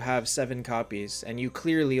until you have 7 copies, and you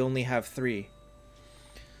clearly only have 3.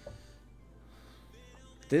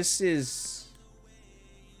 This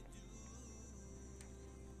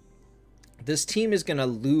team is going to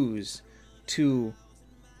lose to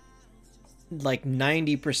like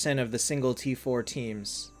 90% of the single T4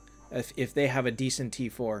 teams if they have a decent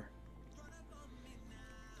T4.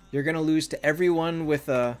 You're gonna lose to everyone with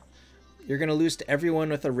a Ripper, everyone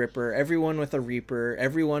with a Reaper,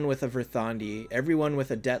 everyone with a Verthandi, everyone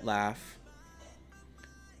with a Detlaf.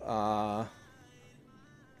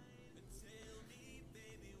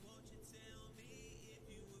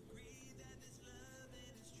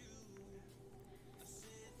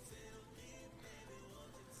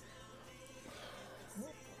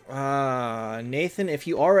 Nathan, if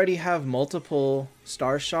you already have multiple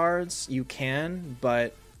star shards, you can,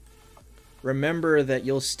 but remember that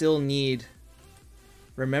you'll still need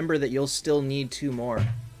 2 more.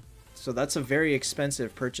 So that's a very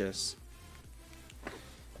expensive purchase.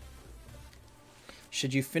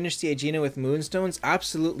 Should you finish the Aegina with Moonstones?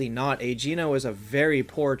 Absolutely not. Aegina was a very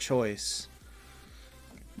poor choice.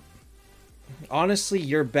 Honestly,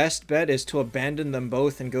 your best bet is to abandon them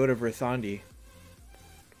both and go to Verthandi.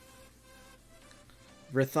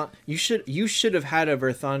 You should have had a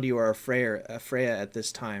Verthandi or a Freya at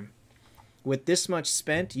this time. With this much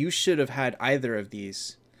spent, you should have had either of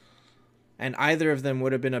these. And either of them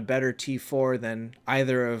would have been a better T4 than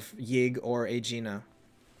either of Yig or Aegina.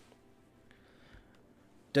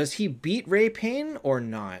 Does he beat Ray Payne or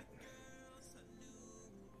not?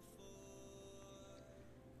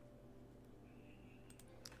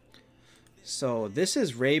 So this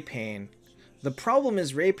is Ray Payne. The problem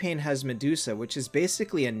is Ray Payne has Medusa, which is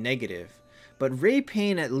basically a negative. But Ray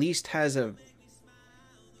Payne at least has a...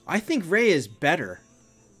 I think Ray is better.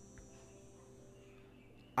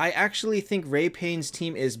 I actually think Ray Payne's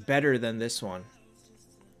team is better than this one.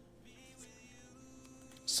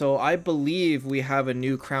 So I believe we have a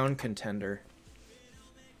new crown contender.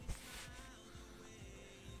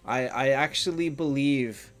 I actually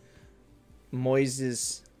believe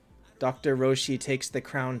Moises, Dr. Roshi takes the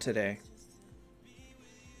crown today.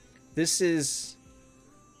 This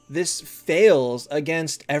fails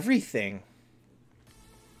against everything.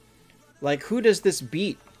 Like, who does this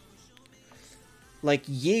beat? Like,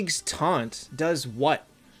 Yig's taunt does what?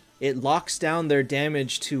 It locks down their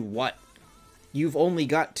damage to what? You've only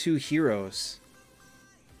got 2 heroes.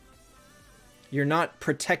 You're not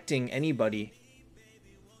protecting anybody.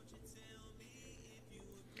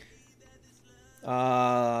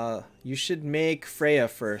 You should make Freya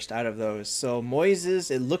first out of those. So Moises,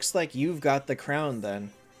 it looks like you've got the crown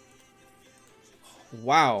then.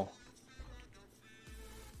 Wow.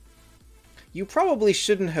 You probably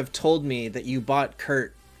shouldn't have told me that you bought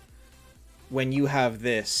Kurt when you have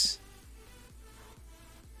this.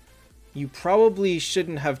 You probably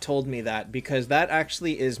shouldn't have told me that, because that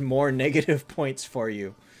actually is more negative points for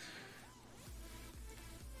you.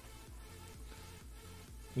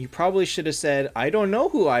 You probably should have said, I don't know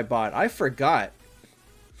who I bought. I forgot.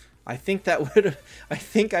 I think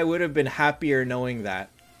I would have been happier knowing that.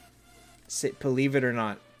 Believe it or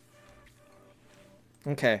not.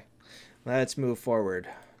 Okay. Let's move forward.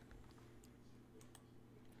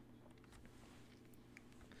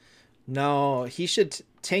 No, he should...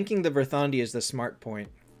 Tanking the Verthandi is the smart point.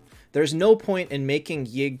 There's no point in making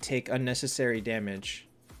Yig take unnecessary damage.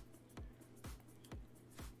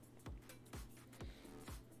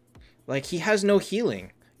 Like, he has no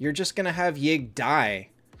healing. You're just gonna have Yig die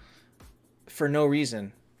for no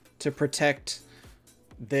reason to protect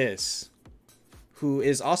this, who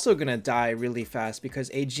is also gonna die really fast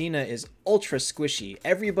because Aegina is ultra squishy.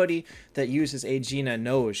 Everybody that uses Aegina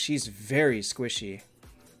knows she's very squishy.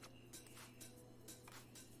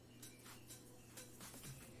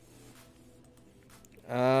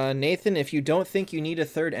 Nathan, if you don't think you need a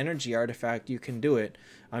 3rd energy artifact, you can do it.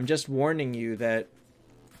 I'm just warning you that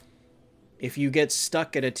if you get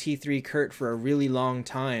stuck at a T3 Kurt for a really long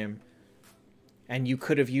time, and you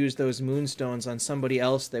could have used those Moonstones on somebody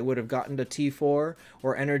else that would have gotten to T4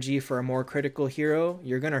 or energy for a more critical hero,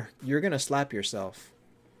 you're gonna slap yourself.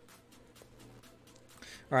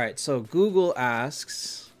 Alright, so Google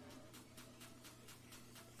asks...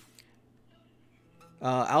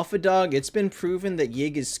 Alpha Dog, it's been proven that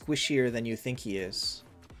Yig is squishier than you think he is.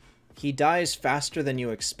 He dies faster than you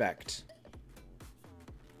expect.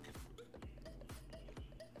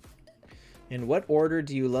 In what order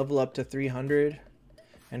do you level up to 300?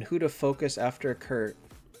 And who to focus after Kurt?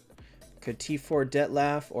 Could T4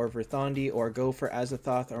 Detlaf or Verthandi or go for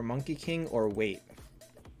Azathoth or Monkey King or wait?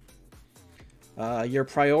 Your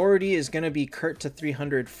priority is going to be Kurt to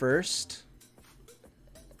 300 first.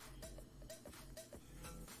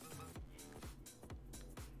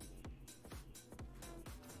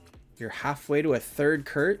 You're halfway to a 3rd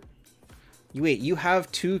Kurt? Wait, you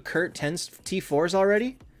have 2 Kurt 10s T4s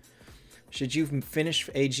already? Should you finish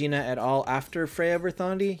Aegina at all after Freya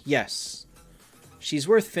Verthandi? Yes. She's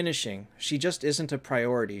worth finishing. She just isn't a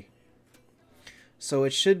priority. So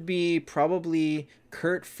it should be probably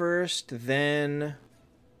Kurt first, then...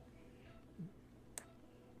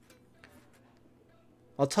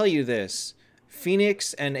 I'll tell you this.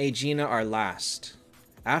 Phoenix and Aegina are last.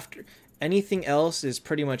 After anything else is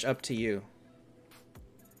pretty much up to you.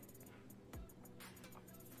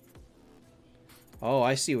 Oh,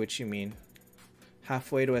 I see what you mean.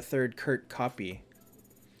 Halfway to a third Kurt copy.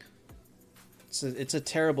 It's a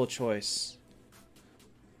terrible choice.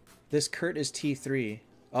 This Kurt is T3.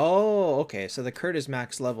 Oh, okay. So the Kurt is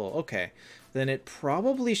max level. Okay. Then it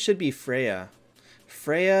probably should be Freya.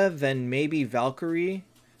 Freya, then maybe Valkyrie,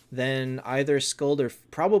 then either Skuld or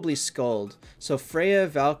probably Skuld. So Freya,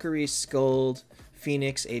 Valkyrie, Skuld,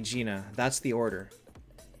 Phoenix, Aegina. That's the order.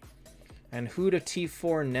 And who to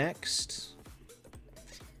T4 next?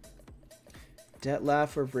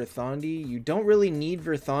 Detlef or Verthandi? You don't really need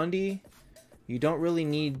Verthandi. You don't really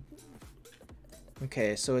need...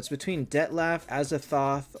 Okay, so it's between Detlef,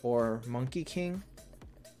 Azathoth, or Monkey King.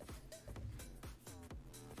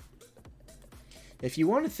 If you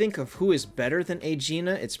want to think of who is better than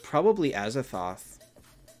Aegina, it's probably Azathoth.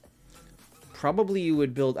 Probably you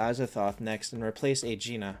would build Azathoth next and replace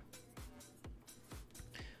Aegina.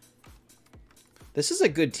 This is a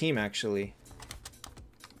good team, actually.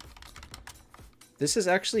 This is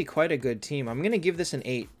actually quite a good team. I'm going to give this an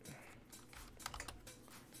 8.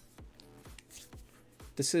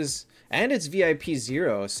 This is... And it's VIP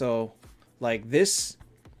 0, so... Like, this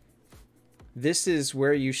is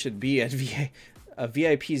where you should be at a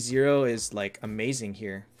VIP 0 is, like, amazing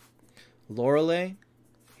here. Lorelei?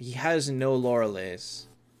 He has no Loreleis.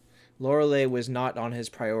 Lorelei was not on his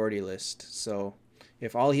priority list, so...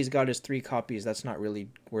 If all he's got is 3 copies, that's not really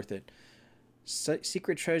worth it.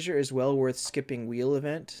 Secret Treasure is well worth skipping wheel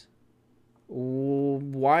event.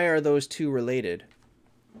 Why are those two related?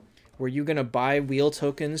 Were you gonna buy wheel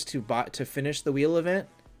tokens to finish the wheel event?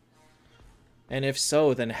 And if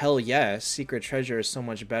so, then hell yes, Secret Treasure is so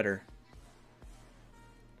much better.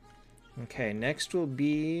 Okay, next will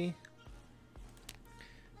be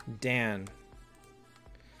Dan.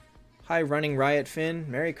 Hi, Running Riot Finn.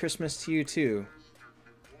 Merry Christmas to you too.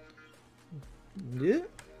 Yeah.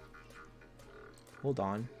 Hold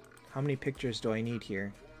on. How many pictures do I need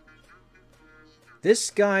here?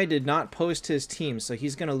 This guy did not post his team, so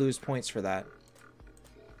he's going to lose points for that.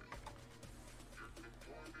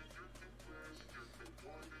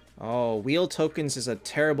 Oh, wheel tokens is a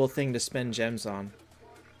terrible thing to spend gems on.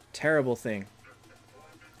 Terrible thing.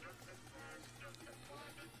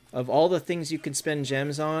 Of all the things you can spend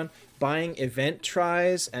gems on, buying event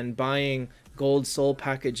tries and buying gold soul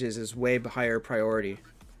packages is way higher priority.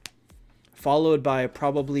 Followed by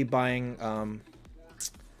probably buying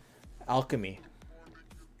alchemy.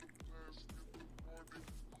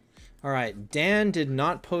 Alright, Dan did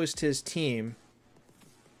not post his team.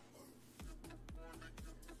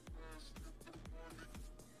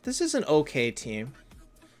 This is an okay team.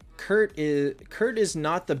 Kurt is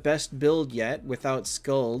not the best build yet without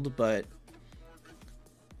Skuld, but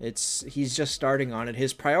he's just starting on it.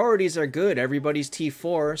 His priorities are good. Everybody's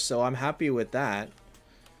T4, so I'm happy with that.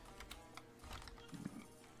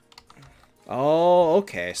 Oh,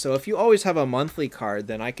 okay. So if you always have a monthly card,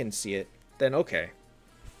 then I can see it. Then okay.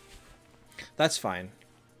 That's fine.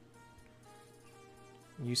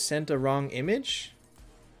 You sent a wrong image?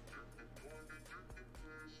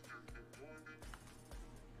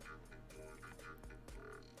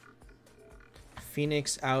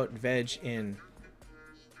 Phoenix out, veg in.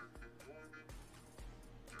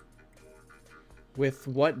 With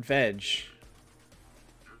what veg?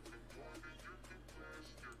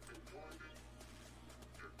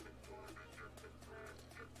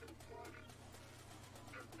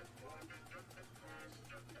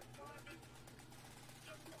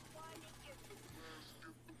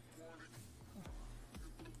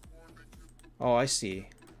 Oh, I see.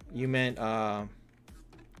 You meant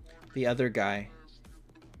the other guy.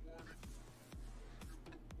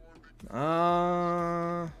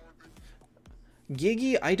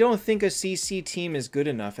 Gigi, I don't think a CC team is good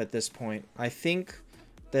enough at this point. I think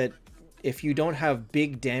that if you don't have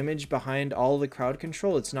big damage behind all the crowd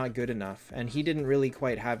control, it's not good enough. And he didn't really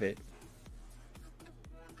quite have it.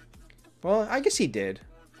 Well, I guess he did.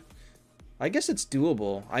 I guess it's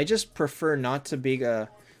doable. I just prefer not to be a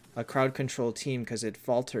crowd control team because it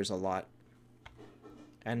falters a lot.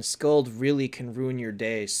 And Skuld really can ruin your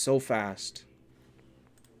day so fast.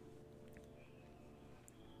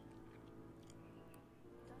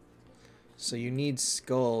 So you need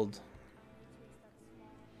Skuld.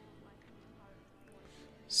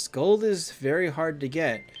 Scold is very hard to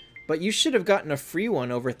get, but you should have gotten a free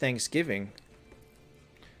one over Thanksgiving.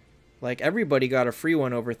 Like, everybody got a free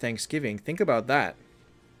one over Thanksgiving. Think about that.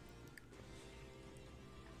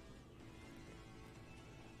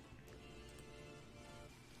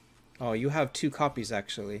 Oh, you have 2 copies,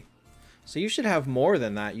 actually. So you should have more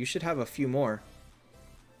than that. You should have a few more.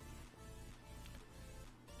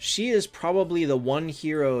 She is probably the one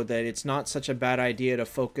hero that it's not such a bad idea to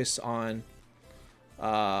focus on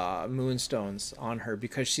Moonstones on her,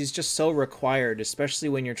 because she's just so required, especially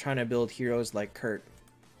when you're trying to build heroes like Kurt.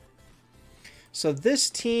 So this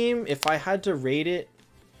team, if I had to rate it,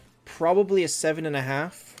 probably a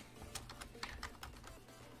 7.5.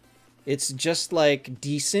 It's just like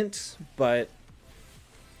decent, but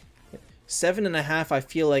 7.5 I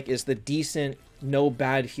feel like is the decent, no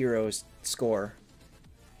bad heroes score.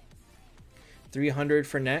 300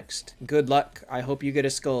 for next. Good luck. I hope you get a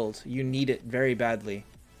Scold. You need it very badly.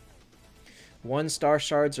 1 Star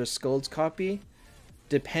Shards or Scold's copy.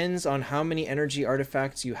 Depends on how many energy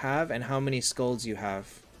artifacts you have and how many Scolds you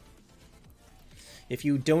have. If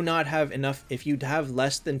you do not have enough, if you have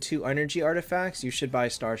less than 2 energy artifacts, you should buy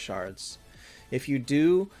Star Shards. If you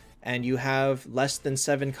do, and you have less than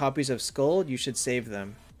 7 copies of Scold, you should save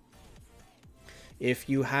them. If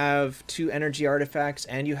you have 2 energy artifacts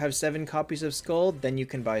and you have 7 copies of Scold, then you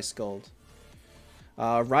can buy Scold.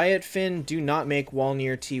 Riot Finn, do not make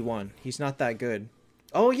Walnir T1. He's not that good.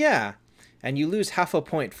 Oh yeah! And you lose half a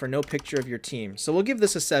point for no picture of your team. So we'll give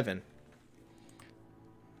this a 7.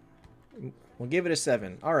 We'll give it a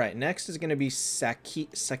 7. Alright, next is going to be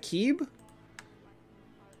Sakib?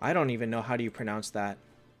 I don't even know how do you pronounce that.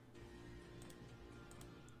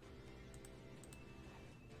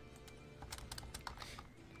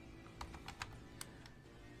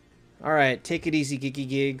 Alright, take it easy, Geeky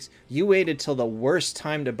Gigs. You waited till the worst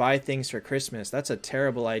time to buy things for Christmas. That's a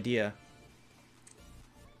terrible idea.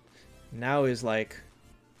 Now is like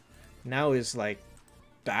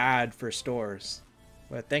bad for stores.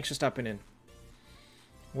 But thanks for stopping in.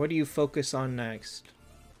 What do you focus on next?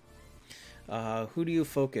 Who do you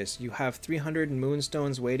focus? You have 300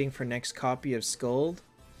 Moonstones waiting for next copy of Scold.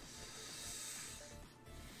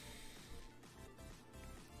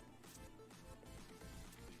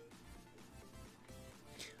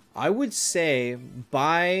 I would say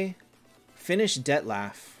finish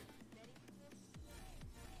Dettlaff.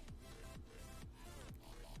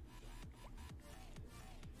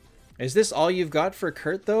 Is this all you've got for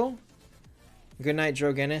Kurt, though? Good night,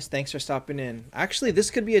 Drogenis. Thanks for stopping in. Actually,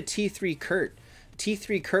 this could be a T3 Kurt.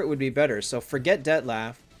 T3 Kurt would be better, so forget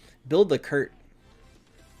Dettlaff. Build the Kurt.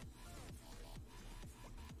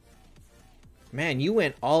 Man, you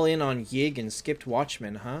went all in on Yig and skipped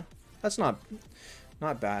Watchman, huh? That's not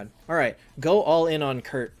bad. Alright, go all in on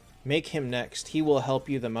Kurt. Make him next. He will help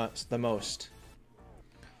you the most.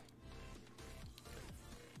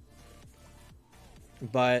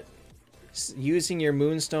 But using your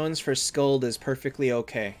Moonstones for Scold is perfectly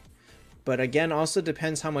okay. But again, also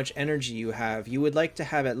depends how much energy you have. You would like to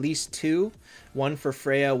have at least 2. 1 for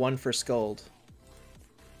Freya, 1 for Scold.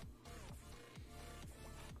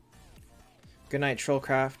 Good night,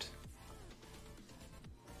 Trollcraft.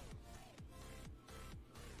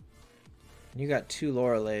 You got 2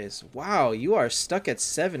 Loreleis. Wow, you are stuck at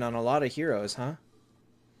 7 on a lot of heroes, huh?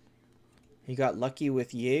 He got lucky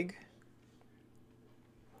with Yig.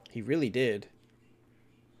 He really did.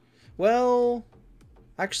 Well,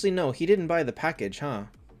 actually no, he didn't buy the package, huh?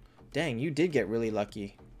 Dang, you did get really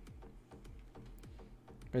lucky.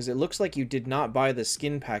 Because it looks like you did not buy the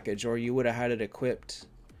skin package, or you would have had it equipped.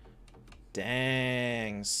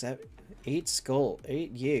 Dang, 8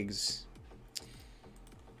 Yigs.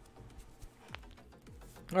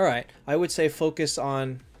 Alright, I would say focus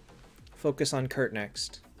on Kurt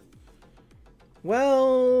next.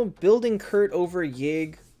 Well, building Kurt over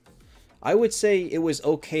Yig, I would say it was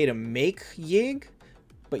okay to make Yig,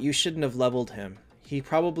 but you shouldn't have leveled him. He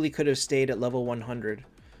probably could have stayed at level 100.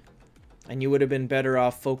 And you would have been better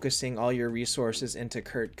off focusing all your resources into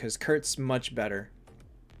Kurt, because Kurt's much better.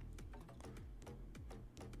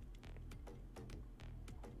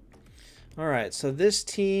 Alright, so this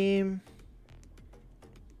team...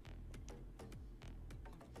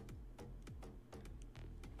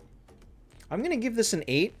 I'm going to give this an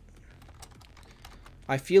 8.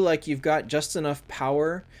 I feel like you've got just enough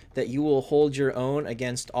power that you will hold your own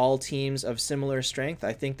against all teams of similar strength.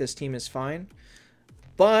 I think this team is fine.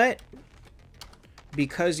 But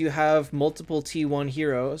because you have multiple T1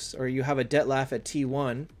 heroes, or you have a Dettlaff at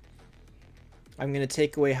T1, I'm going to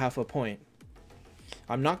take away half a point.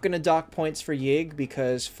 I'm not going to dock points for Yig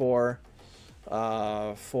because for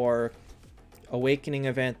Awakening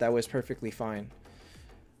event, that was perfectly fine.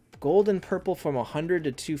 Gold and purple from 100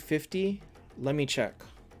 to 250. Let me check.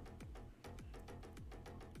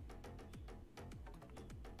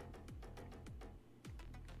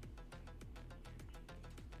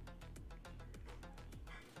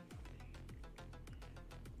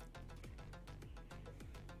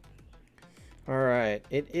 All right,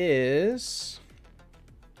 it is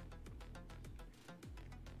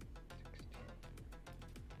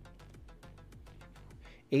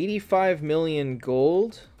 85 million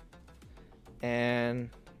gold and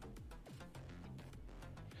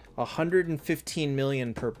 115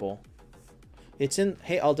 million purple. It's in,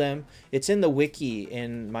 hey Aldem, it's in the wiki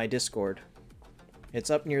in my Discord. It's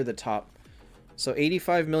up near the top. So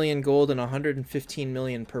 85 million gold and 115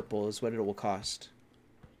 million purple is what it will cost.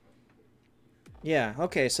 Yeah,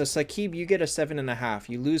 okay, so Sakib, you get a 7.5.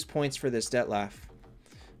 You lose points for this Detlef.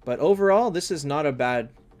 But overall, this is not a bad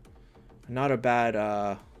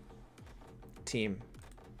team.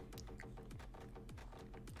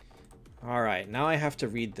 Alright, now I have to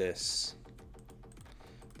read this.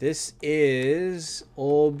 This is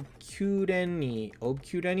Obkureni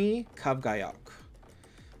Kavgayak.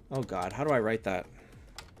 Oh god, how do I write that?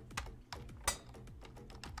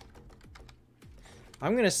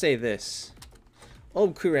 I'm gonna say this.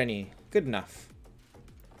 Obkureni. Good enough.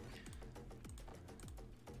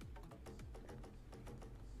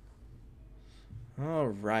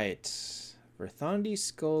 Alright. Verthandi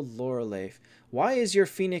Skull Loreleif. Why is your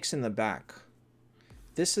Phoenix in the back?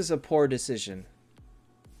 This is a poor decision.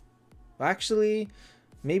 Actually,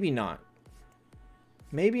 maybe not.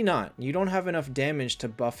 Maybe not. You don't have enough damage to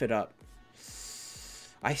buff it up.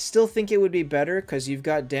 I still think it would be better because you've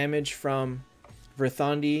got damage from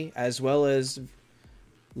Verthandi as well as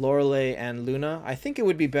Lorelei and Luna. I think it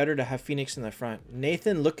would be better to have Phoenix in the front.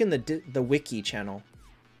 Nathan, look in the wiki channel.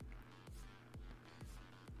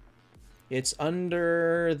 It's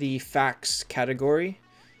under the facts category,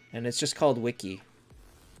 and it's just called wiki.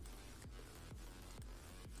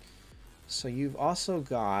 So you've also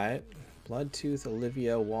got Bloodtooth,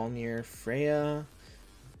 Olivia, Walnir, Freya,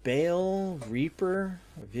 Bale, Reaper,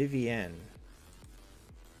 Vivienne.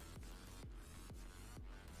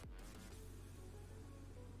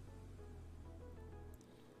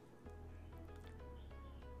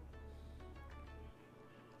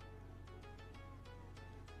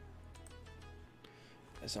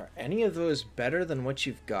 Are any of those better than what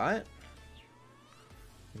you've got?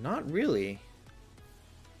 Not really.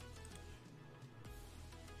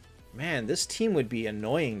 Man, this team would be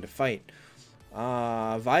annoying to fight.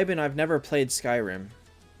 Vibin, I've never played Skyrim.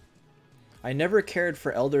 I never cared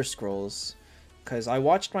for Elder Scrolls because I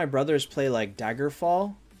watched my brothers play like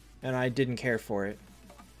Daggerfall and I didn't care for it.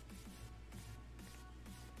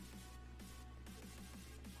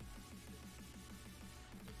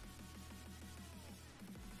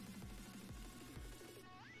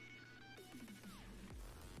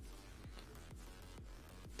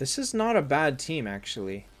 This is not a bad team,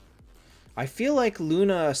 actually. I feel like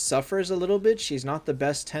Luna suffers a little bit. She's not the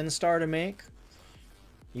best 10-star to make.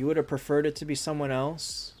 You would have preferred it to be someone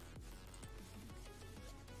else.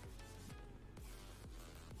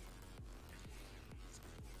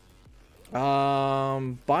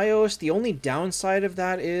 BIOS, the only downside of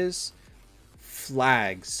that is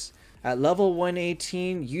flags. At level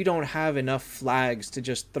 118, you don't have enough flags to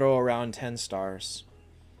just throw around 10 stars.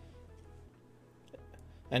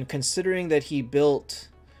 And considering that he built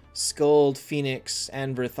Skuld, Phoenix,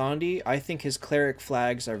 and Verthandi, I think his cleric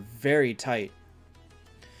flags are very tight.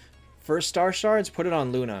 First star shards, put it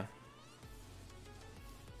on Luna.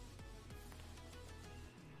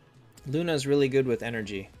 Luna's really good with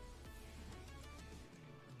energy.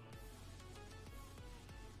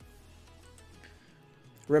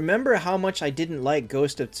 Remember how much I didn't like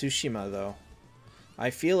Ghost of Tsushima, though. I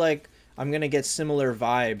feel like I'm gonna get similar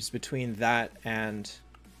vibes between that and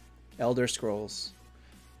Elder Scrolls.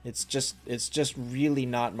 It's just really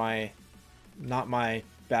not my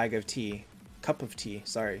bag of tea. Cup of tea,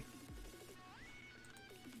 sorry.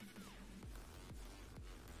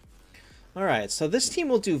 Alright, so this team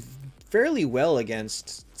will do fairly well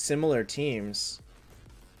against similar teams.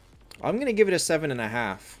 I'm gonna give it a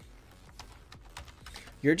 7.5.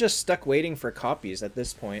 You're just stuck waiting for copies at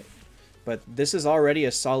this point. But this is already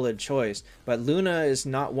a solid choice. But Luna is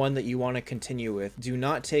not one that you want to continue with. Do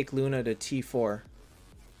not take Luna to T4.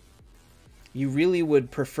 You really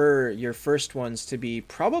would prefer your first ones to be...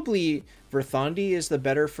 Probably Verthandi is the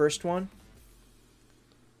better first one.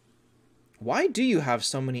 Why do you have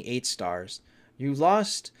so many 8 stars?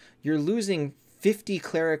 You're losing 50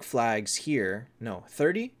 cleric flags here. No,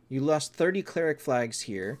 30? You lost 30 cleric flags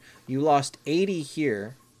here. You lost 80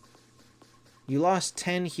 here. You lost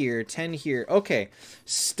 10 here, 10 here. Okay,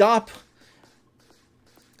 stop.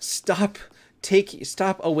 Stop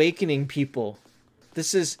awakening people.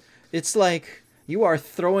 It's like you are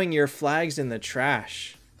throwing your flags in the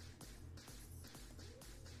trash.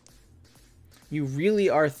 You really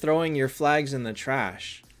are throwing your flags in the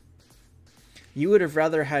trash. You would have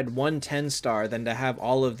rather had one 10-star than to have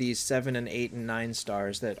all of these 7 and 8 and 9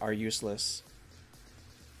 stars that are useless.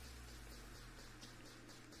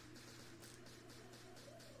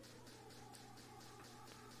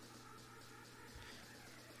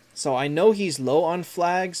 So I know he's low on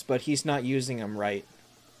flags, but he's not using them right.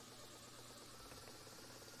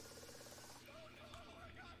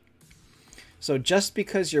 So just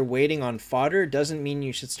because you're waiting on fodder doesn't mean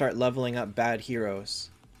you should start leveling up bad heroes.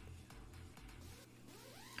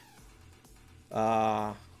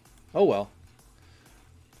 Oh well.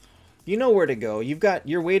 You know where to go.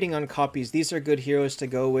 You're waiting on copies. These are good heroes to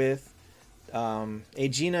go with.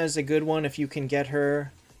 Aegina is a good one if you can get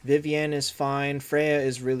her. Vivienne is fine. Freya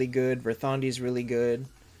is really good. Verthandi's really good.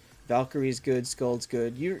 Valkyrie's good. Skuld's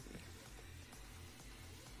good.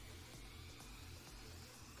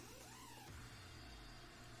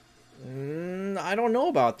 I don't know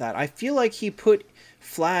about that. I feel like he put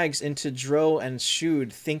flags into Dro and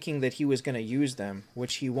Shude thinking that he was going to use them,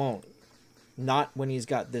 which he won't. Not when he's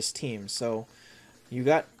got this team. So you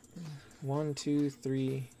got 1, 2,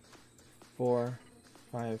 3, 4,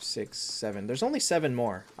 5, 6, 7. There's only 7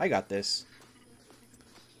 more. I got this.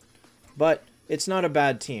 But it's not a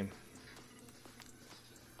bad team.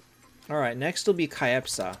 Alright, next will be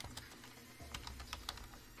Caepsa.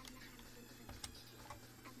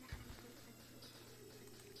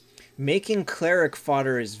 Making cleric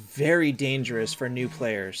fodder is very dangerous for new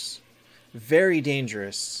players. Very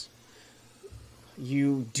dangerous.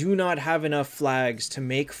 You do not have enough flags to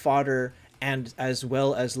make fodder and as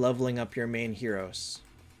well as leveling up your main heroes.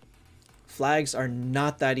 Flags are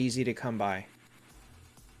not that easy to come by.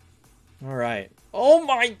 Alright. Oh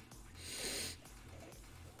my...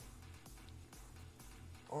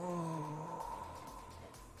 Oh.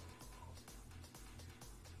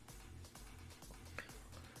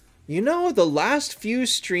 You know, the last few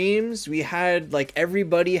streams we had, like,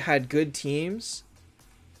 everybody had good teams.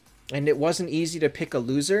 And it wasn't easy to pick a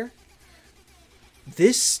loser.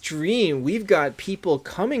 This stream, we've got people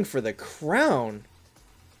coming for the crown.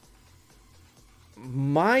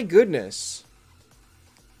 My goodness.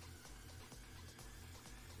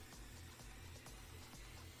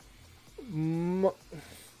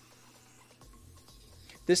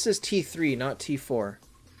 This is T3, not T4.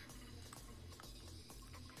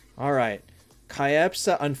 Alright.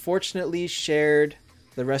 Caepsa unfortunately shared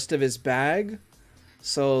the rest of his bag.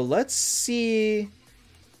 So let's see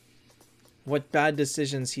what bad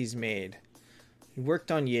decisions he's made. He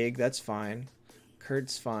worked on Yig, that's fine.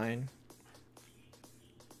 Kurt's fine.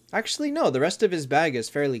 Actually, no, the rest of his bag is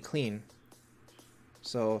fairly clean.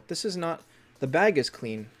 So this is not... The bag is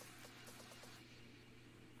clean.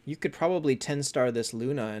 You could probably 10-star this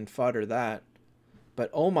Luna and fodder that. But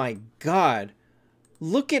oh my god!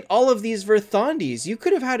 Look at all of these Verthandis! You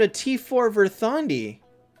could have had a T4 Verthandi!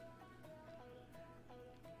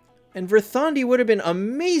 And Verthandi would have been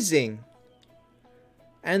amazing!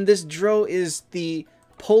 And this Dro is the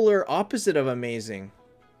polar opposite of amazing.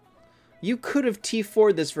 You could have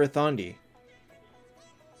T4'd this Verthandi.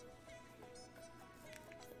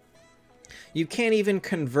 You can't even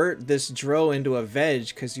convert this Dro into a veg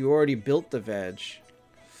because you already built the veg.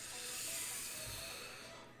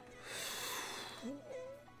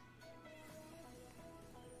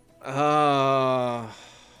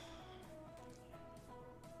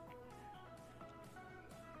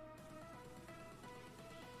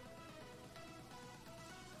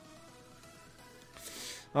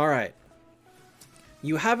 Alright.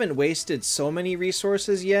 You haven't wasted so many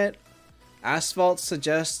resources yet. Asphalt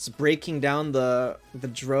suggests breaking down the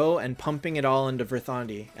Dro and pumping it all into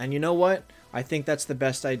Verthandi. And you know what? I think that's the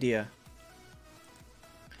best idea.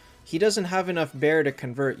 He doesn't have enough Bear to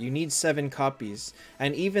convert. You need 7 copies.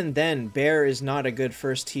 And even then, Bear is not a good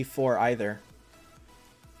first T4 either.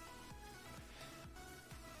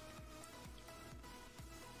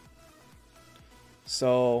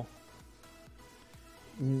 So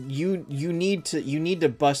you need to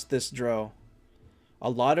bust this Dro. A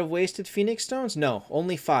lot of wasted Phoenix Stones? No,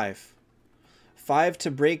 only 5. 5 to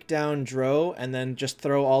break down Dro and then just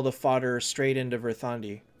throw all the fodder straight into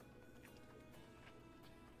Verthandi.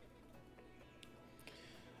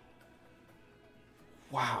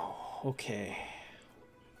 Wow, okay.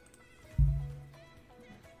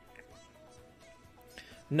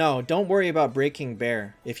 No, don't worry about breaking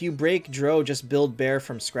bear. If you break Dro, just build bear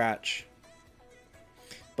from scratch.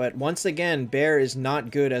 But once again, bear is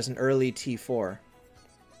not good as an early T4.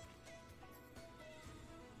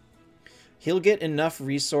 He'll get enough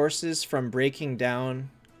resources from breaking down.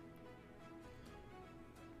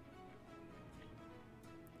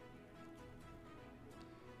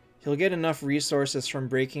 He'll get enough resources from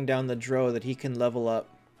breaking down the Dro that he can level up.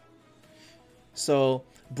 So,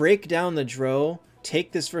 break down the Dro,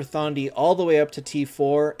 take this Verthandi all the way up to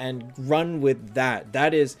T4, and run with that.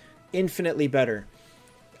 That is infinitely better.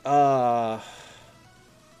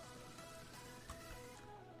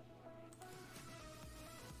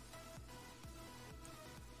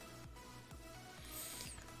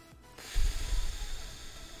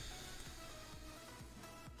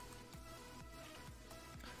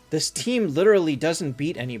 This team literally doesn't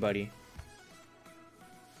beat anybody.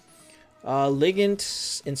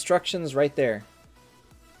 Ligand instructions right there.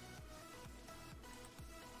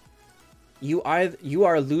 You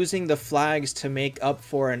are losing the flags to make up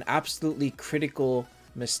for an absolutely critical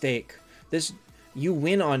mistake. You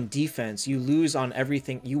win on defense, you lose on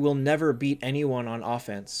everything. You will never beat anyone on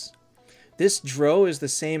offense. This Dro is the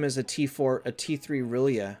same as a T4, a T3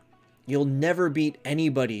 Rilia. You'll never beat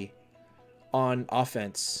anybody on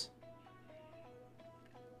offense.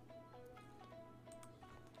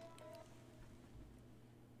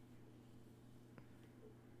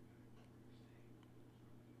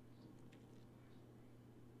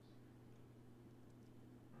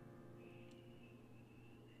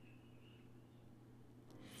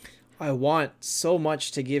 I want so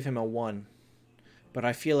much to give him a 1, but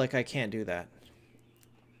I feel like I can't do that.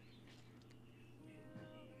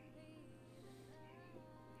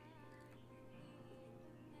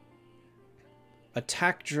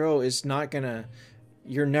 Attack Dro is not gonna...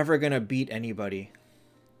 You're never gonna beat anybody.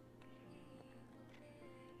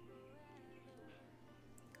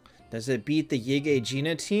 Does it beat the Yig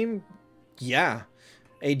Aegina team? Yeah.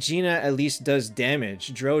 Aegina at least does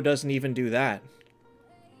damage. Dro doesn't even do that.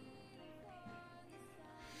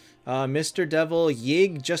 Mr. Devil,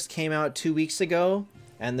 Yig just came out 2 weeks ago,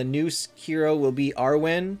 and the new hero will be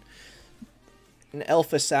Arwen, an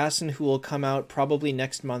elf assassin who will come out probably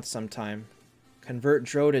next month sometime. Convert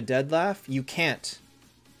Dro to Deadlaugh? You can't.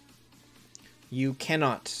 You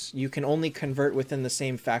cannot. You can only convert within the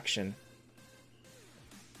same faction.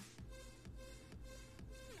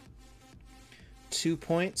 2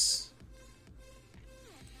 points.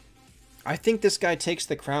 I think this guy takes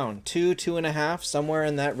the crown. 2, 2.5, somewhere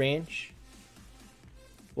in that range.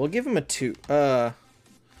 We'll give him a 2. We'll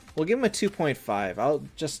give him a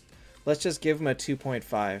 2.5. Let's just give him a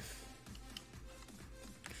 2.5.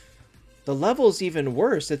 The level's even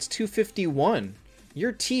worse. It's 251.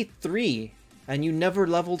 You're T3, and you never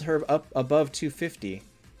leveled her up above 250.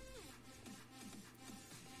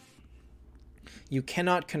 You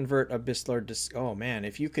cannot convert Abyss Lord to... Oh man,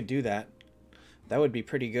 if you could do that, that would be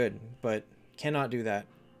pretty good, but cannot do that.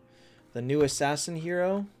 The new assassin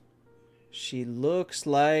hero, she looks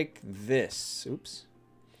like this. Oops.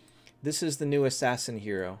 This is the new assassin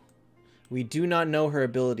hero. We do not know her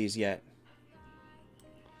abilities yet,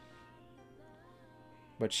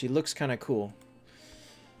 but she looks kind of cool.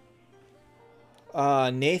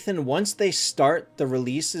 Nathan, once they start the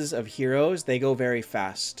releases of heroes, they go very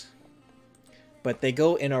fast. But they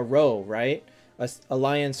go in a row, right?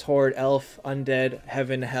 Alliance, Horde, Elf, Undead,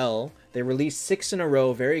 Heaven, Hell. They release 6 in a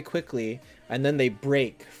row very quickly, and then they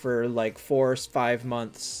break for like 4 or 5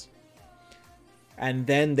 months. And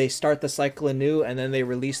then they start the cycle anew, and then they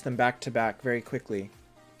release them back to back very quickly.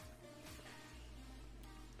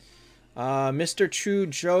 Mr. True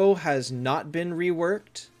Joe has not been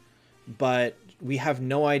reworked, but we have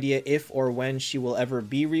no idea if or when she will ever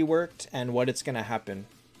be reworked and what it's going to happen.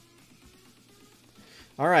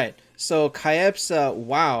 Alright, so Cashapp,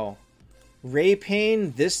 wow. Ray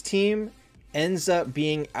Payne, this team ends up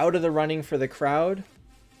being out of the running for the crowd.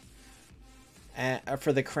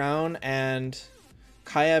 For the crown, and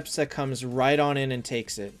Cashapp comes right on in and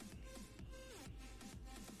takes it.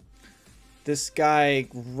 This guy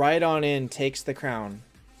right on in takes the crown.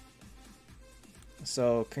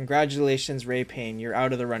 So congratulations, Ray Payne, you're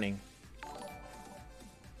out of the running.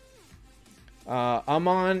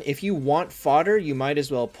 Amon, if you want fodder, you might as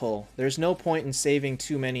well pull. There's no point in saving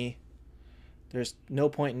too many. There's no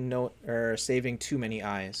point in saving too many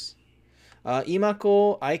eyes.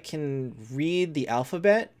 Imako, I can read the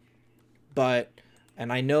alphabet,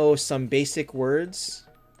 and I know some basic words,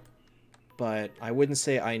 but I wouldn't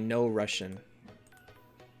say I know Russian.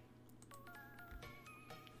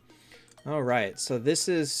 Alright, so this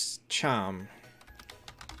is Cham.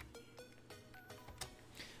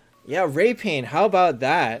 Yeah, Ray Pain, how about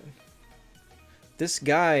that? This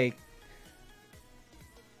guy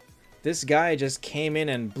just came in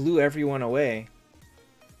and blew everyone away.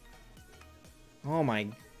 Oh my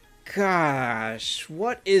gosh,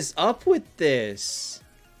 what is up with this?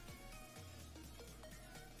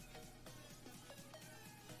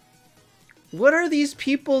 What are these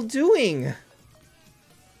people doing?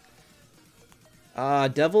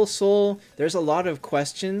 Devil Soul, there's a lot of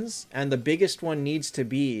questions, and the biggest one needs to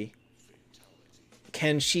be,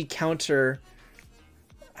 can she counter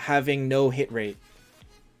having no hit rate?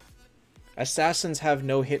 Assassins have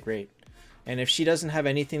no hit rate, and if she doesn't have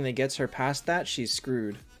anything that gets her past that, she's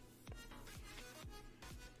screwed.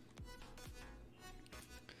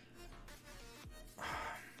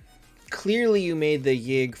 Clearly you made the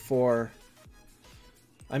Yig for...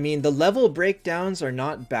 I mean, the level breakdowns are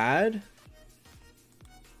not bad,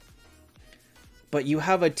 but you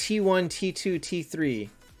have a T1, T2, T3.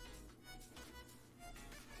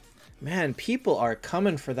 Man, people are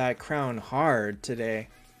coming for that crown hard today.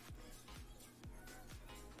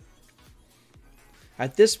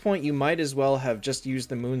 At this point, you might as well have just used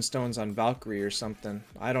the Moonstones on Valkyrie or something.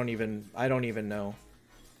 I don't even know.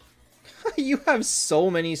 You have so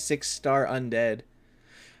many 6-star undead.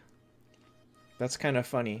 That's kind of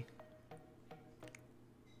funny.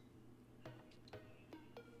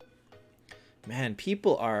 Man,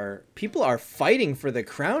 people are fighting for the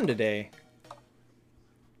crown today.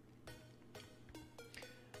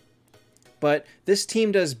 But this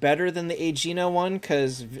team does better than the Aegina one,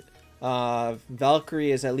 because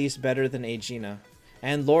Valkyrie is at least better than Aegina.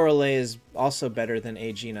 And Lorelei is also better than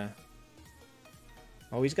Aegina.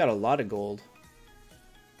 Oh, he's got a lot of gold.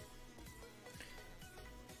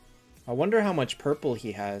 I wonder how much purple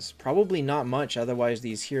he has. Probably not much, otherwise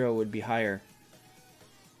these hero would be higher.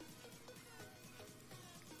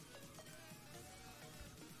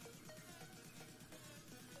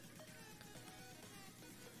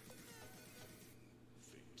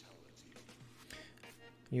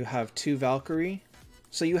 You have 2 Valkyrie.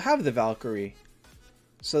 So you have the Valkyrie.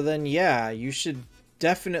 So then, yeah, you should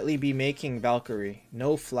definitely be making Valkyrie.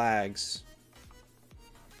 No flags.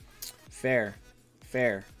 Fair.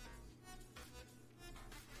 Fair.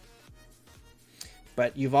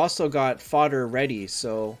 But you've also got fodder ready,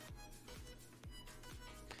 so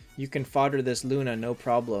you can fodder this Luna, no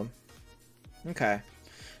problem. Okay.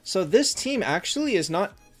 So this team actually is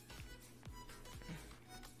not...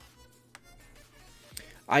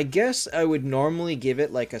 I guess I would normally give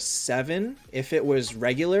it like a 7 if it was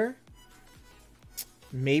regular.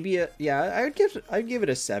 Maybe a... yeah, I'd give it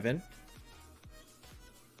a 7.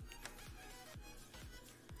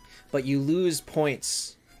 But you lose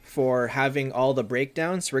points for having all the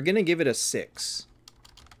breakdowns. We're going to give it a 6.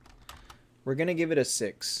 We're going to give it a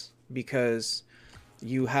 6 because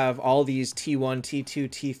you have all these T1, T2,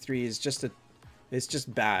 T3s. It's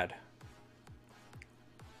just bad.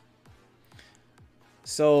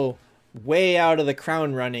 So way out of the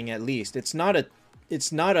crown running at least. It's not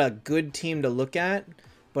a good team to look at,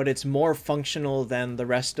 but it's more functional than the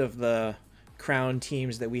rest of the crown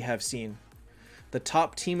teams that we have seen. The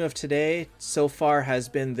top team of today so far has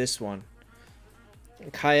been this one.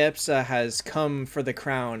 Kayepsa has come for the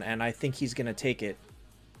crown, and I think he's going to take it.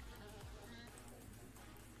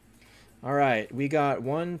 Alright, we got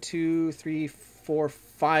 1, 2, 3, 4,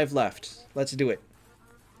 5 left. Let's do it.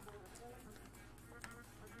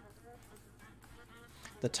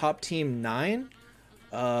 The top team 9?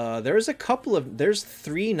 There's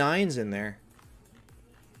 3 9s in there.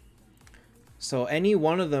 So any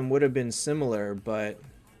one of them would have been similar, but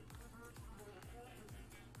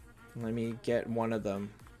let me get one of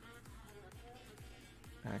them.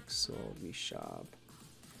 Axel Rishab.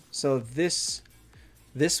 So this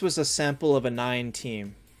was a sample of a 9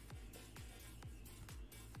 team.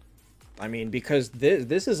 I mean, because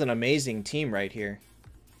this is an amazing team right here.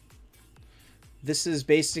 This is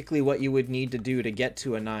basically what you would need to do to get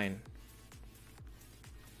to a 9.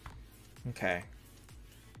 Okay.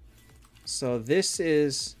 So this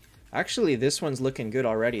is... actually, this one's looking good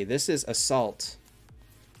already. This is Assault.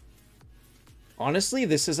 Honestly,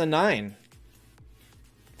 this is a 9.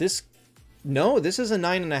 No, this is a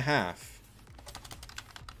 9.5.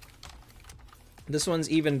 This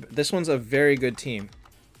one's a very good team.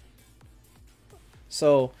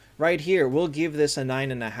 So, right here, we'll give this a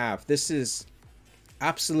 9.5. This is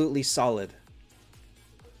absolutely solid.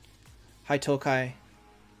 Hi, Tokai.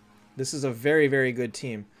 This is a very, very good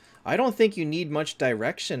team. I don't think you need much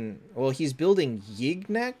direction. Well, he's building Yig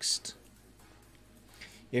next.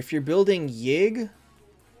 If you're building Yig,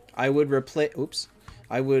 I would replace... oops.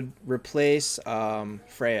 I would replace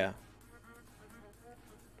Freya.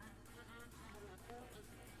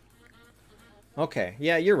 Okay,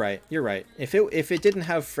 yeah, you're right. You're right. If it didn't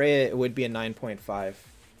have Freya, it would be a 9.5.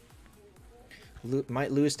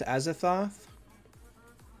 Might lose to Azathoth?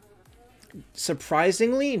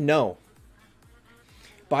 Surprisingly, no.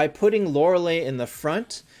 By putting Lorelei in the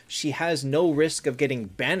front, she has no risk of getting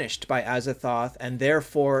banished by Azathoth and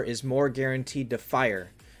therefore is more guaranteed to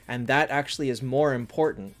fire. And that actually is more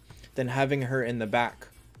important than having her in the back.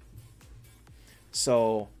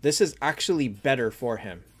 So this is actually better for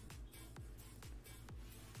him.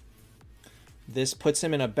 This puts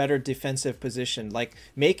him in a better defensive position. Like,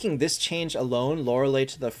 making this change alone, Lorelei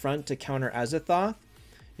to the front to counter Azathoth,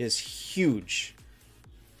 is huge.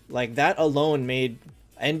 Like, that alone made...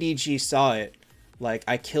 NDG saw it. Like,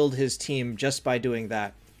 I killed his team just by doing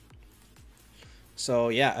that. So,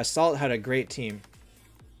 yeah, Assault had a great team.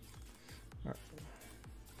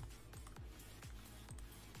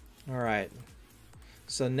 Alright.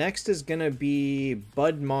 So, next is gonna be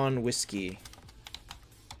Budmon Whiskey.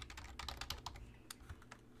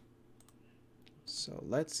 So,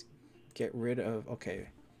 let's get rid of... Okay.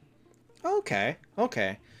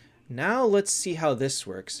 Okay. Now, let's see how this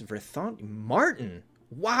works. Martin!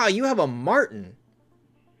 Wow, you have a Martin!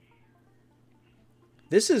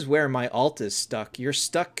 This is where my alt is stuck. You're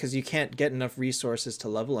stuck because you can't get enough resources to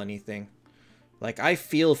level anything. Like, I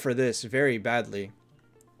feel for this very badly.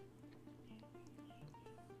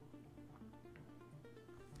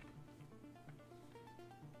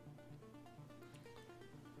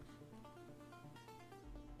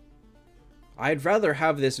 I'd rather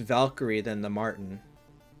have this Valkyrie than the Martin.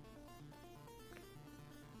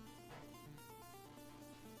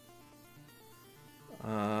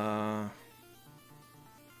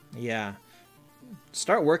 Yeah.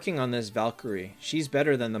 Start working on this Valkyrie. She's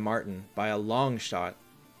better than the Martin by a long shot.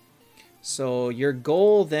 So your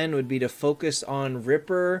goal then would be to focus on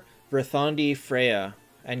Ripper, Verthandi, Freya,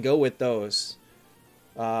 and go with those.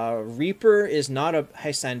 Reaper is not a... Hi,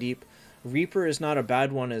 Sandeep. Reaper is not a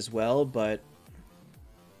bad one as well, but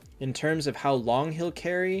in terms of how long he'll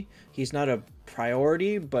carry, he's not a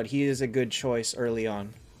priority, but he is a good choice early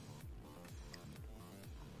on.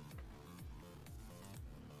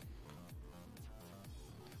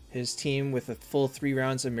 His team with a full 3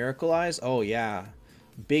 rounds of Miracle Eyes? Oh, yeah.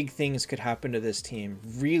 Big things could happen to this team.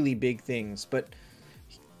 Really big things. But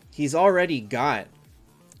he's already got...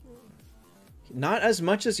 Not as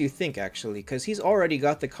much as you think, actually, because he's already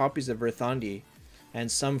got the copies of Verthandi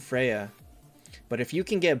and some Freya. But if you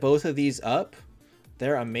can get both of these up,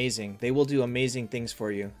 they're amazing. They will do amazing things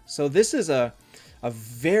for you. So this is a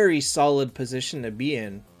very solid position to be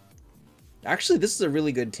in. Actually, this is a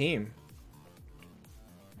really good team.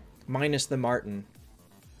 Minus the Martin.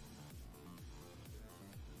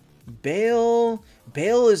 Bale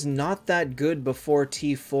is not that good before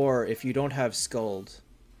T4 if you don't have Skuld.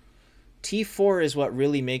 T4 is what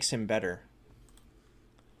really makes him better.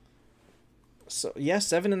 So, yeah,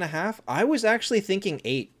 7.5. I was actually thinking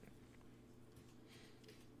 8.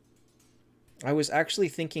 I was actually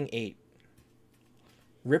thinking 8.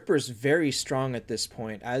 Ripper's very strong at this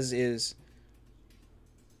point, as is...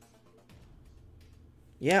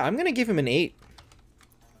 Yeah, I'm going to give him an 8.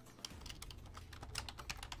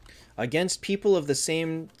 Against people of the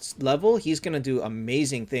same level, he's going to do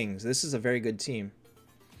amazing things. This is a very good team.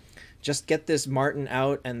 Just get this Martin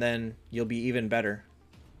out, and then you'll be even better.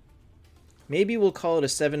 Maybe we'll call it a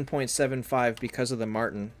 7.75 because of the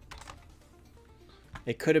Martin.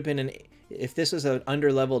 It could have been an... If this was an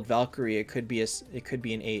underleveled Valkyrie, it could be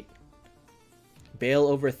an 8. Bale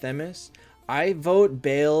over Themis. I vote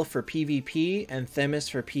Bale for PvP and Themis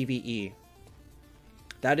for PvE.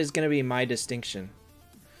 That is going to be my distinction.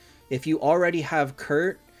 If you already have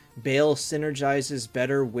Kurt, Bale synergizes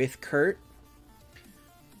better with Kurt,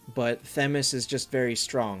 but Themis is just very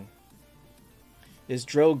strong. Is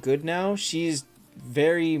Dro good now? She's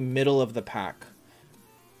very middle of the pack.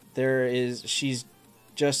 There's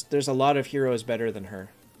a lot of heroes better than her.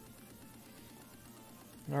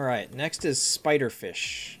 Alright, next is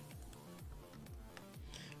Spiderfish.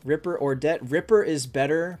 Ripper or Det. Ripper is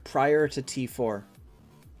better prior to T4.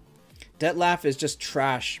 Detlaf is just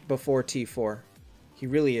trash before T4. He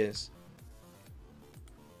really is.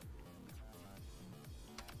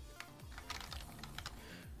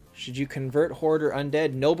 Should you convert Horde or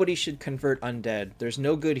Undead? Nobody should convert Undead. There's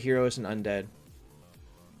no good heroes in Undead.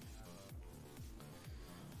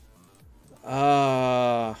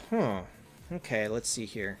 Okay, let's see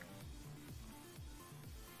here.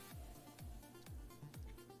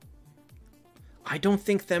 I don't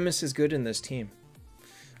think Themis is good in this team.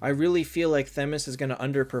 I really feel like Themis is going to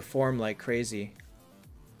underperform like crazy.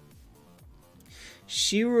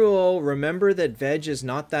 Shiruo, remember that Veg is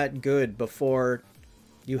not that good before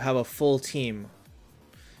you have a full team.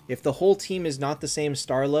 If the whole team is not the same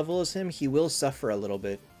star level as him, he will suffer a little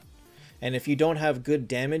bit. And if you don't have good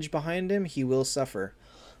damage behind him, he will suffer.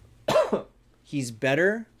 He's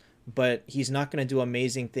better, but he's not going to do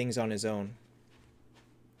amazing things on his own.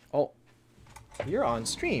 Oh, you're on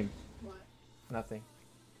stream. What? Nothing.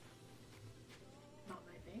 Not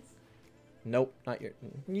my face? Nope, not your...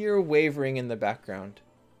 You're wavering in the background.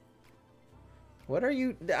 What are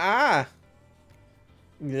you... Ah!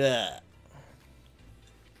 Ugh.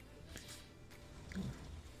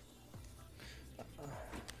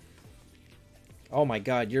 Oh my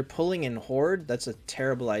god, you're pulling in Horde? That's a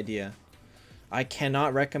terrible idea. I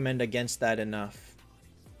cannot recommend against that enough.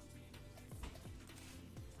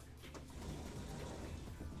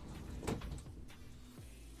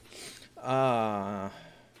 Now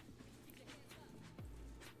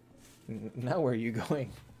where are you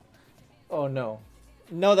going? Oh no.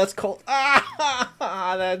 No, that's cold.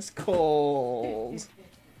 Ah, that's cold.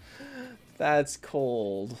 That's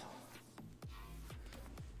cold.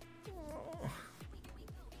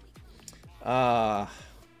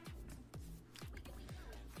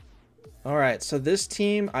 Alright, so this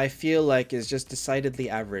team I feel like is just decidedly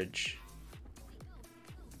average.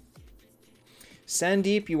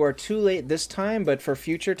 Sandeep, you are too late this time, but for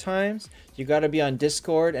future times, you gotta be on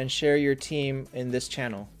Discord and share your team in this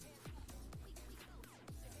channel.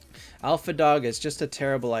 Alpha Dog is just a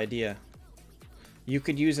terrible idea. You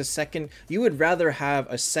could use a second... You would rather have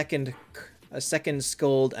a second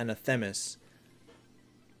Scold and a Themis.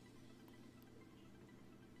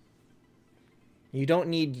 You don't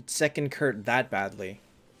need second Kurt that badly.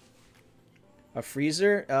 A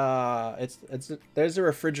freezer? There's a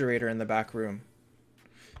refrigerator in the back room.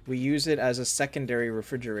 We use it as a secondary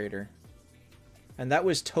refrigerator. And that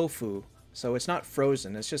was tofu. So it's not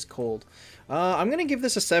frozen, it's just cold. I'm gonna give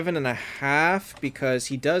this a 7.5 because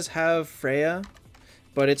he does have Freya,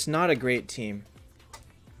 but it's not a great team.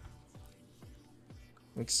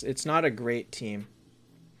 It's not a great team.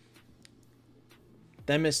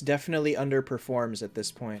 Themis definitely underperforms at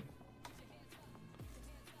this point.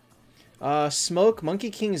 Smoke, Monkey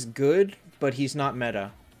King's good, but he's not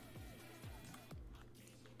meta.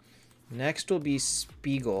 Next will be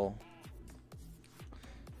Spiegel.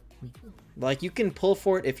 Like, you can pull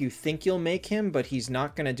for it if you think you'll make him, but he's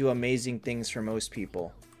not going to do amazing things for most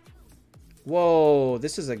people. Whoa,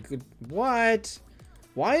 this is a good... What?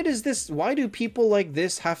 Why do people like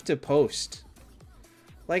this have to post?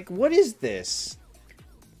 Like, what is this?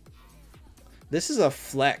 This is a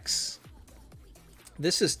flex.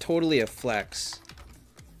 This is totally a flex.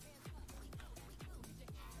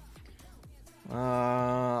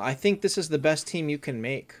 I think this is the best team you can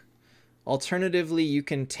make. Alternatively, you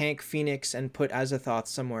can tank Phoenix and put Azathoth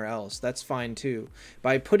somewhere else. That's fine too.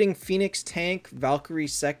 By putting Phoenix tank, Valkyrie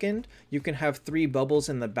second, you can have 3 bubbles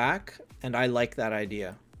in the back, and I like that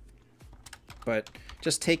idea. But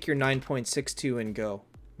just take your 9.62 and go.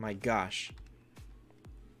 My gosh.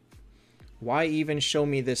 Why even show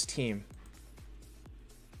me this team?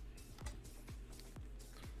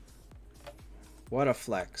 What a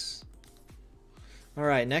flex.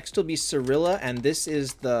 Alright, next will be Cirilla, and this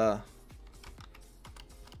is the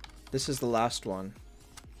last one.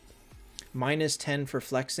 -10 for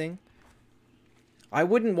flexing. I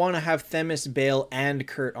wouldn't want to have Themis, Bale, and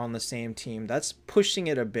Kurt on the same team. That's pushing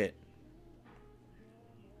it a bit.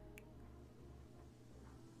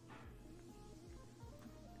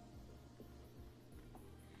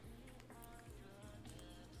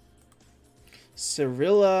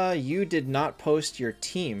 Cirilla, you did not post your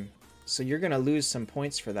team, so you're gonna lose some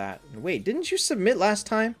points for that. Wait, didn't you submit last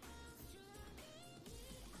time?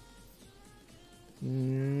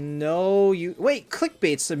 No, you... Wait,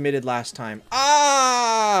 Clickbait submitted last time.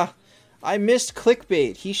 Ah! I missed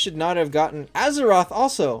Clickbait. He should not have gotten... Azeroth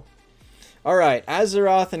also. Alright,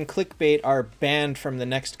 Azeroth and Clickbait are banned from the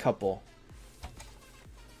next couple.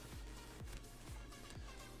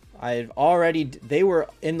 I've already... They were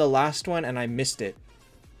in the last one and I missed it.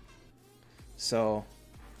 So,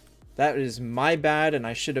 that is my bad and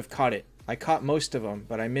I should have caught it. I caught most of them,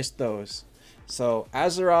 but I missed those. So,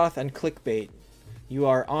 Azeroth and Clickbait, you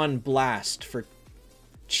are on blast for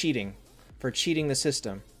cheating. For cheating the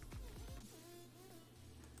system.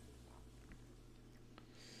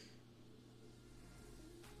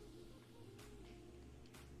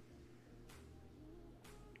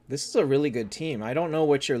 This is a really good team. I don't know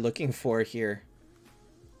what you're looking for here.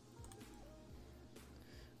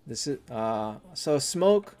 This is so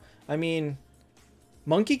Smoke, I mean,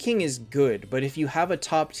 Monkey King is good, but if you have a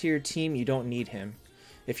top tier team, you don't need him.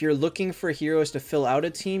 If you're looking for heroes to fill out a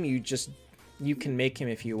team, you can make him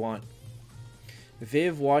if you want.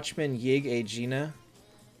 Viv, Watchman, Yig, Aegina.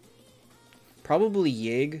 Probably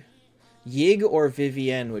Yig. Yig or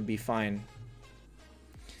Vivienne would be fine.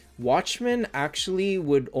 Watchman actually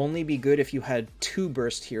would only be good if you had 2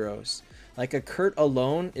 burst heroes. Like a Kurt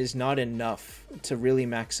alone is not enough to really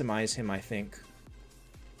maximize him, I think.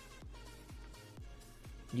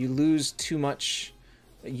 You lose too much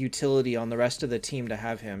utility on the rest of the team to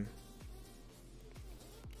have him.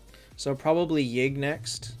 So probably Yig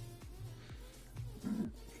next.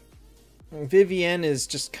 Vivienne is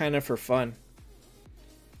just kind of for fun.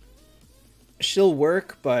 She'll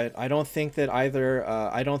work, but I don't think that I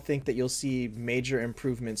don't think that you'll see major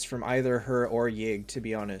improvements from either her or Yig, to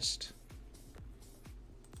be honest.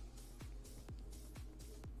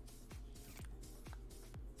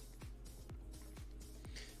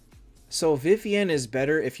 So Vivienne is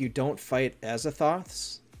better if you don't fight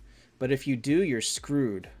Azathoths, but if you do, you're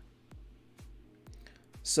screwed.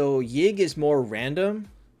 So Yig is more random,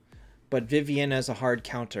 but Vivienne has a hard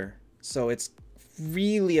counter. So it's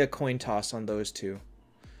really a coin toss on those two.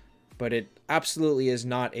 But it absolutely is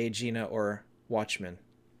not Aegina or Watchman.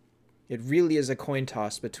 It really is a coin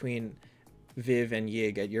toss between Viv and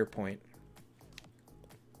Yig at your point.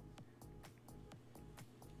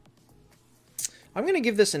 I'm going to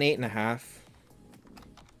give this an 8.5.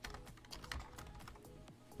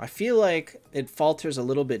 I feel like it falters a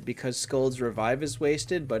little bit because Skuld's revive is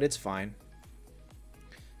wasted, but it's fine.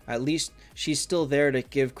 At least she's still there to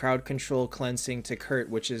give crowd control cleansing to Kurt,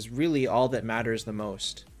 which is really all that matters the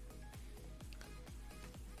most.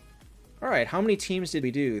 Alright, how many teams did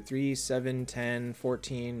we do? 3, 7, 10,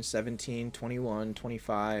 14, 17, 21,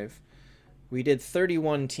 25. We did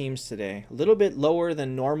 31 teams today. A little bit lower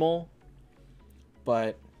than normal,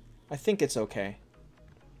 but I think it's okay.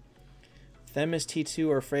 Themis T2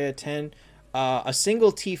 or Freya 10. A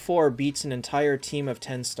single T4 beats an entire team of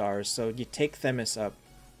 10 stars, so you take Themis up.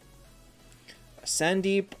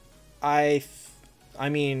 Sandeep, I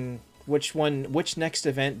mean, which next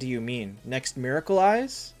event do you mean? Next Miracle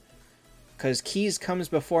Eyes? Because Keys comes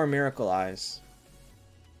before Miracle Eyes.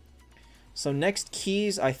 So next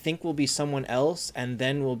Keys, I think, will be someone else, and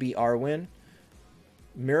then will be Arwen.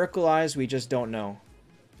 Miracle Eyes, we just don't know.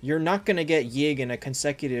 You're not going to get Yig in a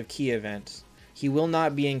consecutive key event. He will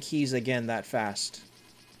not be in keys again that fast.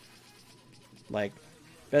 Like,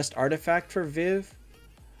 best artifact for Viv?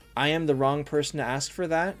 I am the wrong person to ask for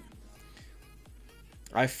that.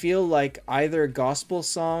 I feel like either Gospel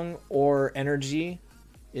Song or Energy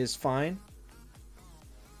is fine.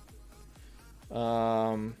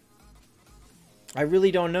 I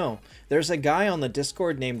really don't know. There's a guy on the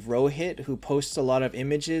Discord named Rohit who posts a lot of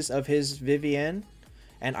images of his Vivienne,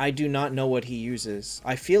 and I do not know what he uses.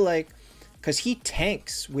 I feel like, because he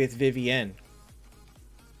tanks with Vivienne.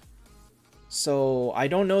 So I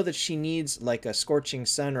don't know that she needs like a Scorching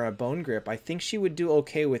Sun or a Bone Grip. I think she would do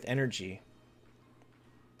okay with Energy.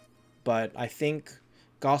 But I think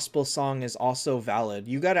Gospel Song is also valid.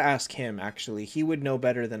 You gotta ask him, actually. He would know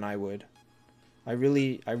better than I would. I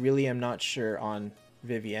really am not sure on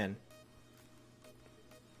Vivienne.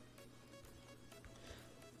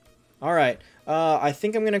 Alright, I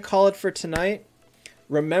think I'm going to call it for tonight.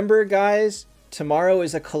 Remember, guys, tomorrow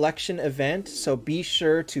is a collection event, so be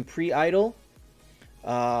sure to pre-idle.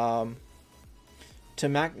 You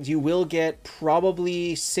will get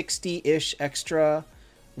probably 60-ish extra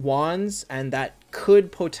wands, and that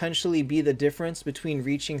could potentially be the difference between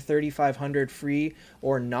reaching 3,500 free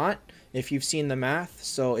or not, if you've seen the math.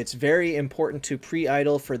 So it's very important to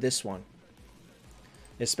pre-idle for this one,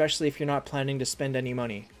 especially if you're not planning to spend any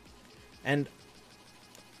money. And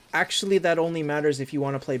actually, that only matters if you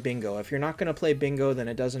want to play bingo. If you're not going to play bingo, then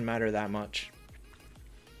it doesn't matter that much.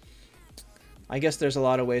 I guess there's a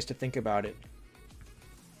lot of ways to think about it.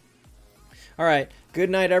 Alright,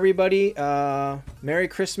 good night, everybody. Merry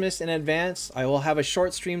Christmas in advance. I will have a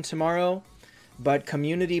short stream tomorrow, but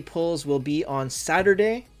community polls will be on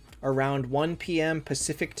Saturday around 1 p.m.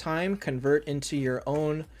 Pacific time. Convert into your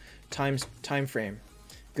own time frame.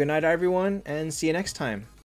 Good night, everyone, and see you next time.